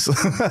titties.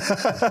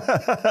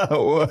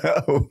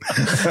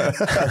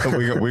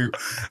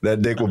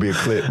 That dick will be a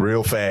clit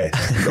real fast.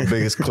 The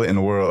biggest clit in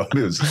the world.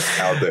 It's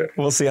out there.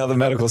 We'll see how the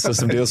medical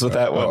system deals with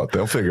that one. Oh,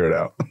 they'll figure it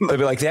out. They'll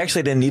be like, they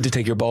actually didn't need to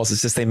take your balls.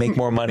 It's just they make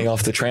more money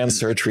off the trans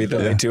surgery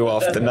than they do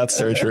off the nut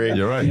surgery.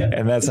 You're right.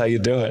 And that's how you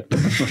do it.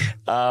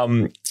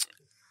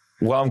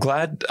 Well, I'm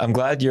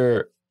glad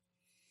you're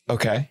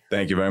okay.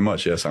 Thank you very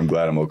much. Yes, I'm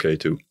glad I'm okay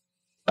too.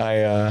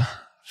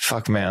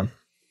 Fuck, man.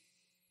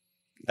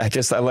 I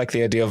like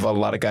the idea of a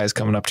lot of guys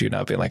coming up to you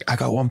now being like, I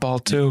got one ball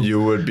too.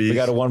 You would be. We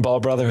got a one ball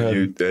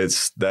brotherhood.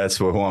 That's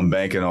what I'm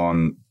banking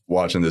on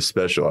watching this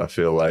special. I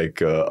feel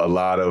like a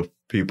lot of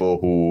people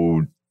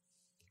who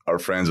are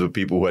friends with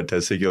people who had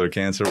testicular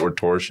cancer or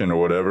torsion or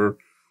whatever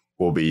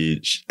will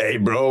be, hey,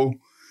 bro.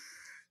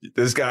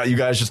 This guy, you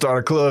guys should start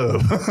a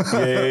club.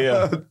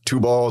 Yeah. 2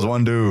 balls,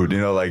 1 dude,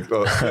 like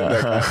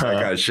that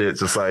kind of shit.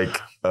 Just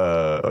like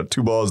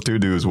 2 balls, 2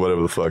 dudes,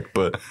 whatever the fuck.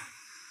 But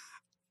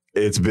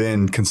it's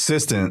been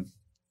consistent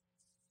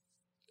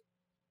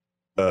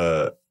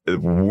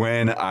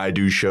when I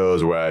do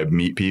shows where I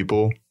meet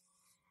people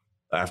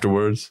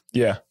afterwards.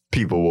 Yeah.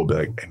 People will be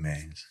like, hey,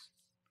 man,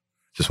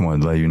 just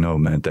wanted to let you know,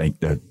 man,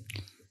 I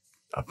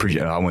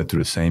appreciate it. I went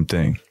through the same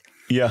thing.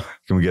 Yeah.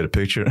 Can we get a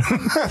picture? Like,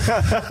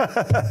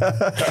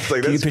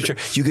 get a picture.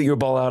 You get your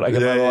ball out. I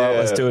get my ball out.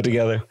 Let's do it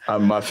together.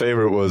 My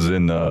favorite was I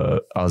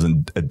was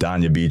in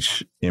Dania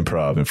Beach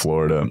Improv in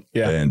Florida.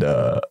 Yeah. And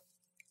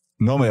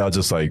normally I'll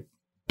just like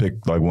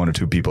pick like 1 or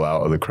 2 people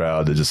out of the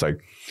crowd to just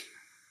like,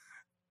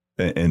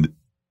 and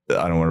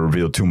I don't want to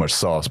reveal too much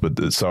sauce,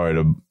 but sorry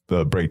to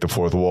break the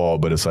fourth wall,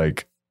 but it's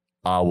like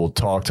I will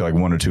talk to like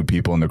 1 or 2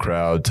 people in the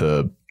crowd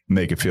to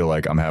make it feel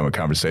like I'm having a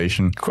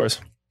conversation. Of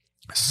course.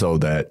 So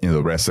that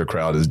the rest of the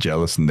crowd is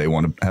jealous and they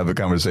want to have a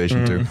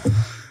conversation too,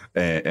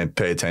 and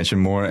pay attention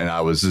more. And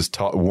I was just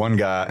one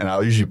guy, and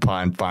I'll usually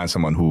find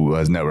someone who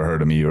has never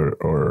heard of me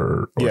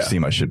or seen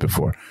my shit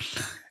before,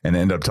 and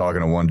end up talking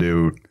to one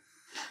dude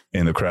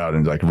in the crowd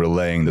and like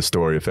relaying the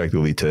story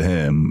effectively to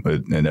him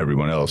and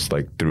everyone else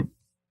like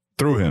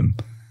through him.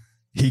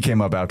 He came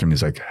up after me.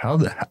 He's like, how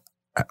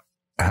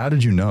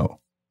did you know?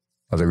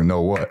 I was like,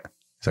 know what?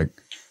 He's like,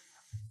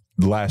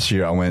 last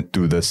year I went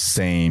through the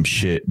same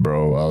shit,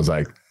 bro. I was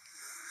like,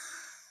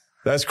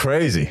 that's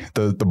crazy.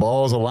 The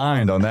balls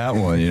aligned on that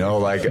one,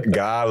 like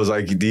God was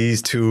like,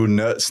 these 2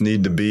 nuts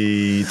need to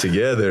be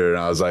together.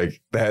 And I was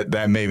like,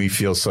 that made me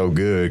feel so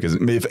good. Cause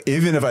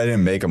even if I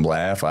didn't make him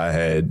laugh, I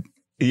had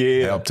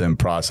helped him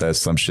process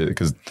some shit.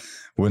 Cause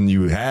when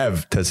you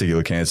have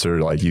testicular cancer,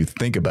 like you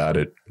think about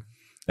it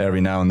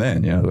every now and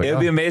then, like, it'd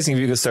be amazing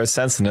if you could start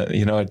sensing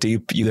it,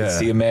 deep, you can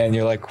see a man,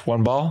 you're like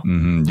 1 ball.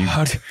 Mm-hmm.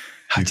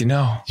 How'd you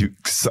know?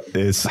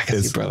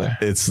 It's brother.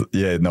 It's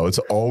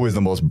always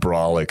the most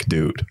brolic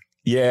dude.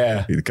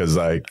 Yeah. Because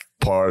like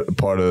part of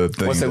the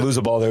thing. Once they lose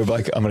a ball, they're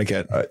like, I'm going to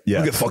get,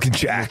 get fucking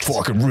jacked.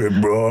 Fucking ripped,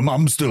 bro.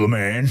 I'm still a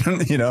man.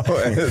 And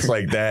it's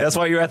like that. That's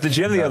why you're at the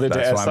gym the other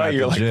day. That's why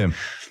I'm at the gym.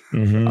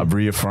 Mm-hmm. I'm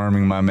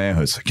reaffirming my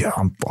manhood. It's like,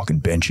 I'm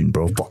fucking benching,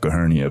 bro. Fuck a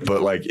hernia.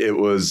 But like, it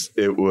was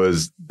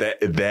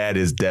that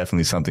is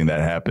definitely something that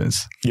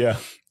happens. Yeah.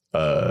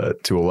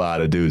 To a lot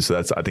of dudes.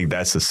 So I think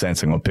that's the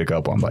sense I'm going to pick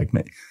up on. Like,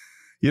 man,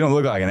 you don't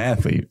look like an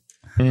athlete.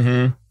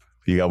 Mm-hmm.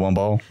 You got 1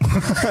 ball?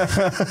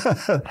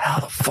 How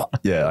the fuck?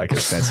 Yeah, I can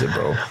sense it,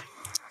 bro.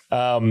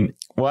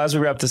 Well, as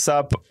we wrap this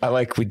up,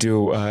 we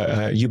do,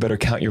 you better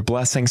count your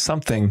blessings,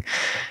 something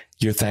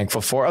you're thankful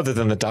for, other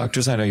than the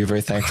doctors. I know you're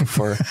very thankful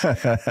for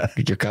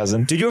your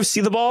cousin. Did you ever see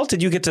the ball?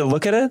 Did you get to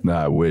look at it? No,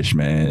 I wish,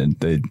 man.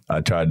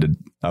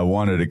 I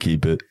wanted to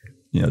keep it.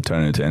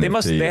 Turn it into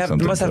NFT.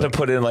 They must have to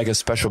put it in like a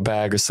special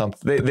bag or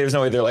something. There's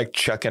no way they're like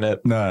chucking it.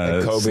 No,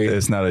 like Kobe.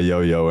 It's not a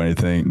yo-yo or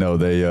anything. No,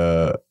 they.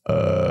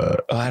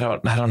 I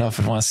don't know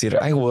if I want to see it.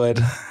 I would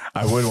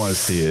want to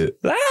see it.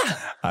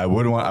 I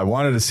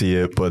wanted to see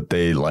it, but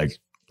they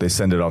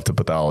send it off to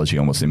pathology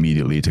almost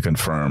immediately to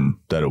confirm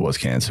that it was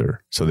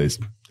cancer. So it's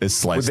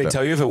sliced. Would they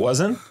tell you if it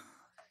wasn't?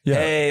 Yeah.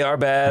 Hey, our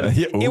bad.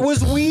 It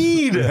was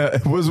weed. Yeah,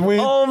 it was weed.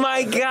 Oh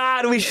my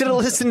God. We should have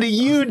listened to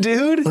you,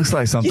 dude. Looks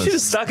like something. You should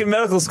have stuck in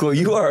medical school.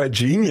 You are a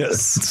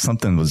genius.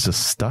 Something was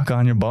just stuck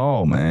on your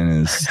ball,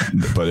 man.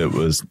 But it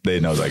was,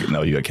 they know, like,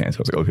 no, you got cancer.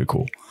 I was like, okay,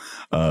 cool.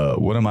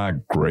 What am I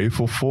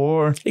grateful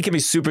for? It can be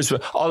super.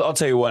 I'll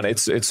tell you what,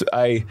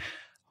 a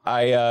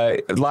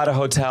lot of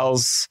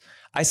hotels,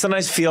 I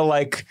sometimes feel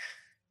like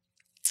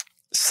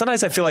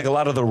a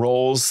lot of the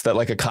roles that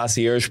like a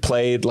concierge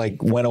played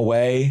like went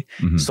away.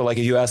 Mm-hmm. So like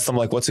if you ask them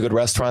like what's a good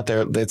restaurant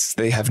there,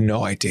 they have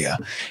no idea.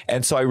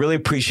 And so I really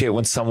appreciate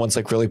when someone's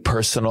like really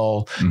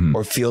personal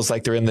or feels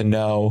like they're in the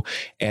know.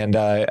 And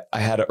I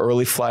had an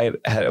early flight.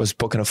 I was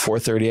booking a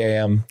 4:30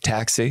 a.m.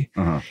 taxi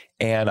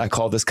and I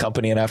called this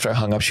company, and after I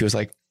hung up, she was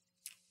like,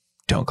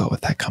 don't go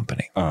with that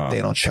company.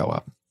 They don't show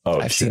up. Oh,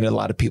 I've seen a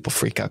lot of people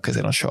freak out because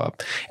they don't show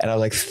up. And I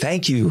was like,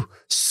 thank you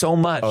so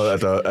much. Oh,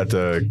 at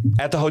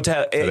the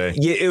hotel.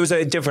 It was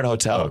a different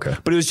hotel. Oh, okay.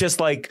 But it was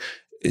just like,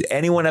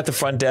 anyone at the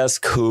front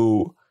desk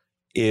who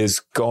is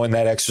going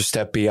that extra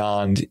step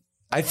beyond.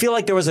 I feel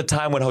like there was a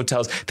time when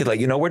hotels, they'd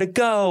like, you know where to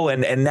go.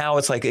 And now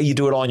it's like, you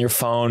do it all on your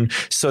phone.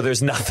 So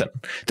there's nothing.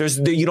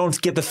 You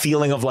don't get the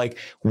feeling of like,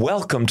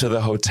 welcome to the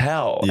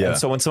hotel. Yeah. And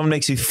so when someone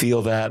makes you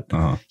feel that,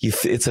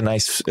 it's a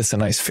nice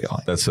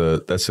feeling. That's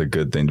a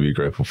good thing to be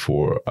grateful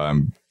for.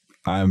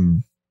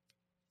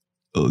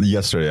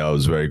 Yesterday I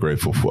was very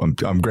grateful for,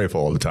 I'm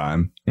grateful all the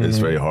time. Mm-hmm. It's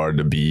very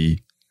hard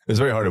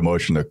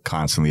emotion to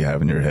constantly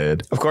have in your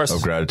head. Of course.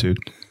 Of gratitude.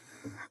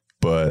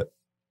 But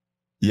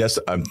yes,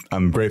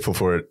 I'm grateful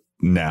for it.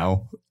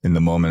 Now, in the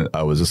moment,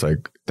 I was just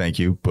like, thank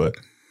you. But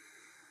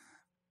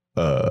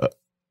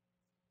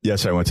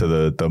yes, I went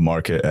to the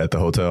market at the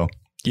hotel.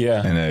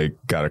 Yeah. And I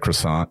got a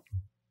croissant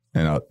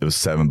and it was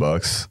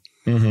 $7.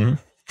 Mm-hmm.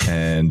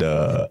 And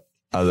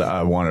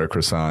I wanted a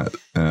croissant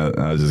and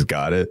I just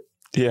got it.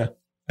 Yeah.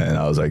 And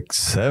I was like,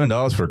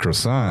 $7 for a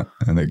croissant.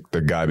 And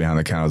the guy behind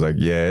the counter was like,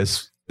 yeah,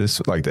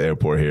 it's like the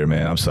airport here,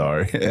 man. I'm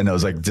sorry. And I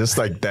was like, just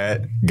like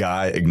that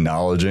guy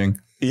acknowledging.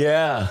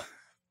 Yeah.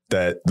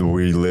 That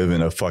we live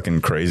in a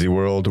fucking crazy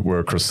world where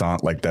a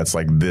croissant like that's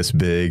like this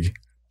big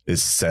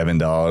is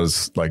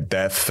 $7. Like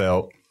that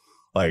felt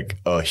like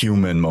a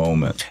human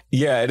moment.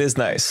 Yeah, it is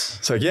nice.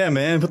 It's like, yeah,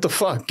 man, what the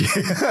fuck?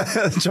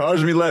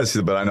 Charge me less.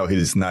 But I know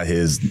it's not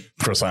his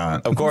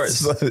croissant. Of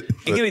course.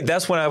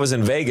 That's when I was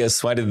in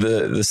Vegas. When I did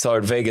the Cellar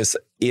at Vegas.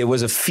 It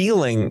was a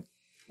feeling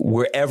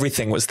where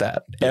everything was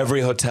that. Every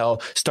hotel,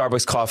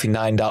 Starbucks coffee,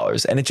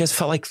 $9. And it just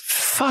felt like,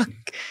 fuck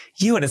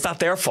you. And it's not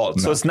their fault.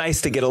 No. So it's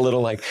nice to get a little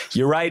like,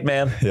 you're right,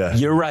 man. Yeah.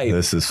 You're right.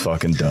 This is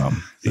fucking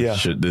dumb.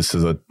 This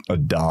is a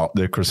dollar.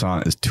 The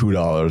croissant is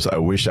 $2. I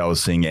wish I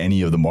was seeing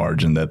any of the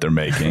margin that they're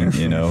making,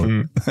 you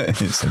know?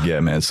 It's like,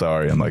 yeah, man,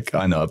 sorry. I'm like,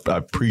 I know. I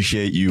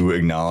appreciate you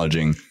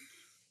acknowledging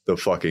the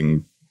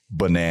fucking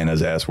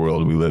bananas ass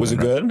world we live in. Was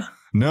it good?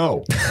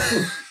 No.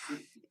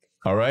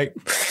 All right.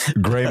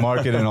 Gray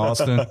market in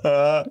Austin.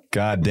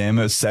 God damn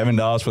it.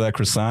 $7 for that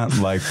croissant.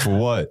 Like for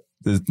what?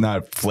 It's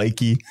not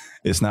flaky.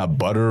 It's not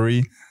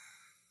buttery.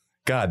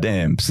 God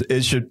damn.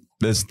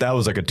 That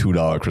was like a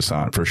 $2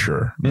 croissant for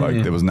sure. Mm-hmm.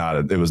 Like it was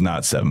not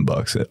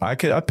 $7. I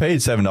paid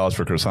 $7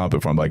 for a croissant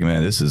before. I'm like,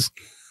 man, this is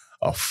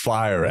a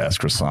fire ass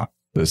croissant.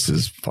 This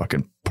is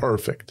fucking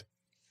perfect.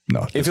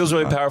 No, it feels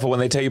really powerful when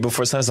they tell you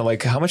before sunset. I'm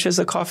like, how much is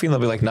the coffee? And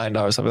they'll be like $9.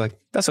 I'll be like,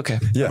 that's okay.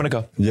 Yeah. I'm gonna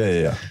go.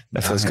 Yeah.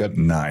 That feels good.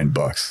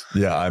 $9.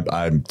 Yeah,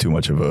 I'm too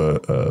much of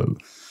a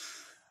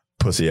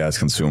pussy ass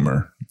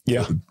consumer.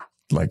 Yeah,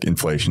 like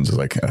inflation's is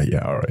like,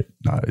 yeah, all right.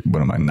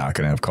 When am I not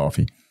gonna have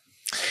coffee?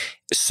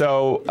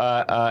 So,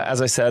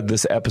 as I said,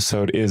 this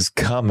episode is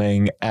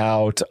coming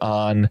out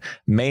on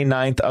May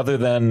 9th. Other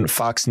than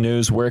Fox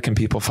News, where can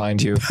people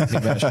find you,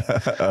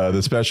 Nimesh?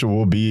 The special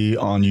will be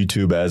on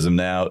YouTube as of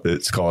now.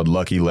 It's called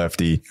Lucky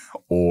Lefty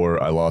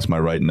or I Lost My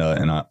Right Nut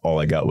and all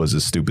I got was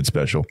a stupid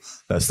special.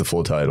 That's the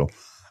full title.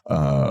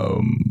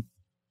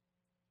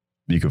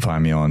 You can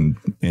find me on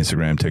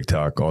Instagram,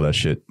 TikTok, all that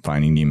shit,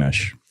 finding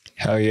Nimesh.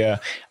 Hell yeah.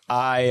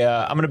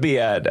 I'm going to be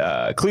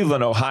at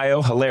Cleveland,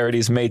 Ohio,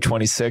 Hilarities, May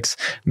 26th,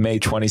 May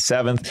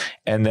 27th,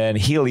 and then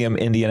Helium,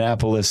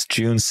 Indianapolis,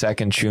 June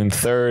 2nd, June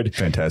 3rd.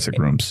 Fantastic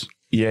rooms.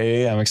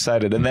 Yeah, I'm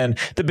excited. And then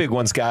the big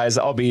ones, guys,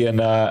 I'll be in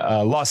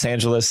Los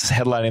Angeles,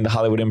 headlining the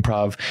Hollywood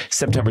Improv,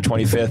 September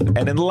 25th.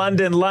 And in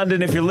London,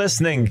 if you're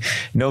listening,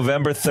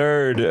 November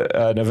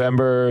 3rd,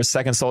 November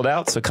 2nd sold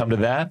out. So come to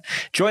that.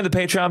 Join the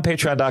Patreon,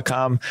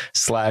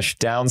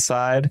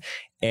 patreon.com/downside.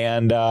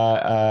 And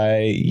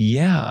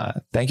yeah,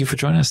 thank you for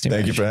joining us, Nimesh.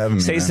 Thank you for having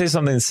me. Say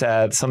something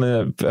sad,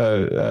 something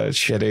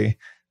shitty,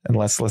 and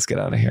let's get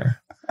out of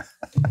here.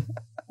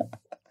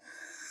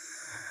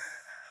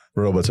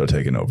 Robots are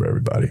taking over,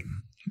 everybody.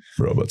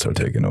 Robots are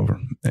taking over.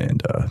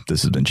 And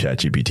this has been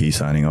ChatGPT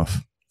signing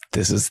off.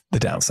 This is The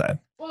Downside.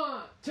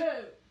 1, 2,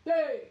 3.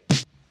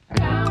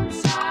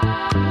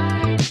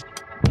 Downside.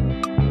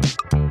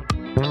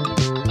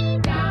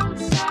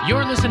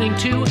 You're listening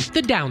to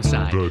The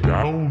Downside. The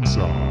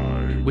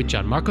Downside. With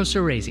Gianmarco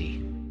Cerezi.